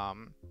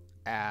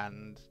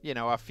 and, you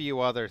know, a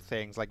few other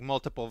things, like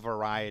multiple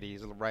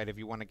varieties, right? If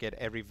you want to get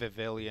every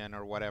Vivillon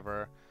or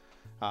whatever,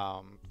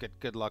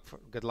 good luck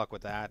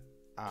with that.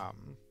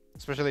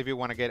 Especially if you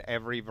want to get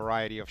every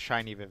variety of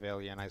shiny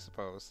Vivillon, I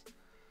suppose.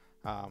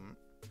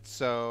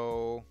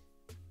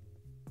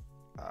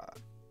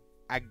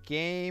 A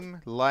game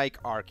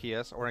like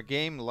Arceus, or a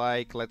game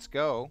like Let's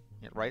Go,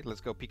 right? Let's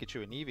Go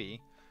Pikachu and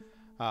Eevee,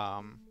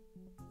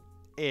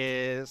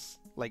 is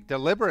like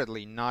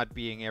deliberately not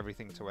being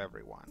everything to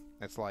everyone.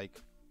 It's like,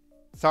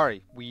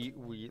 sorry, we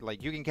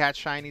like, you can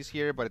catch shinies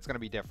here, but it's gonna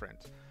be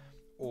different.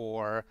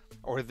 Or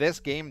this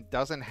game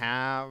doesn't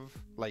have,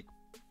 like,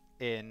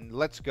 in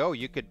Let's Go,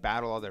 you could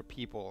battle other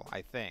people,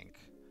 I think.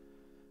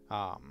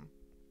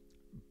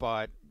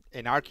 But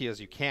in Arceus,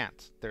 you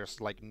can't.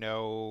 There's like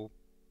no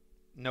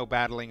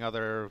battling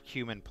other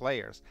human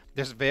players.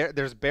 There's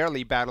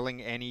barely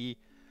battling any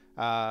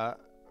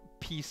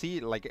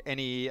PC, like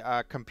any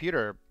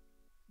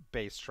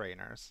computer-based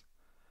trainers.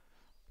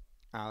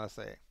 Let's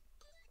see.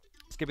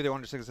 Skippy the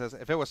Wonder 6 says,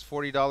 if it was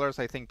 $40,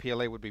 I think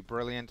PLA would be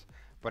brilliant,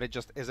 but it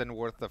just isn't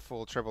worth the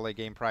full AAA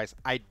game price.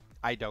 I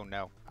don't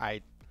know.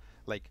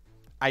 like,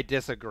 I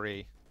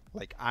disagree.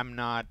 Like, I'm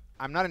not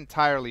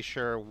entirely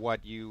sure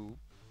what you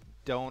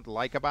don't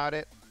like about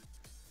it.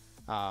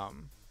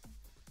 Um,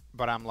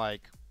 but I'm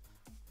like,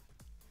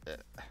 uh,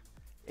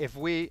 if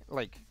we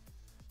like,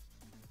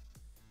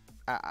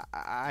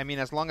 I mean,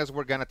 as long as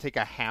we're gonna take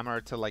a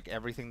hammer to like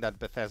everything that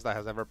Bethesda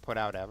has ever put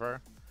out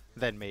ever,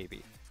 then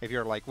maybe. If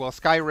you're like, well,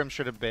 Skyrim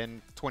should have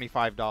been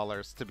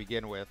 $25 to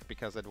begin with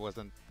because it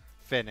wasn't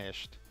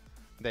finished,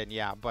 then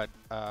yeah. But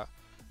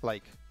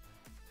like,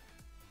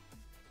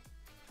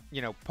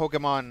 you know,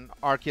 Pokemon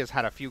Arceus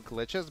had a few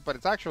glitches, but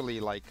it's actually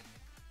like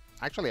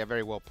actually a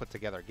very well put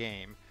together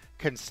game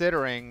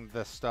considering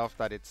the stuff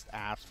that it's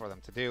asked for them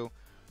to do.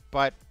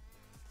 But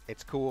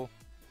it's cool.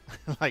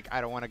 Like,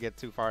 I don't want to get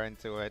too far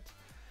into it.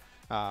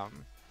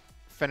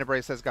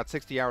 Fenebrae says got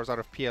 60 hours out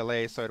of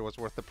PLA, so it was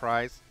worth the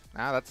price.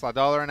 Ah, that's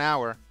 $1 an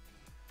hour.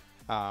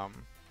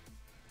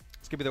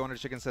 Skippy the Wonder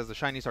Chicken says the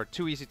shinies are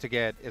too easy to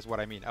get, is what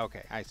I mean.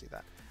 Okay, I see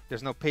that.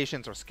 There's no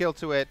patience or skill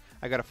to it.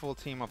 I got a full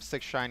team of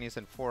 6 shinies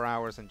in 4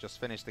 hours and just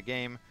finished the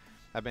game.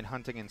 I've been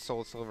hunting in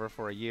Soul Silver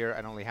for a year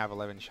and only have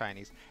 11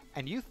 shinies.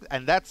 And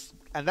and that's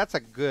a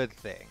good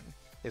thing,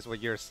 is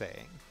what you're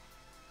saying.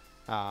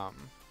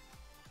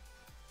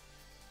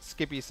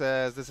 Skippy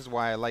says, this is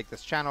why I like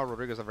this channel.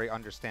 Rodrigo's a very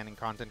understanding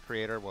content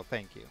creator. Well,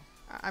 thank you.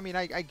 I mean,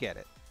 I get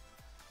it.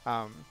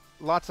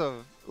 Lots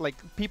of, like,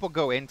 people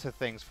go into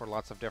things for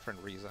lots of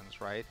different reasons,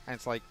 right? And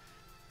it's like,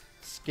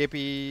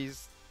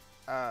 Skippy's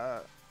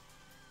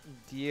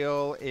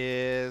deal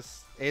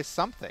is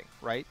something,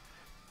 right?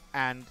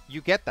 And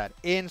you get that.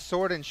 In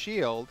Sword and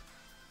Shield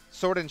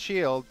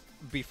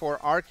before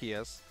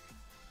Arceus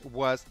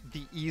was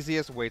the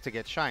easiest way to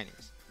get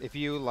shinies. If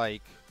you,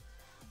 like,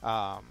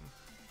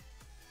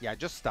 yeah,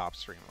 just stop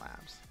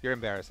Streamlabs. You're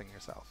embarrassing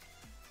yourself.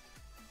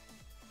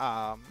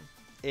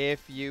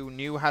 If you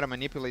knew how to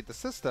manipulate the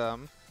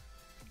system,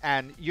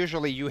 and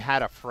usually you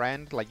had a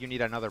friend, like you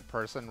need another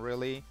person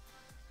really,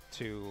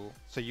 so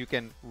you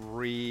can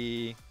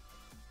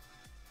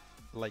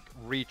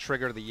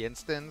re-trigger the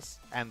instance,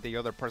 and the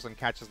other person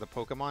catches the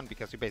Pokemon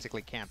because you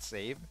basically can't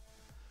save.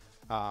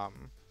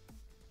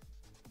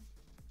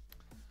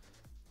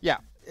 Yeah.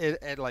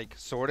 It like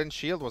Sword and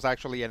Shield was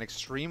actually an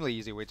extremely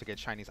easy way to get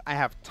shinies. I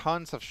have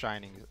tons of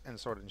shinies in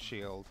Sword and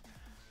Shield,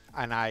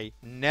 and I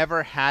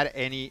never had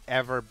any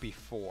ever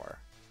before,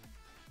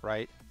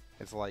 right?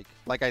 It's like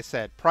I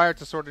said, prior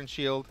to Sword and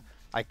Shield,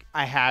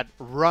 I had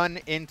run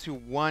into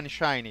one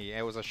shiny.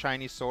 It was a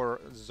shiny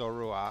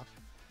Zorua,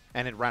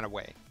 and it ran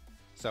away,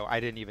 so I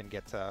didn't even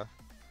get to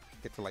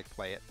like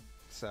play it.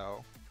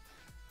 So,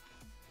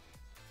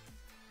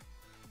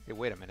 hey,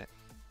 wait a minute.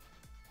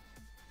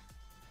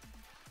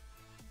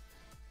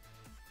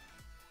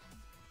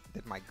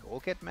 Did my goal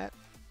get met?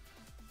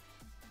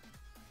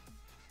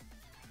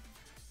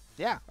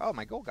 Yeah. Oh,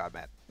 my goal got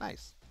met.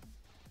 Nice.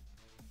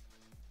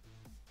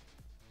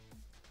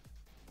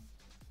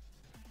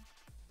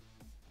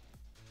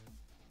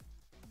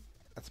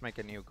 Let's make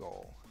a new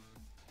goal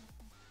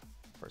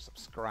for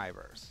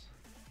subscribers.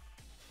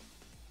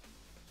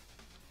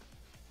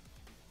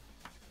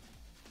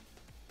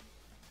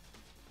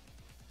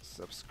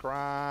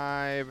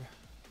 Subscribe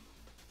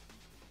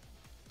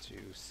to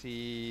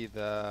see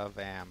the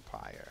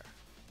vampire.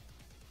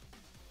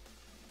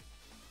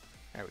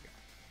 There we go.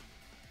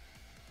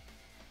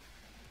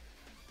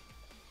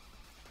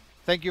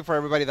 Thank you for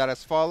everybody that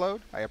has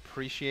followed. I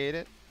appreciate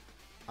it.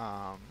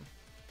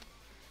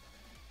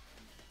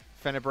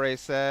 Fenebrae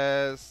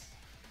says,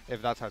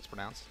 if that's how it's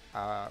pronounced,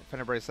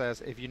 Fenebrae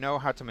says, if you know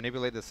how to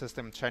manipulate the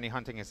system, shiny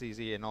hunting is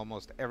easy in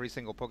almost every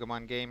single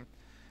Pokemon game.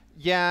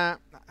 Yeah.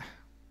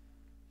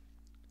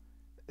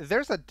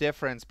 There's a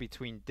difference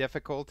between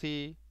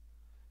difficulty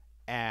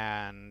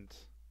and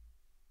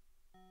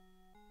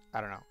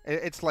I don't know.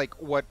 It's like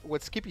what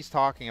Skippy's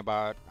talking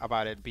about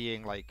it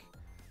being like,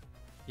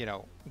 you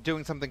know,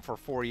 doing something for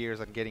 4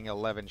 years and getting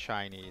 11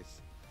 shinies.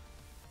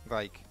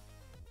 Like,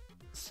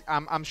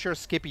 I'm sure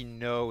Skippy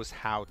knows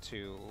how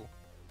to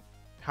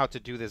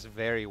do this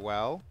very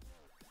well.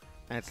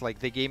 And it's like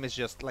the game is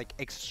just like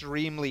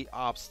extremely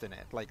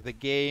obstinate. Like the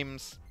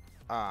game's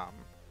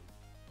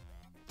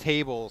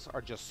tables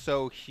are just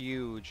so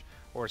huge,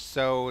 or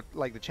so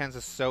like the chance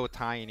is so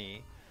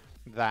tiny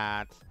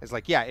that it's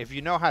like, yeah, if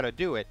you know how to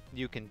do it,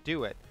 you can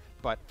do it.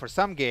 But for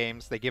some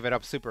games, they give it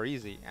up super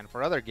easy, and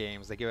for other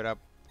games, they give it up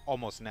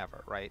almost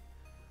never, right?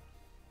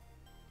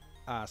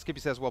 Skippy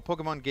says, well,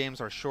 Pokemon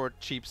games are short,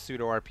 cheap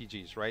pseudo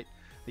RPGs, right?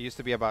 They used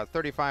to be about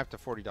 $35 to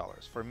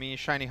 $40. For me,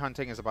 shiny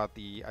hunting is about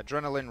the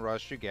adrenaline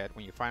rush you get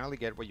when you finally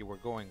get what you were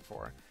going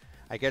for.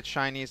 I get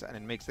shinies, and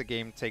it makes the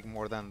game take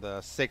more than the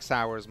 6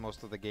 hours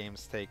most of the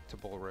games take to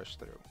bull rush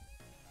through.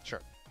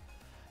 Sure.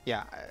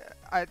 Yeah,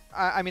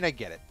 I mean, I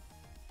get it.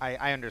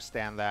 I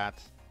understand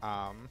that.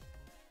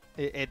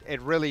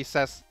 It really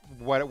says,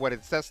 what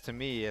it says to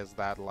me is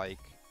that, like,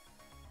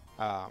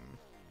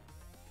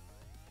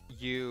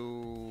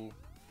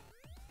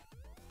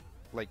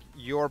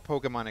 your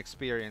Pokemon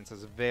experience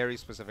is very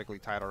specifically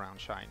tied around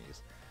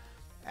shinies.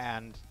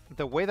 And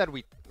the way that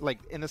we, like,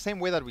 in the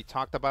same way that we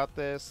talked about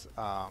this,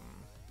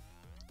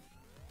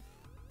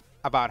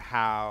 about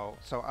how,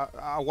 so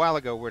a while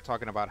ago we were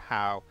talking about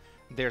how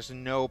there's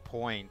no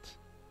point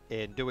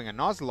in doing a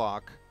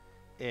Nuzlocke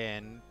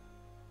in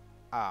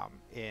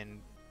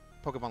in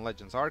Pokemon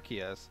Legends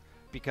Arceus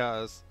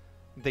because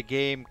the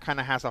game kind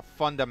of has a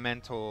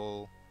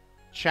fundamental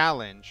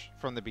challenge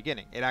from the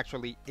beginning. It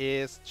actually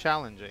is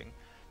challenging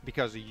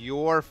because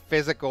your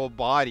physical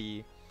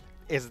body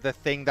is the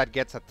thing that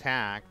gets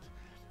attacked.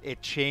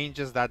 It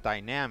changes that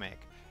dynamic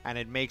and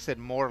it makes it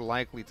more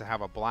likely to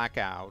have a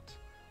blackout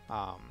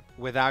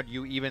without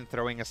you even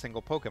throwing a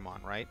single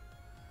Pokemon, right?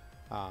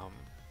 Um,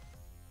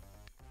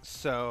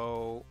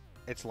 so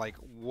it's like,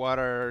 what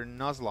are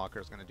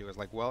Nuzlockers going to do? Is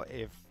like, well,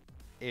 if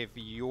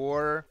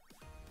your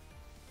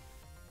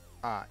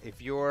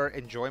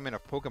enjoyment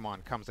of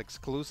Pokemon comes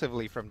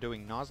exclusively from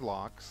doing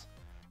Nuzlocks,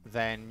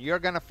 then you're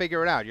gonna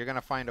figure it out. You're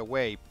gonna find a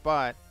way.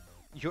 But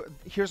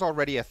here's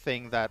already a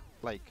thing that,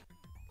 like,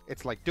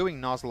 it's like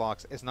doing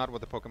Nuzlocke is not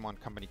what the Pokemon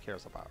company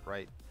cares about,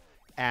 right?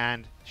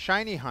 And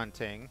shiny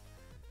hunting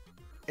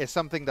is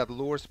something that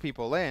lures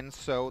people in,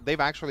 so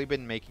they've actually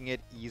been making it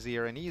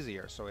easier and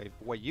easier. So if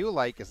what you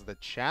like is the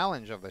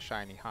challenge of the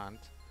shiny hunt,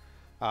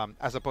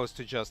 as opposed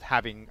to just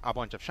having a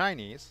bunch of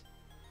shinies,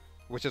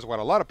 which is what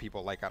a lot of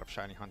people like out of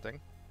shiny hunting,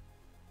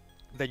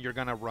 then you're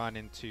gonna run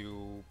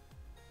into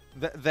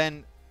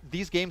then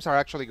these games are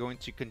actually going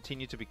to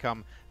continue to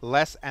become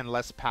less and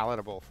less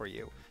palatable for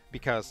you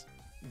because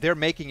they're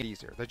making it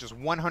easier. They're just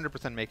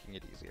 100% making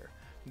it easier.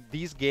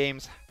 These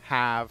games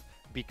have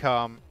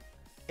become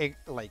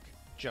like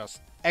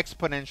just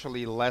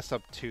exponentially less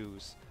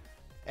obtuse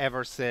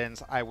ever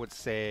since, I would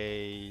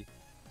say,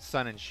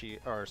 Sun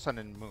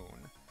and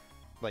Moon.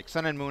 Like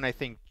Sun and Moon, I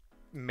think,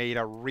 made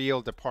a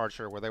real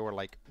departure where they were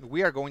like,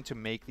 we are going to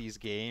make these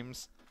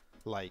games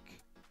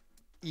like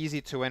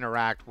easy to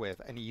interact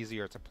with and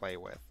easier to play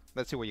with.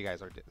 Let's see what you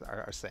guys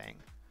are saying.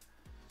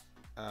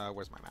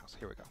 Where's my mouse?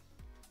 Here we go.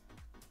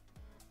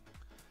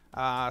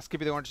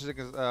 Skippy the Orange Chick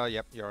is,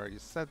 yep, you already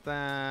said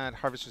that.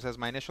 Harvester says,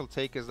 my initial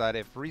take is that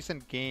if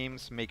recent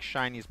games make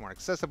shinies more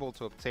accessible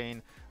to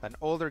obtain than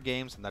older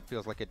games, and that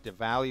feels like it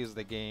devalues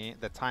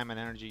the time and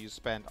energy you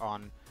spent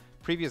on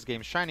previous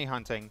games shiny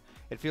hunting,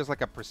 it feels like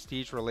a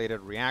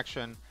prestige-related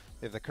reaction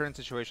if the current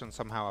situation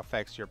somehow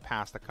affects your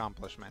past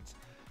accomplishments.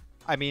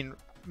 I mean,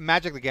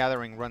 Magic the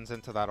Gathering runs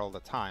into that all the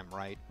time,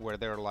 right? Where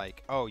they're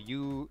like, oh,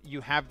 you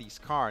have these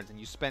cards and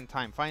you spend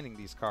time finding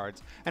these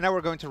cards, and now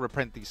we're going to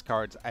reprint these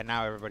cards and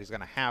now everybody's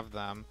going to have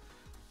them.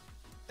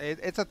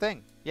 It's a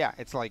thing. Yeah,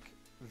 it's like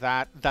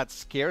that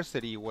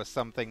scarcity was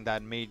something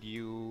that made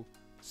you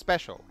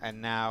special,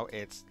 and now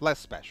it's less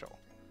special.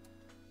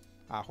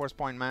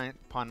 Horsepoint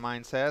Pond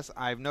Mine says,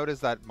 I've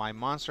noticed that my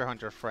Monster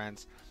Hunter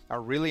friends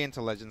are really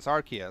into Legends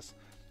Arceus,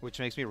 which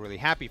makes me really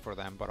happy for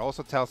them, but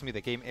also tells me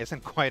the game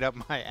isn't quite up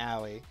my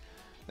alley,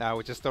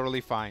 which is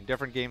totally fine.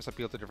 Different games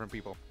appeal to different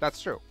people.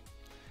 That's true.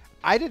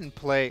 I did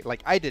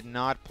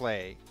not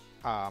play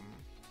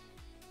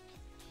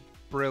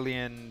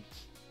Brilliant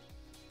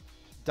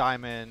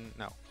Diamond,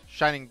 no,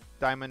 Shining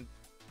Diamond,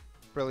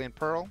 Brilliant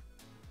Pearl.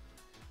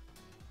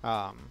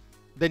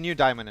 The new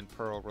Diamond and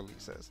Pearl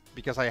releases,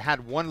 because I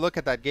had one look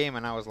at that game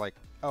and I was like,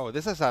 oh,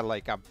 this is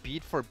like a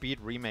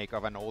beat-for-beat remake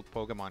of an old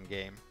Pokemon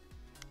game.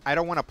 I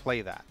don't want to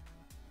play that,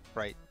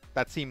 right?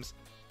 That seems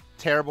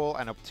terrible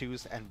and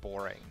obtuse and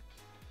boring.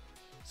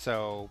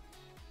 So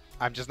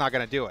I'm just not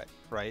going to do it,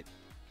 right?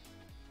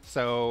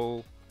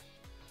 So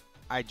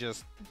I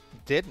just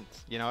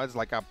didn't. You know, it's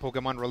like a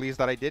Pokemon release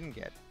that I didn't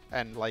get.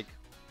 And like,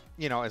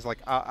 you know, it's like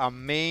a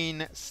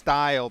main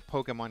style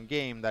Pokemon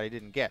game that I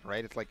didn't get,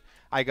 right? It's like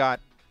I got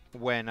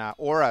when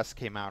Auras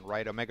came out,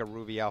 right? Omega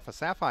Ruby Alpha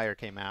Sapphire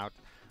came out.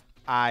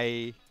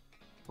 I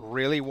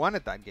really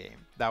wanted that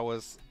game. That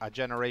was a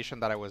generation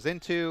that I was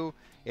into.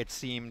 It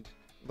seemed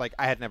like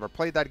I had never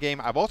played that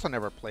game. I've also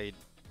never played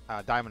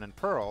Diamond and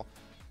Pearl,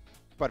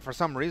 but for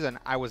some reason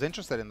I was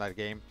interested in that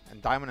game,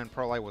 and Diamond and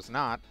Pearl I was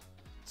not,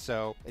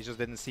 so it just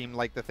didn't seem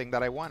like the thing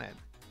that I wanted.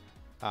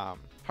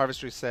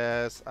 Harvestry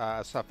says,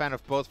 so a fan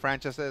of both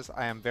franchises.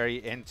 I am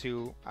very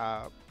into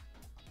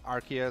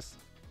Arceus.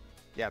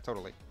 Yeah,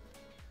 totally.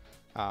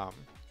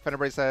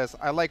 Fennerbray says,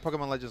 I like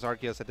Pokemon Legends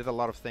Arceus. It did a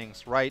lot of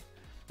things right.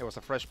 It was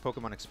a fresh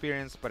Pokemon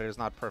experience, but it is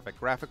not perfect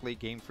graphically.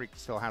 Game Freak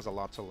still has a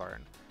lot to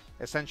learn.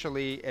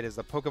 Essentially, it is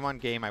the Pokemon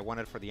game I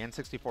wanted for the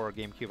N64 or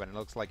GameCube, and it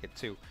looks like it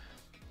too.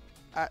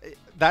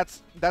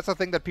 That's a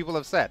thing that people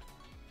have said.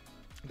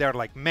 They're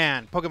like,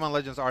 man, Pokemon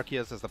Legends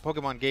Arceus is the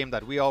Pokemon game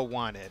that we all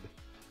wanted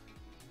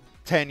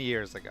 10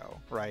 years ago,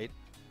 right?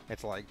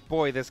 It's like,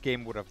 boy, this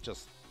game would have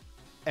just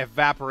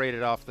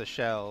evaporated off the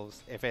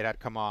shelves if it had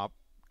come out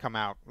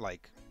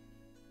like,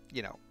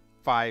 you know,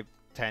 5-10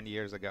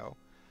 years ago.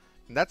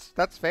 And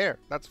that's fair.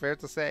 That's fair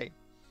to say.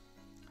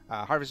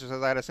 Harvester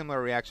says, I had a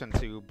similar reaction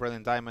to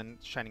Brilliant Diamond,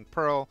 Shining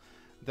Pearl,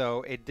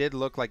 though it did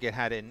look like it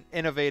had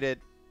innovated.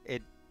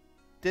 It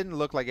didn't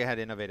look like it had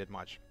innovated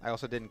much. I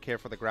also didn't care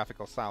for the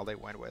graphical style they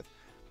went with.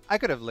 I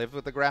could have lived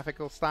with the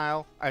graphical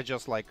style. I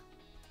just like,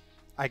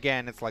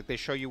 again, it's like they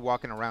show you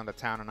walking around the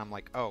town and I'm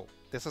like, oh,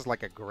 this is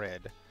like a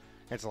grid.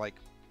 It's like,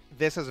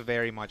 this is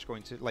very much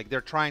going to, like,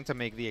 they're trying to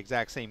make the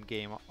exact same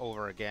game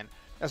over again,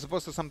 as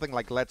opposed to something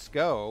like Let's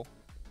Go,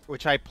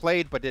 which I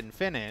played but didn't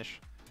finish,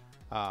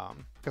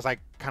 because I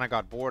kind of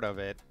got bored of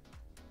it.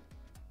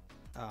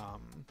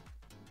 Um,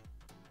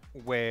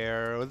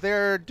 where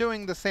they're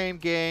doing the same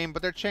game,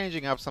 but they're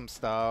changing up some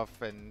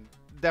stuff and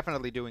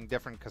definitely doing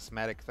different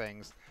cosmetic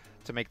things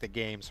to make the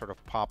game sort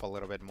of pop a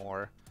little bit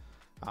more.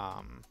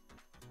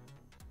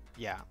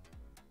 Yeah.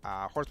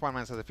 Horsepower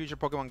Man says the future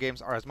Pokemon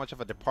games are as much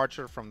of a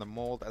departure from the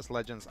mold as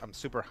Legends. I'm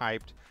super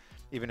hyped,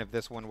 even if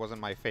this one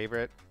wasn't my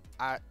favorite.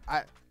 And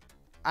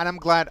I'm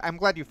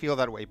glad you feel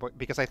that way,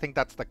 because I think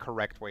that's the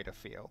correct way to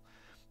feel.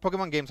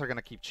 Pokemon games are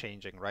gonna keep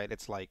changing, right?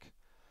 It's like,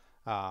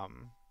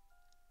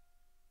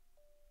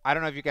 I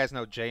don't know if you guys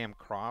know J.M.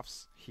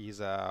 Crofts. He's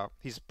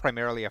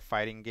primarily a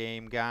fighting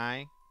game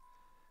guy.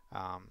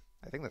 I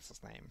think that's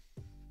his name.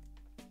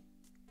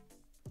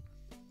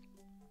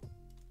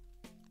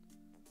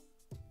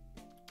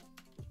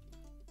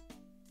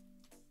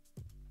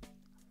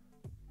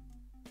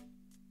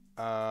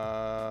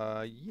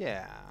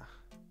 Yeah.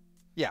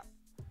 Yeah.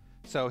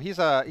 So he's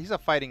a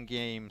fighting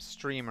game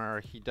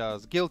streamer. He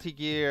does Guilty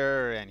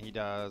Gear and he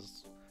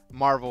does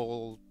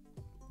Marvel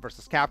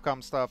versus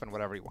Capcom stuff and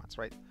whatever he wants,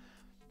 right?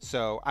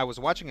 So I was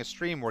watching a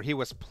stream where he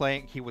was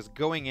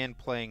going in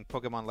playing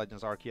Pokemon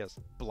Legends Arceus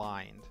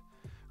blind,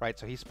 right?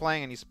 So he's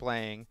playing and he's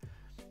playing,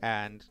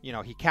 and you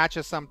know, he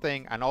catches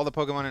something and all the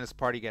Pokemon in his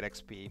party get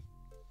XP.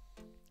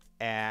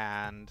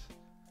 And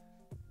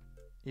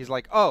he's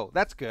like, "Oh,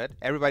 that's good.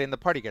 Everybody in the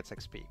party gets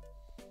XP."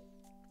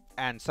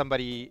 And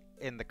somebody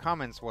in the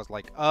comments was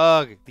like,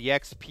 "Ugh, the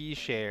XP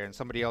share." And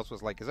somebody else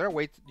was like, "Is there a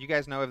way? Do you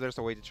guys know if there's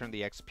a way to turn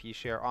the XP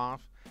share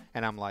off?"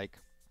 And I'm like,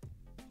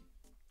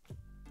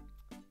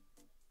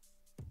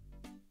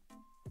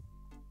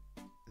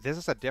 this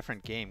is a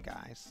different game,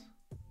 guys.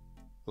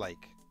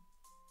 Like,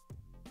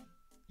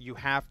 you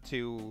have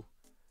to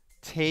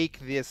take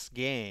this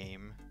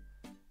game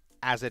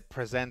as it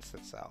presents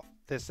itself.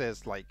 This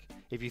is like,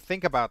 if you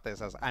think about this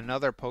as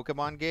another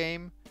Pokemon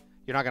game,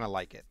 you're not gonna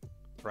like it,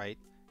 right?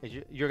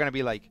 You're gonna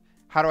be like,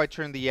 how do I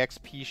turn the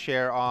XP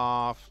share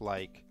off?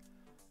 Like,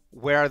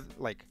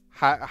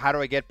 how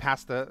do I get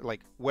past the,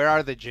 like, where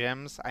are the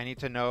gyms? I need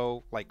to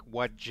know, like,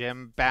 what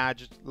gym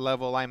badge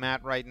level I'm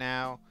at right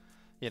now.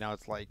 You know,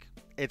 it's like,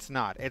 it's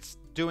not. It's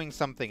doing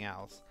something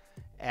else.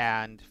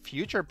 And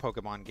future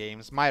Pokemon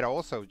games might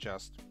also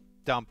just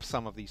dump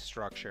some of these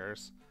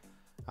structures.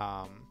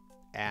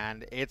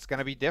 And it's going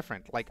to be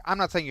different. Like, I'm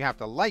not saying you have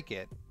to like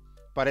it,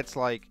 but it's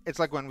like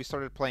when we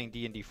started playing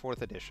D&D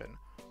 4th edition,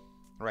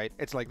 right?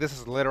 It's like, this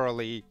is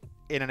literally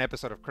in an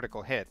episode of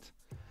Critical Hit,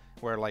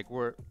 where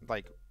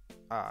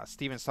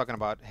Steven's talking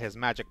about his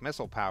magic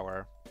missile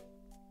power,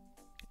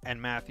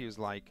 and Matthew's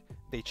like,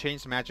 they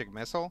changed magic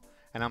missile,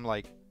 and I'm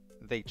like,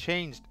 they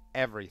changed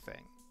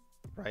everything,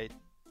 right?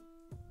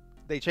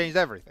 They changed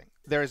everything.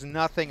 There is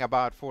nothing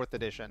about 4th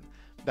edition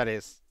that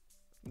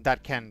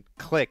can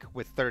click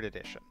with 3rd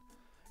edition,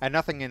 and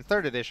nothing in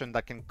 3rd edition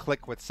that can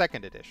click with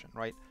 2nd edition,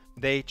 right?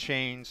 They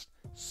changed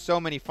so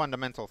many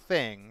fundamental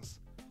things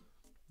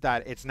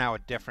that it's now a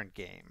different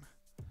game.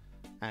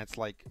 And it's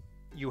like,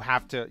 you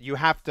have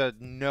to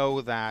know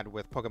that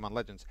with Pokemon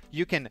Legends.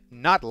 You can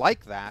not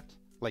like that,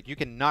 like, you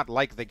can not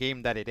like the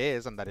game that it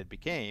is and that it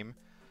became,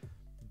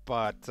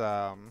 but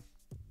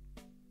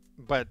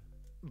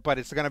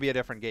it's going to be a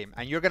different game,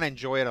 and you're going to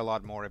enjoy it a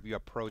lot more if you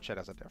approach it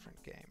as a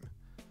different game.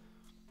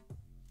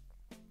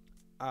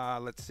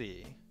 Let's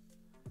see.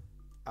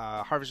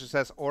 Harvester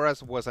says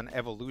Auras was an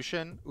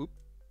evolution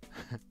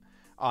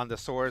on the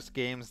Source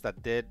games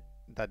that did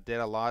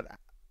a lot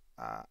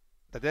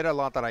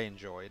that I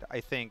enjoyed.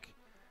 I think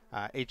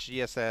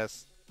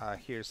HGSS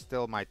here's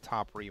still my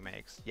top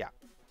remakes. Yeah,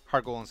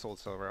 Heart Gold and Soul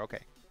Silver.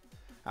 Okay.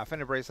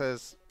 Fenderbray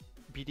says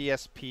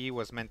BDSP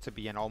was meant to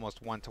be an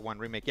almost one-to-one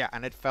remake. Yeah,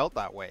 and it felt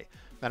that way.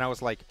 Then I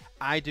was like,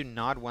 I do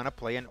not want to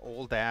play an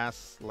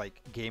old-ass, like,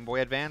 Game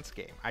Boy Advance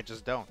game. I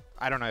just don't.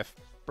 I don't know if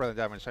Brilliant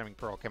Diamond Shining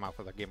Pearl came out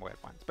for the Game Boy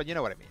Advance, but you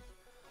know what I mean.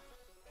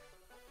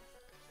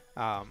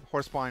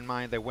 Horsepaw in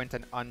Mind, they went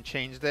and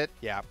unchanged it.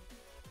 Yeah.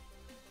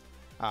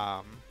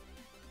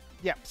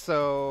 Yeah,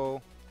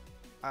 so...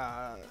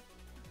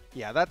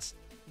 yeah, that's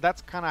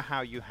kind of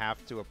how you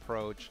have to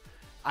approach...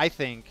 I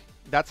think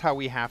that's how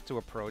we have to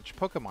approach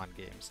Pokemon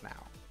games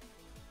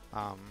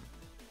now.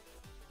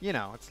 You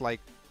know, it's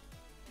like,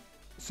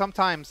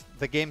 sometimes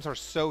the games are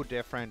so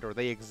different, or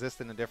they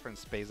exist in a different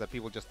space, that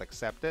people just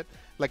accept it.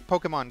 Like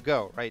Pokemon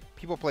Go, right?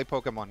 People play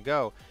Pokemon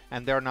Go,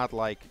 and they're not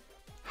like,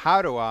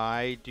 how do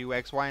I do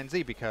X, Y, and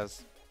Z?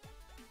 Because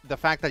the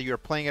fact that you're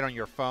playing it on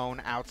your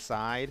phone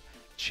outside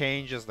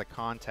changes the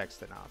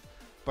context enough.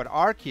 But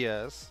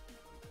Arceus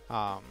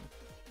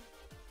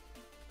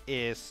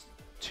is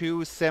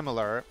too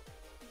similar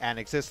and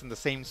exists in the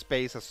same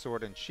space as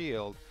Sword and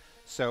Shield,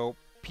 so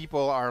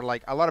people are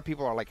like, a lot of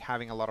people are like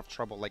having a lot of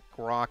trouble like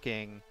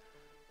grokking,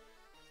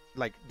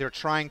 like they're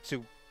trying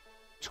to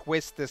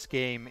twist this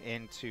game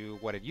into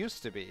what it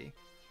used to be,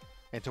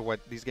 into what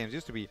these games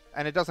used to be,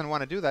 and it doesn't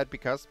want to do that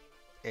because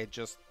it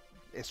just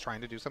is trying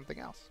to do something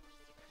else.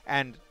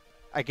 And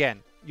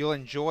again, you'll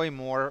enjoy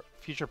more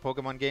future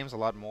Pokemon games a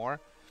lot more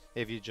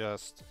if you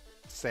just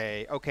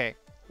say, okay,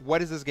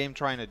 what is this game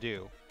trying to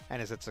do?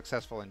 And is it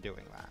successful in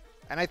doing that?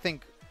 And I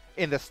think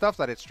in the stuff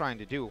that it's trying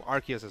to do,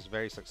 Arceus is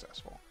very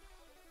successful.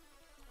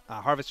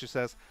 Harvester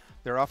says,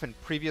 there are often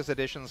previous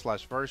editions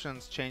 /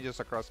 versions, changes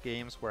across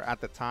games where at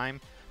the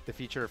time the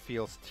feature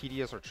feels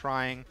tedious or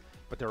trying,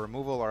 but the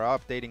removal or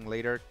updating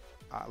later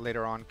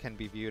on can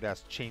be viewed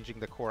as changing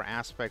the core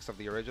aspects of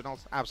the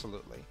originals.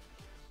 Absolutely.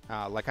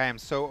 Like I am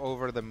so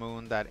over the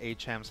moon that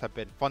HMs have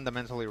been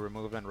fundamentally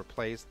removed and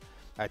replaced,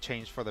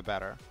 changed for the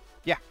better.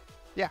 Yeah,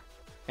 yeah.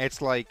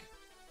 It's like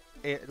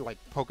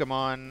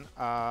Pokemon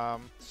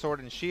Sword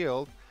and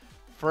Shield,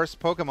 first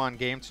Pokemon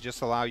game to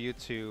just allow you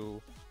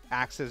to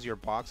access your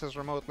boxes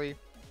remotely.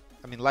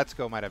 I mean, Let's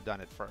Go might have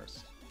done it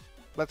first.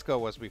 Let's Go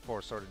was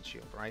before Sword and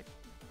Shield, right?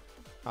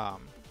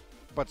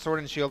 But Sword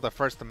and Shield, the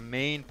first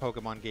main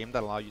Pokemon game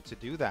that allowed you to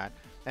do that.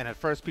 And at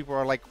first people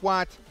are like,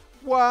 what?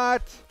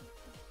 What?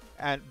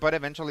 But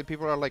eventually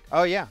people are like,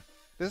 oh yeah,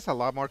 this is a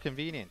lot more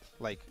convenient.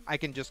 Like, I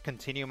can just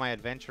continue my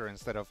adventure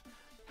instead of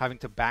having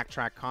to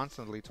backtrack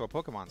constantly to a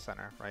Pokemon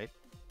Center, right?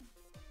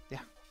 Yeah.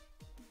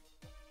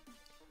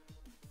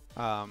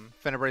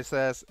 Fenebrae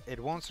says, it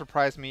won't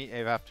surprise me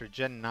if after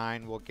Gen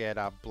 9 we'll get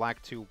a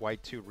Black 2,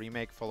 White 2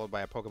 remake followed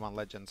by a Pokemon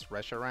Legends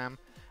Reshiram.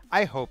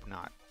 I hope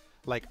not.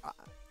 Like,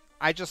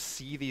 I just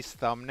see these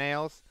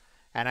thumbnails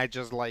and I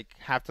just like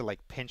have to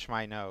like pinch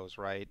my nose,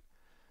 right?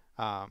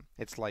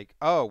 It's like,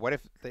 oh, what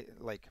if they,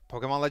 like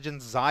Pokemon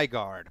Legends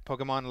Zygarde,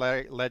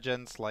 Pokemon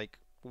Legends like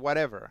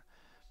whatever,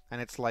 and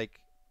it's like,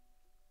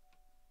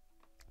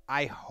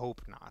 I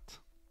hope not,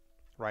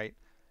 right?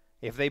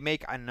 If they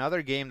make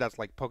another game that's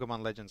like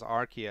Pokemon Legends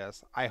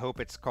Arceus, I hope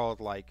it's called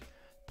like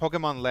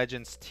Pokemon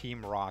Legends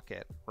Team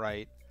Rocket,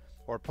 right?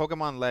 Or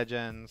Pokemon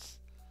Legends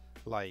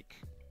like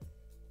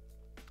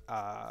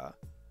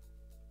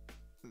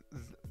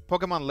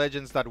Pokemon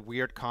Legends, that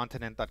weird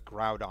continent that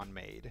Groudon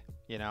made,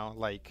 you know,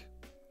 like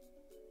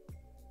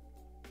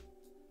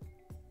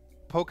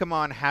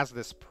Pokemon has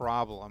this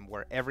problem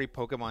where every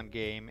Pokemon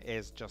game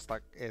is just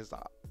like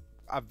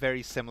a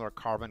very similar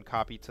carbon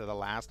copy to the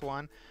last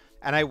one,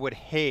 and I would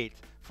hate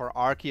for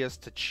Arceus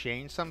to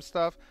change some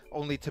stuff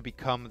only to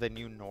become the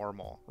new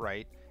normal,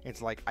 right?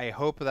 It's like, I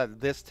hope that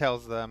this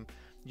tells them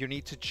you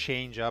need to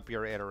change up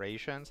your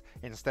iterations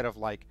instead of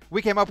like,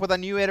 we came up with a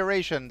new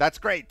iteration, that's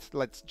great,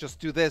 let's just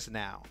do this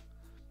now.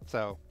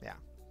 So yeah.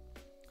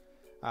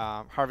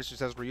 Harvester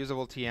says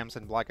reusable TMs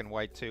in black and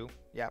white too.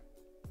 Yep,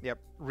 yep,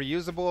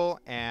 reusable,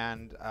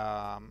 and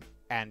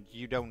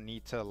you don't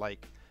need to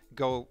like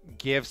go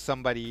give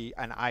somebody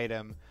an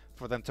item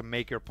for them to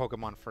make your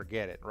Pokemon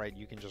forget it, right?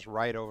 You can just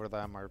write over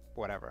them or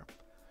whatever.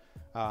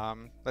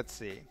 Let's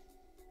see.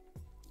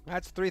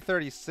 That's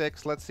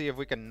 336. Let's see if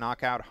we can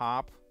knock out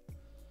Hop.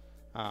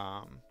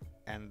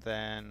 And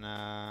then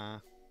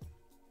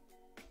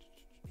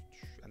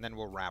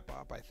we'll wrap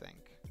up, I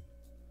think.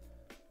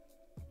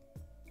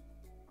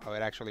 Oh,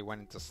 it actually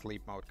went into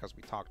sleep mode because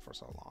we talked for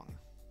so long.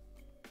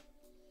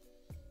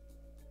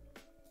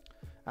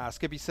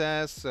 Skippy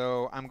says,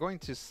 so I'm going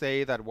to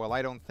say that while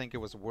I don't think it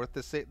was worth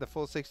the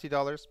full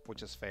 $60,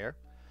 which is fair,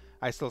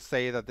 I still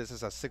say that this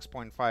is a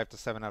 6.5 to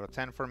 7 out of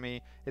 10 for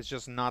me. It's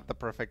just not the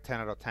perfect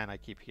 10 out of 10 I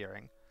keep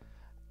hearing.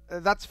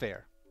 That's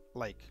fair.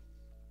 Like,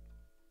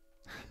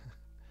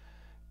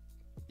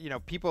 you know,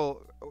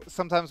 people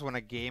sometimes when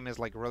a game is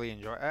like really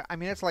I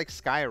mean, it's like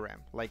Skyrim.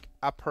 Like,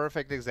 a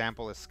perfect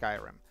example is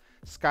Skyrim.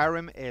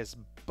 Skyrim is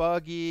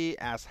buggy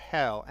as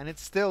hell, and it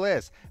still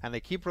is, and they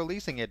keep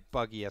releasing it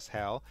buggy as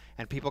hell,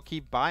 and people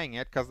keep buying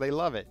it because they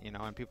love it, you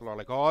know, and people are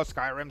like, oh,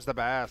 Skyrim's the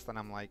best, and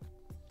I'm like,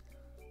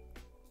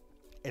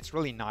 it's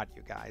really not,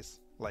 you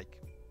guys. Like,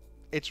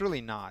 it's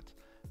really not.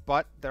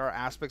 But there are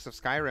aspects of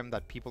Skyrim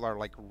that people are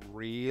like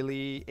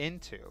really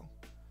into.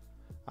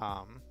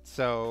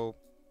 So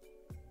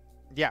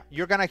yeah,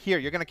 you're gonna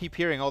keep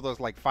hearing all those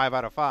like 5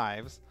 out of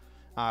 5s.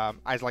 I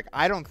was like,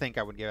 I don't think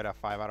I would give it a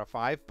 5 out of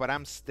 5, but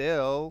I'm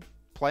still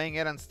playing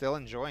it and still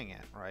enjoying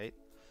it, right?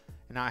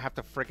 And now I have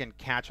to freaking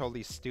catch all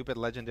these stupid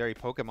legendary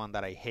Pokemon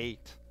that I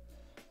hate.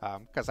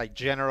 Because I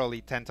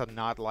generally tend to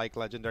not like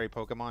legendary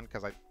Pokemon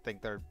because I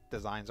think their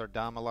designs are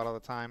dumb a lot of the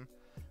time.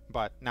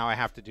 But now I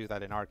have to do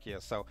that in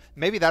Arceus. So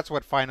maybe that's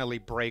what finally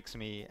breaks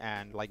me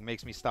and like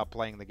makes me stop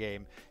playing the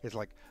game. Is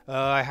like,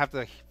 I have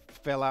to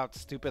fill out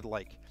stupid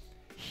like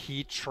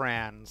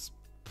Heatran's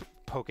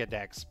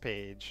Pokedex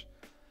page.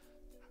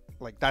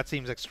 Like, that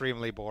seems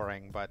extremely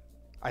boring, but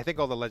I think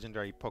all the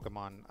legendary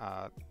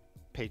Pokemon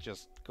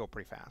pages go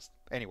pretty fast.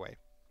 Anyway,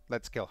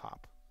 let's kill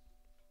Hop.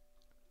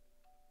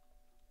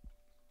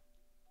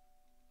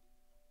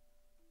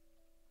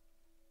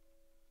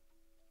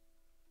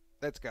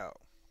 Let's go.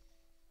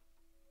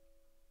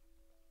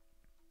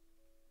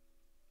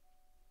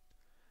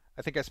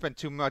 I think I spent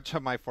too much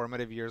of my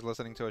formative years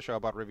listening to a show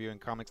about reviewing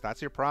comics.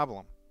 That's your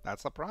problem.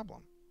 That's the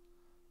problem.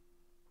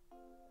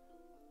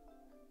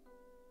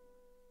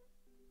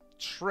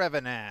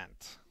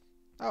 Trevenant.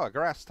 Oh, a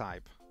grass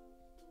type.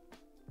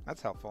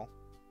 That's helpful.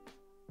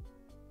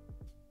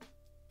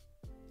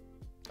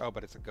 Oh,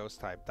 but it's a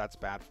ghost type. That's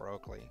bad for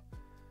Oakley.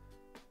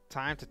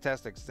 Time to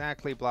test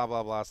exactly blah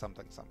blah blah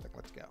something something.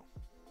 Let's go.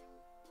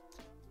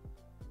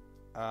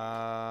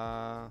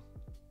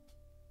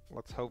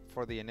 Let's hope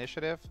for the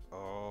initiative.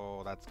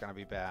 Oh, that's gonna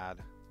be bad.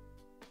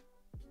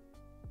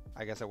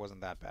 I guess it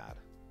wasn't that bad.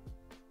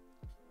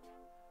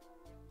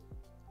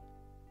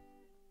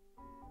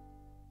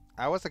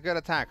 That was a good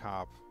attack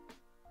hop.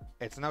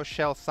 It's no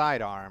shell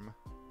sidearm,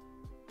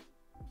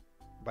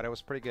 but it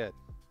was pretty good.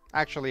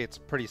 Actually, it's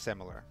pretty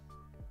similar.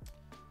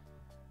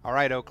 All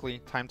right, Oakley,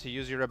 time to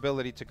use your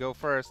ability to go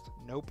first.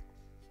 Nope.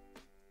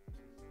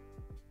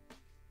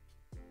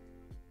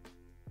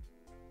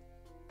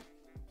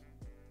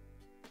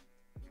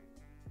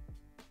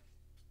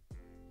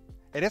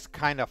 It is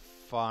kind of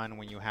fun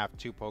when you have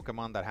two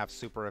Pokemon that have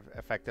super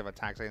effective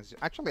attacks against you.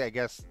 Actually, I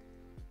guess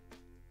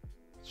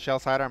Shell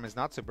Sidearm is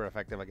not super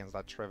effective against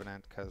that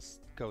Trevenant because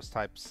ghost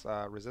types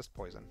resist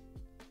poison.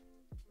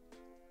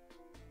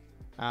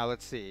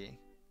 Let's see.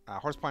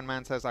 Horsepoint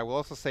Man says, I will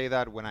also say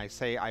that when I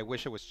say I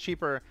wish it was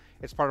cheaper,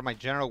 it's part of my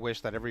general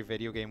wish that every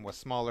video game was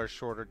smaller,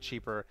 shorter,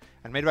 cheaper,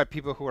 and made by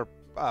people who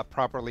are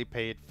properly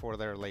paid for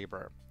their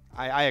labor.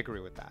 I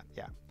agree with that,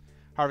 yeah.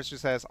 Harvester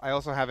says, I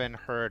also haven't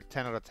heard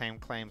 10 out of 10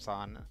 claims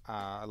on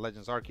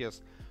Legends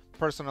Arceus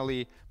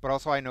personally, but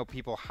also I know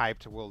people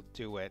hyped will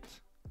do it.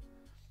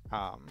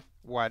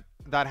 What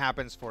that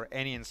happens for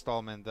any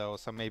installment though,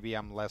 so maybe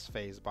I'm less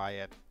phased by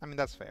it. I mean,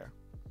 that's fair.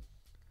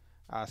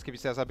 Skippy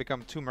says, I've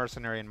become too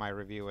mercenary in my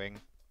reviewing.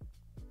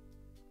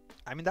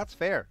 I mean, that's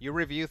fair. You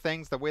review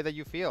things the way that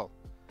you feel.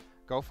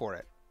 Go for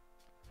it.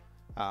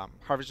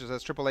 Harvester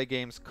says, AAA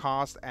games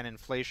cost and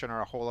inflation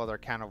are a whole other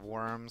can of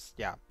worms.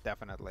 Yeah,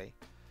 definitely.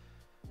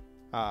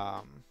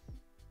 Oh,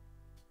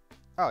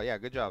 yeah,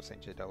 good job,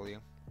 St. JW.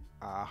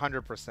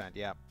 100%,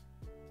 yeah.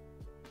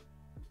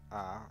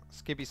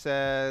 Skippy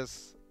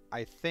says,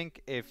 I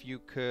think if you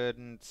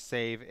couldn't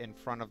save in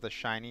front of the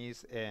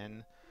shinies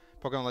in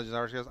Pokemon Legends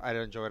Arceus, I'd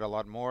enjoy it a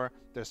lot more.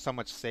 There's so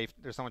much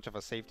of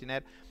a safety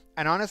net.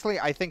 And honestly,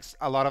 I think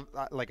a lot of,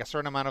 like a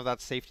certain amount of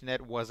that safety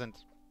net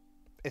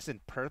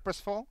isn't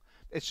purposeful.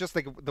 It's just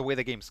like the way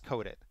the game's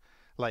coded.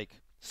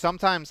 Like,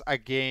 sometimes a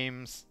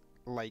game's,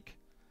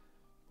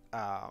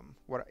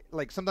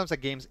 sometimes a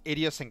game's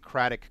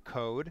idiosyncratic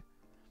code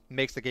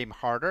makes the game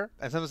harder,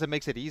 and sometimes it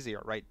makes it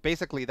easier, right?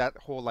 Basically, that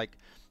whole like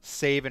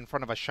save in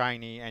front of a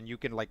shiny and you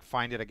can like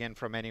find it again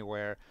from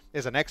anywhere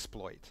is an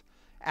exploit.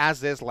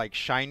 As is like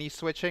shiny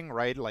switching,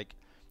 right? Like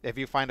if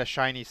you find a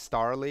shiny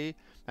Starly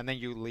and then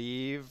you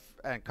leave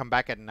and come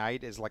back at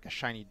night is like a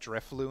shiny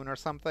Drifloon or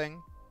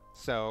something.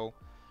 So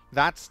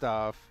that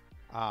stuff,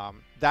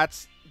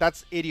 that's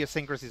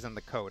idiosyncrasies in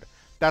the code.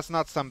 That's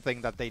not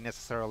something that they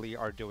necessarily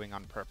are doing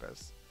on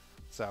purpose.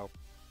 So,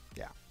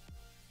 yeah.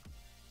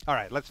 All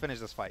right, let's finish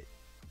this fight.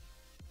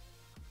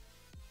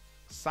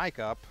 Psych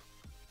up.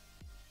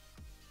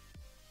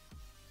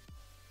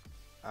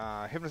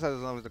 Hypnotize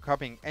is only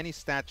copying any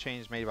stat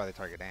change made by the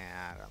target.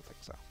 I don't think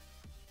so.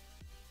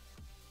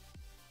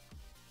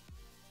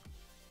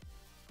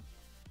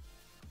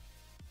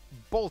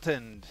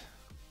 Boltoned.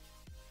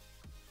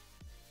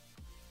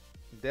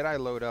 Did I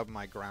load up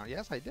my ground?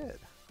 Yes, I did.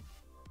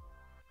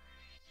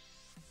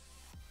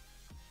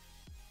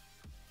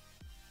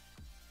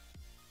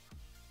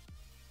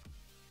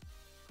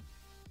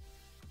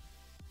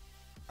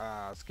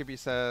 Skippy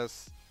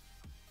says,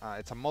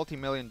 it's a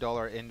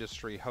multi-million-dollar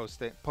industry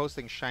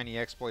posting shiny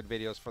exploit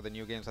videos for the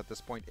new games at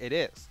this point. It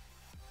is.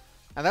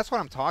 And that's what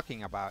I'm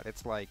talking about.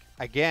 It's like,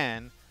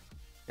 again,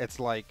 it's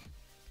like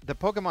the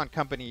Pokemon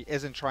Company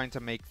isn't trying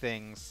to make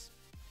things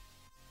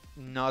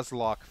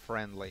Nuzlocke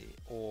friendly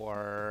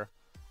or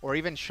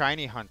even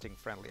shiny hunting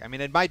friendly. I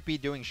mean, it might be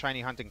doing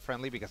shiny hunting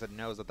friendly because it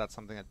knows that that's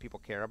something that people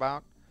care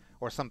about,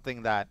 or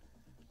something that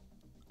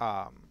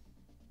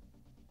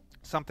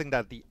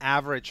the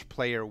average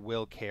player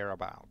will care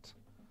about.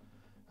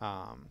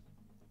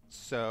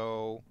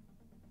 So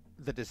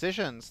the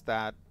decisions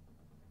that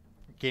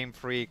Game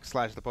Freak /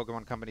 the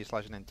Pokemon Company /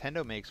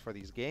 Nintendo makes for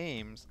these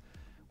games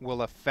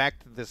will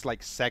affect this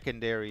like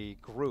secondary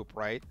group,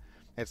 right?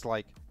 It's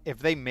like if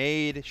they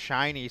made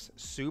shinies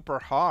super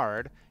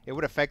hard, it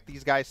would affect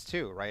these guys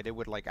too, right? It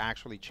would like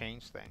actually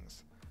change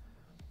things.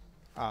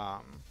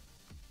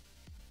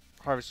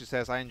 Harvester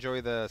says, I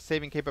enjoy the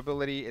saving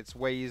capability. It's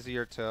way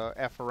easier to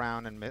F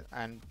around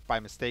and by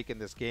mistake in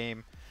this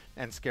game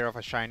and scare off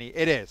a shiny.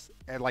 It is.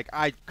 And like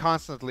I'm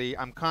constantly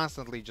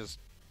just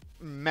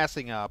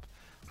messing up,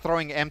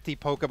 throwing empty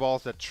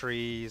Pokeballs at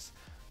trees,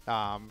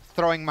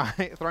 throwing my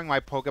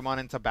Pokemon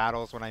into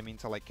battles when I mean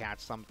to like catch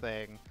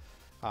something.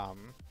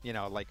 You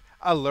know, like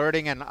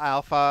alerting an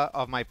alpha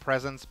of my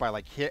presence by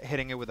like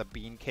hitting it with a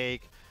bean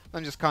cake.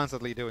 I'm just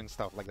constantly doing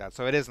stuff like that.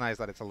 So it is nice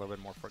that it's a little bit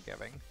more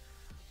forgiving.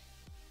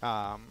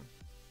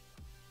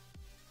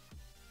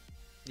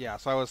 Yeah,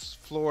 so I was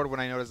floored when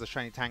I noticed the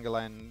shiny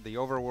Tangela in the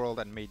overworld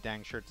and made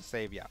dang sure to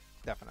save. Yeah,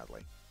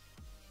 definitely.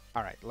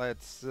 All right,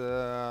 let's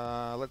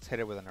hit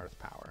it with an Earth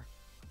Power.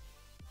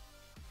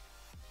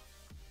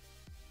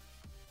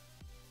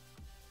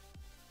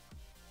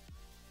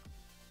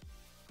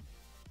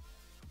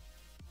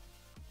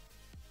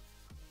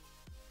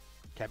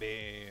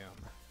 Kaboom.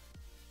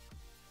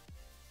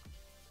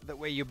 The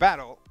way you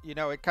battle, you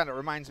know, it kind of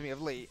reminds me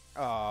of Lee.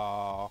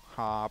 Oh,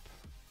 Hop.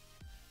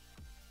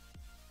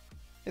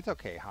 It's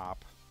okay,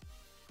 Hop.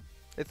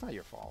 It's not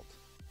your fault.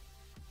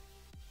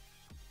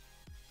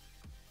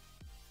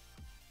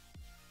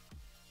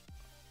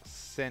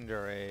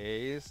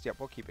 Cinderace. Yep,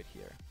 we'll keep it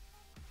here.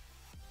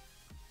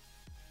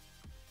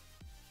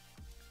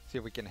 See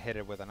if we can hit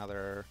it with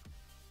another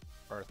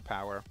Earth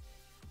Power.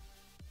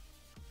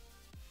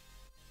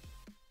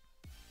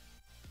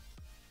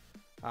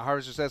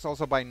 Harvester says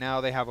also by now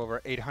they have over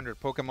 800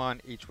 Pokemon,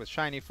 each with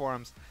shiny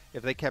forms.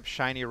 If they kept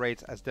shiny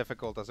rates as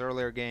difficult as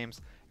earlier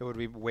games, it would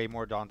be way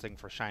more daunting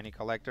for shiny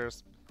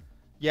collectors.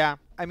 Yeah,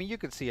 I mean, you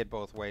could see it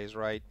both ways,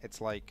 right?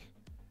 It's like...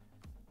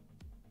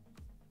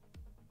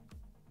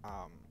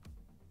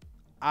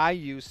 I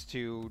used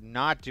to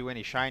not do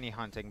any shiny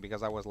hunting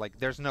because I was like,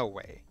 there's no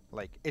way.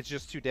 Like, it's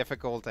just too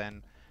difficult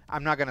and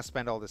I'm not going to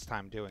spend all this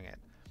time doing it.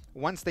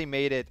 Once they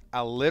made it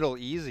a little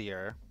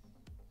easier,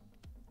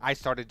 I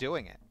started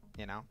doing it,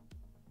 you know?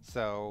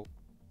 So,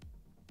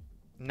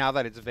 now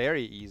that it's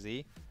very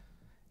easy,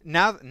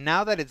 now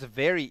that it's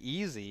very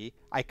easy,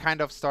 I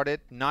kind of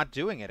started not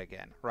doing it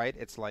again, right?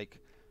 It's like,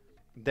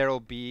 there'll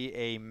be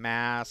a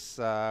mass,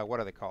 what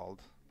are they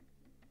called?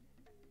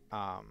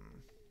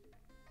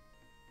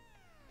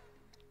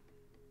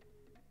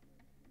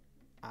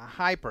 A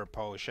hyper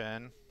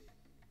potion,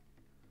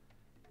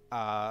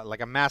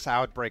 like a mass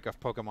outbreak of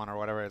Pokemon or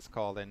whatever it's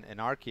called in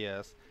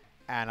Arceus,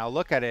 and I'll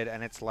look at it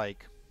and it's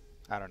like,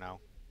 I don't know,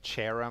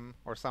 Cherim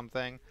or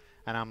something,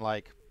 and I'm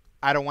like,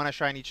 I don't want a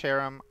shiny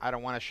Cherim, I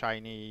don't want a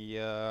shiny,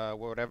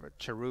 whatever,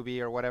 Cherubi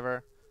or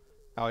whatever.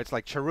 Oh, it's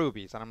like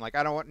Cherubies, and I'm like,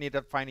 I don't need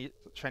a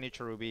shiny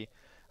Cherubi,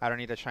 I don't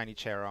need a shiny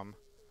Cherim.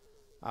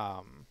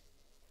 I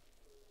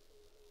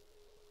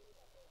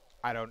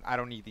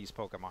don't need these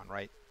Pokemon,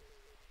 right?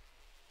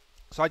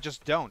 So I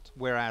just don't.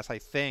 Whereas I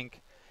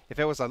think if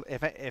it was a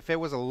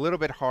little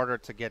bit harder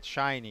to get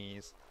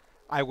shinies,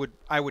 I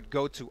would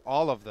go to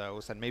all of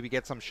those and maybe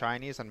get some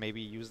shinies and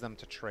maybe use them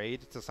to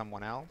trade to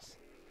someone else.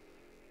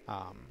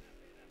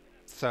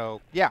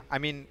 So yeah, I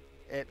mean,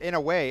 in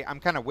a way,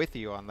 I'm kind of with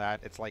you on that.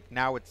 It's like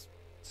now it's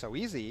so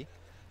easy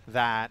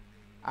that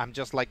I'm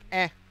just like,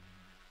 eh.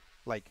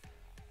 Like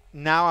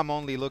now I'm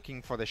only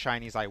looking for the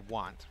shinies I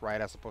want,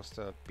 right? As opposed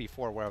to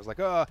before where I was like,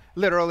 oh,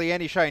 literally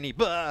any shiny,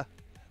 bah.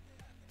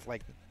 It's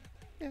like,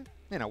 yeah,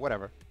 you know,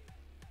 whatever.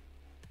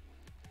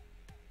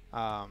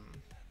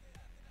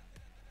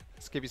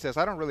 Skippy says,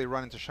 I don't really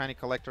run into shiny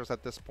collectors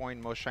at this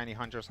point. Most shiny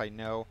hunters I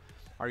know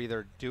are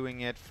either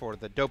doing it for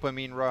the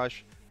dopamine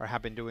rush or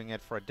have been doing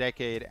it for a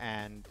decade,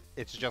 and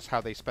it's just how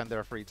they spend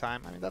their free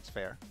time. I mean, that's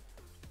fair.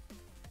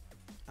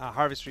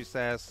 Harvestry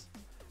says,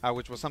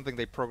 which was something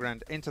they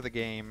programmed into the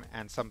game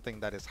and something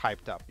that is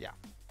hyped up. Yeah.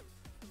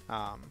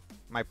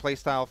 My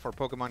playstyle for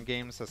Pokemon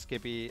games, says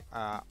Skippy,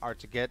 are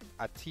to get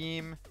a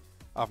team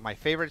of my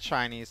favorite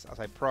shinies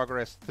as I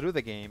progress through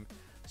the game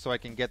so I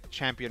can get the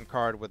champion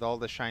card with all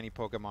the shiny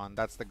Pokemon.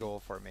 That's the goal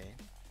for me.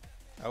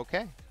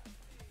 Okay.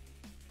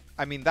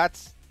 I mean,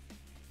 that's...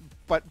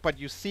 But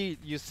you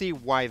see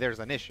why there's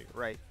an issue,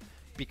 right?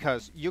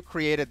 Because you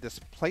created this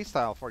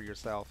playstyle for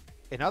yourself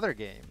in other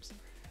games,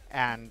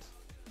 and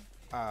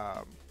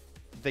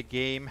the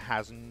game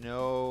has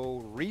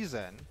no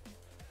reason,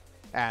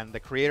 and the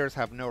creators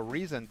have no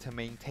reason to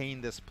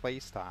maintain this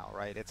playstyle,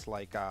 right? It's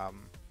like,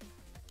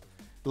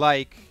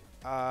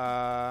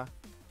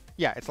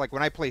 yeah, it's like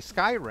when I play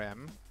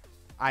Skyrim,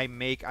 I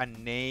make a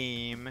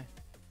name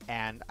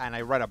and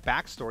I write a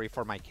backstory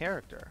for my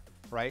character,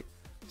 right?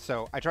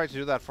 So I try to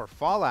do that for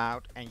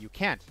Fallout, and you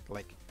can't.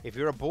 Like, if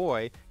you're a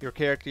boy, your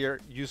character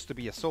used to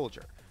be a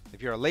soldier.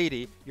 If you're a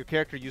lady, your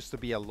character used to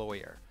be a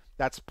lawyer.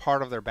 That's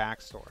part of their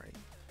backstory,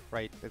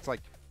 right? It's like,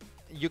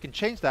 you can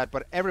change that,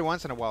 but every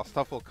once in a while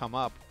stuff will come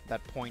up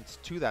that points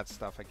to that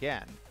stuff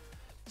again.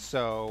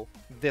 So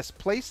this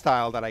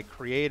playstyle that I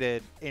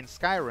created in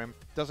Skyrim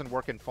doesn't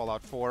work in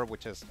Fallout 4,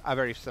 which is a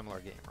very similar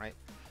game, right?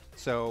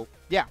 So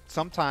yeah,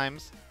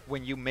 sometimes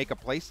when you make a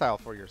playstyle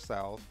for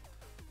yourself,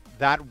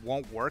 that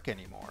won't work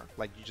anymore.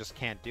 Like, you just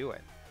can't do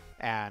it.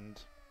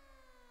 And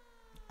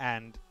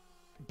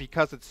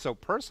because it's so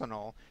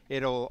personal,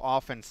 it'll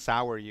often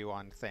sour you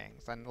on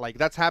things. And like,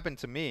 that's happened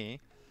to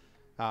me.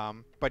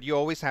 But you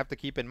always have to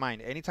keep in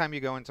mind, anytime you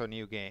go into a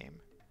new game,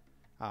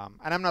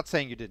 and I'm not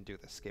saying you didn't do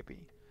this,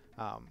 Skippy,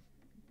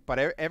 but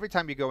every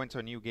time you go into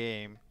a new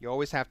game, you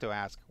always have to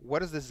ask, what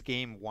does this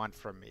game want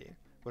from me?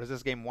 What does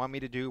this game want me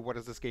to do? What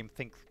does this game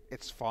think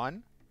it's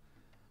fun?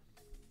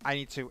 I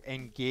need to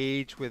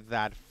engage with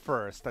that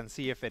first and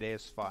see if it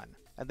is fun.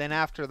 And then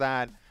after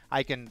that,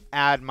 I can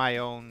add my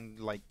own,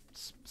 like,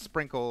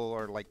 sprinkle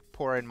or, like,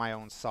 pour in my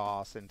own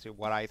sauce into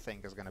what I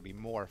think is going to be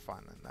more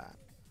fun than that.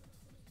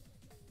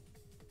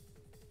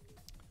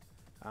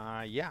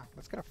 Yeah,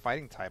 let's get a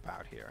fighting type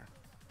out here.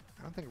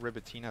 I don't think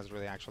Ribatina's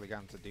really actually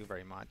gotten to do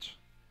very much.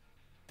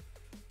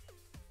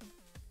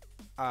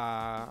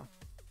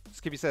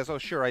 Skippy says, oh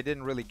sure, I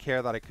didn't really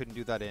care that I couldn't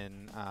do that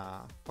in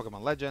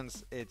Pokemon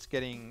Legends. It's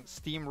getting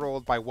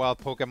steamrolled by wild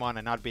Pokemon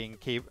and not being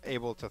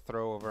able to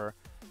throw over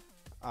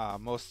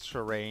most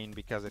terrain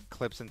because it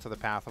clips into the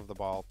path of the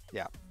ball.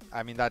 Yeah,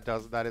 I mean that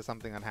is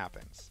something that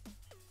happens.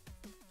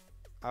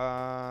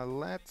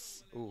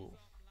 Let's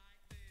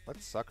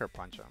sucker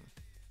punch him.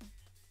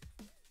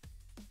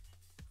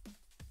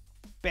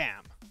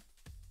 Bam.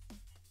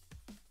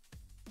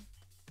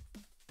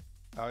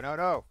 Oh no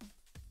no.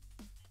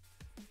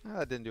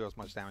 That didn't do as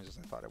much damage as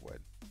I thought it would.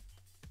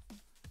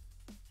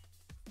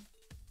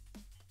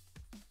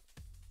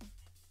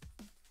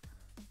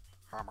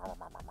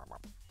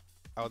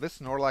 Oh, this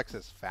Snorlax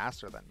is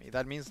faster than me.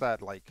 That means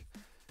that, like,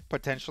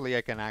 potentially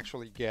I can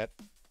actually get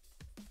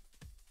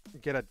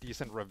a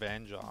decent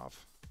revenge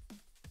off.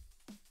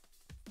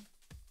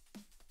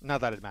 Not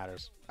that it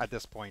matters. At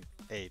this point,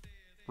 a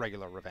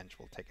regular revenge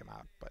will take him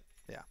out, but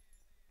yeah.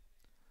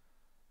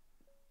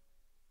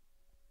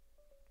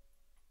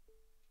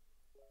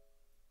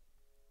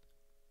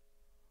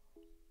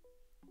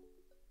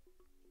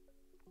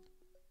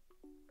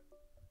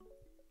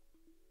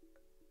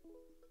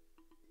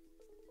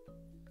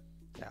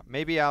 Yeah,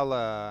 maybe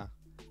I'll,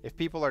 if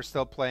people are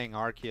still playing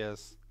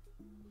Arceus,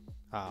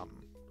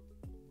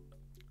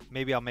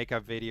 maybe I'll make a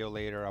video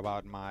later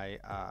about my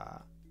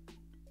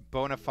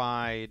bona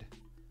fide,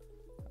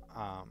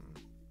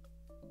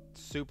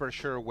 super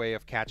sure way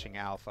of catching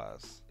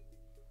alphas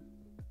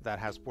that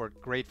has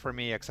worked great for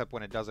me, except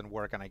when it doesn't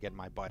work and I get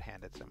my butt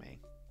handed to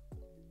me.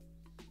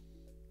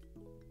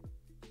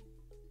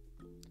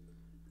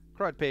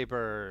 Crud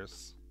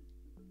papers.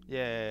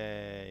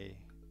 Yay.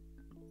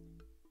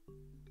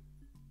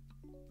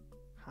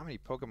 How many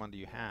Pokemon do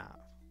you have?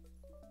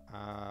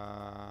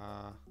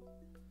 I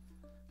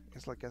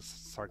guess like a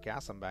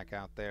Sargassum back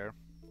out there.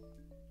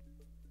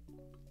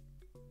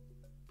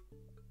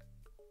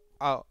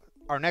 Oh,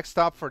 our next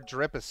stop for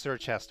Drip is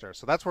Sirchester,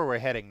 so that's where we're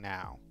heading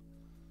now.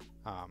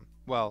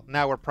 Well,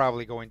 now we're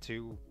probably going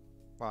to...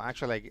 Well,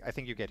 actually, I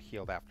think you get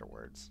healed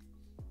afterwards.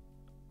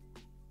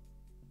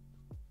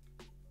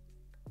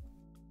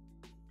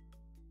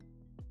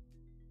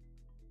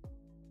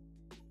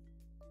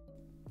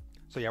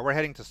 So yeah, we're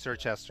heading to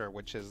Sirchester,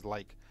 which is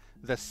like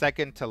the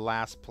second to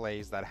last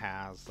place that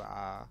has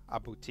a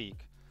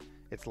boutique.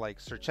 It's like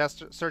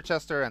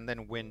Sirchester and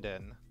then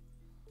Winden.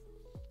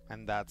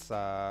 And that's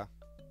where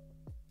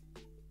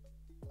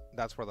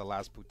the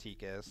last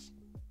boutique is.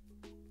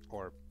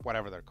 Or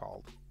whatever they're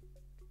called.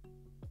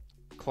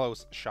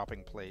 Close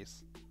shopping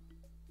place.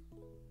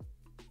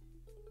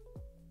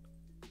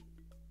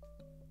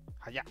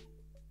 Hiya.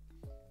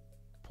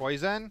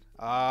 Poison?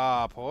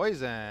 Ah,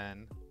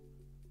 poison.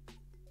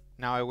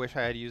 Now I wish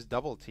I had used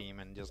Double Team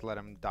and just let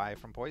him die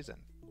from poison.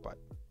 But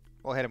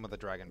we'll hit him with a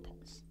Dragon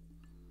Pulse.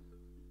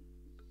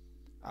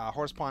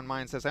 Horsepawn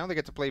Mine says, I only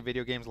get to play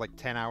video games like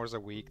 10 hours a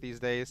week these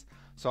days,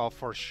 so I'll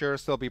for sure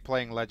still be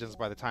playing Legends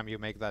by the time you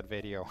make that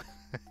video.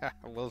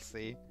 We'll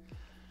see.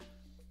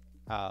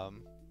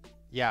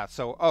 Yeah,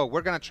 so,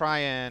 we're going to try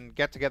and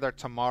get together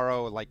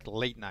tomorrow, like,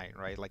 late night,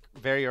 right? Like,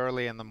 very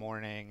early in the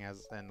morning,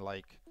 and,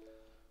 like,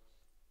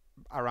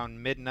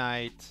 around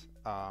midnight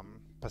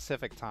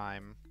Pacific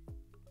time,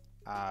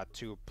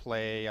 to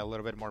play a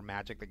little bit more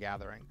Magic the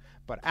Gathering.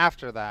 But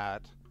after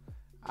that,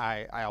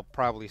 I'll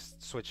probably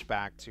switch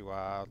back to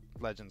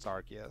Legends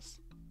Arceus.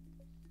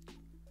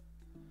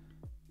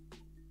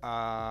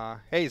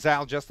 Hey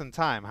Zal, just in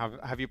time.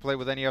 Have you played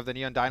with any of the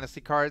Neon Dynasty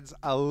cards?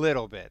 A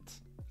little bit.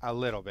 A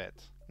little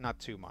bit. Not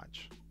too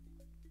much.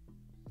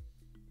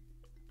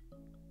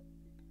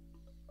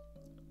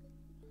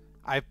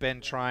 I've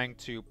been trying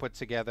to put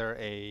together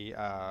a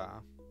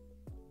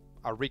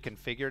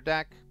reconfigured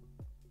deck.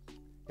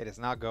 It is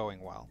not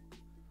going well.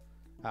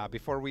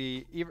 Before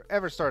we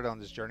ever started on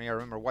this journey, I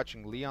remember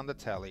watching Lee on the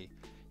telly.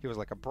 He was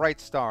like a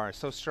bright star,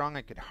 so strong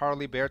I could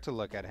hardly bear to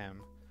look at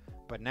him.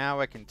 But now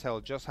I can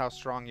tell just how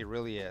strong he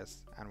really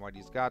is, and what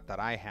he's got that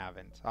I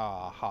haven't.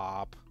 Ah,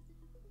 Hop.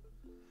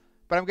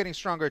 But I'm getting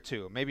stronger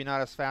too. Maybe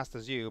not as fast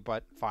as you,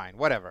 but fine,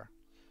 whatever.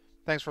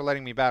 Thanks for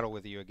letting me battle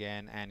with you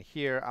again, and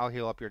here, I'll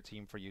heal up your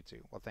team for you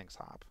too. Well, thanks,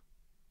 Hop.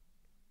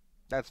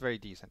 That's very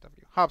decent of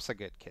you. Hop's a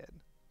good kid.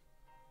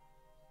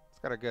 He's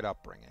got a good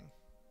upbringing.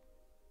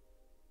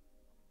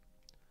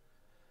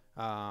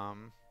 I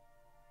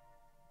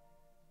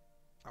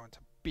want to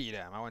beat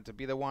him. I want to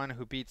be the one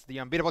who beats the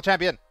unbeatable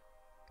champion.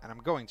 And I'm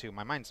going to.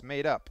 My mind's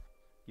made up.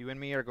 You and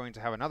me are going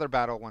to have another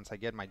battle once I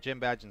get my gym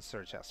badge in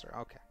Sirchester.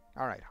 Okay.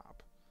 Alright,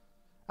 Hop.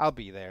 I'll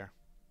be there.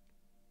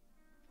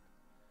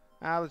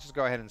 Let's just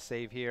go ahead and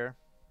save here.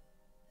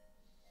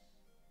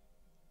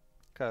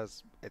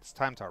 Because it's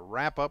time to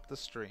wrap up the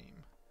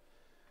stream.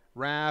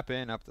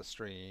 Wrapping up the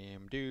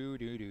stream. Do.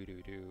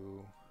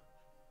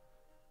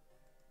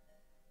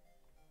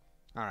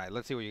 Alright,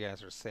 let's see what you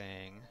guys are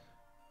saying.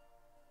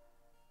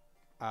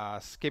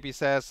 Skippy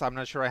says, I'm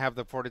not sure I have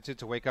the fortitude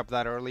to wake up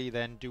that early.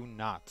 Then do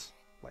not.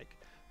 Like,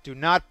 do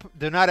not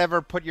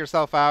ever put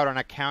yourself out on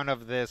account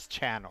of this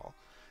channel.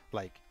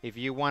 Like, if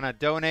you want to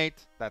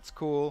donate, that's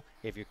cool.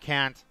 If you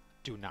can't,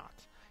 do not.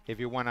 If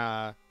you want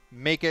to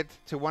make it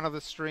to one of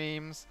the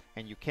streams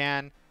and you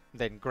can,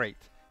 then great.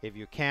 If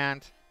you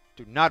can't,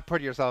 do not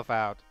put yourself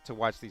out to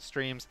watch these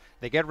streams.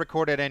 They get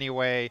recorded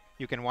anyway.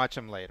 You can watch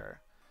them later.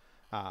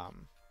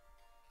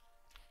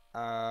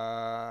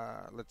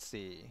 Let's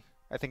see.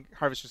 I think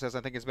Harvester says,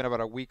 I think it's been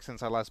about a week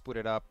since I last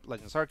booted up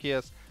Legends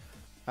Arceus.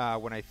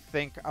 When I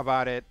think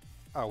about it,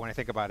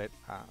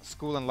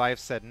 School and Life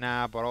said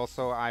nah, but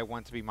also I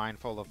want to be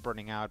mindful of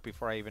burning out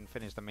before I even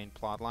finish the main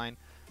plot line.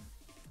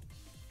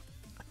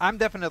 I'm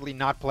definitely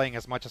not playing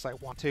as much as I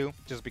want to,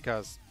 just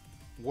because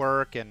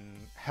work and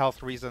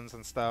health reasons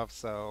and stuff.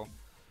 So,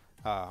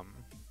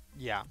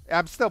 yeah,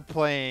 I'm still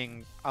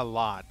playing a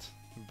lot,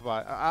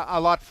 but a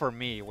lot for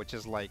me, which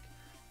is like,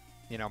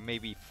 you know,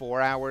 maybe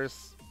 4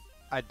 hours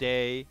a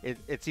day.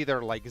 It's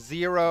either like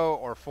 0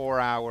 or 4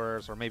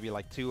 hours, or maybe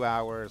like 2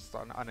 hours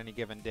on any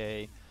given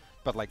day.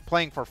 But like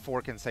playing for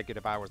 4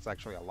 consecutive hours is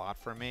actually a lot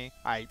for me.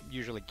 I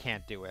usually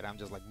can't do it. I'm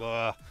just like,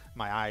 ugh,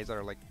 my eyes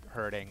are like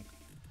hurting.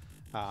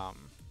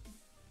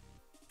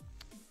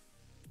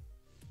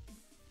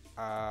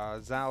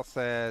 Zal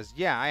says,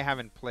 yeah, I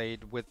haven't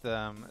played with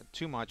them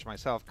too much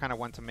myself. Kind of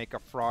want to make a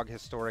Frog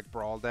Historic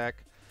Brawl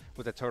deck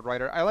with a Toad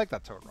Rider. I like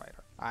that Toad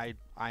Rider.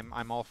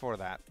 I'm all for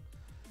that.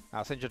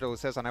 Sinjadolu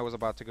says, and I was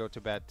about to go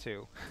to bed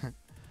too.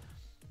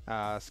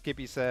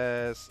 Skippy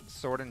says,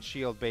 Sword and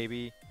Shield,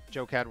 baby.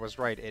 Joe Cat was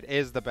right. It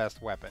is the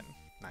best weapon.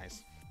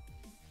 Nice.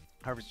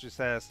 Harvester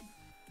says,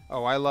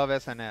 oh, I love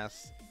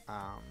SNS.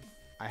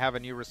 I have a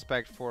new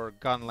respect for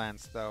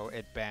Gunlance, though.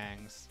 It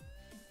bangs.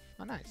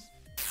 Oh, nice.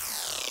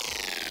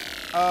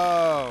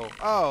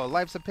 Oh,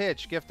 Life's a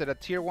Pitch gifted a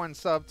tier 1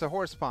 sub to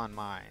Horsepawn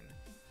Mine.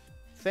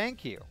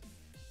 Thank you.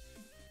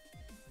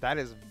 That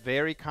is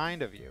very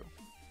kind of you.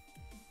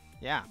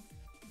 Yeah.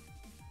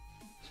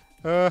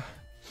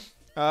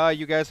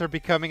 You guys are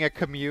becoming a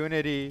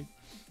community.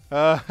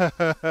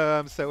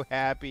 I'm so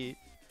happy.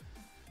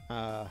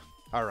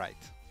 Alright.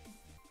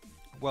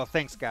 Well,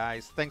 thanks,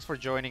 guys. Thanks for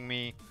joining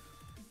me.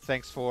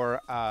 Thanks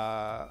for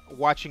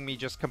watching me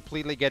just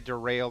completely get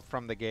derailed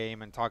from the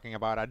game and talking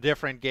about a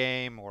different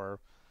game or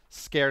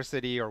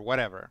scarcity or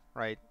whatever,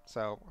 right?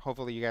 So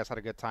hopefully you guys had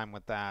a good time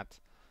with that.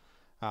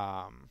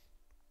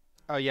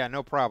 Oh, yeah,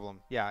 no problem.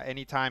 Yeah,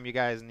 anytime you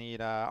guys need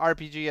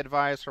RPG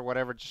advice or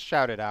whatever, just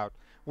shout it out.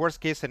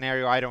 Worst case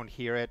scenario, I don't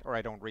hear it or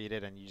I don't read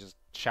it and you just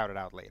shout it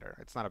out later.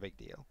 It's not a big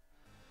deal.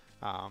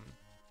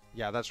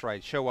 Yeah, that's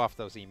right. Show off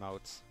those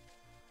emotes.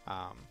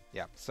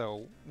 Yeah,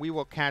 so we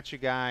will catch you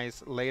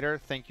guys later.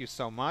 Thank you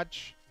so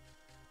much.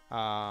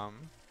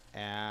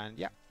 And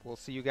yeah, we'll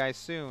see you guys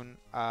soon.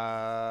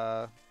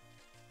 And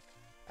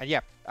yeah,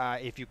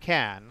 if you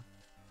can,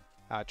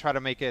 try to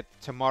make it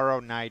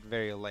tomorrow night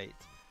very late.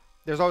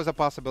 There's always a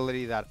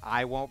possibility that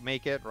I won't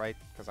make it, right?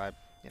 Because I,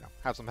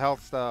 have some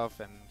health stuff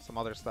and some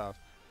other stuff.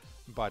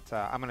 But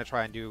I'm going to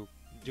try and do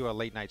a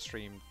late night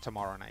stream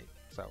tomorrow night.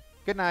 So,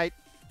 good night.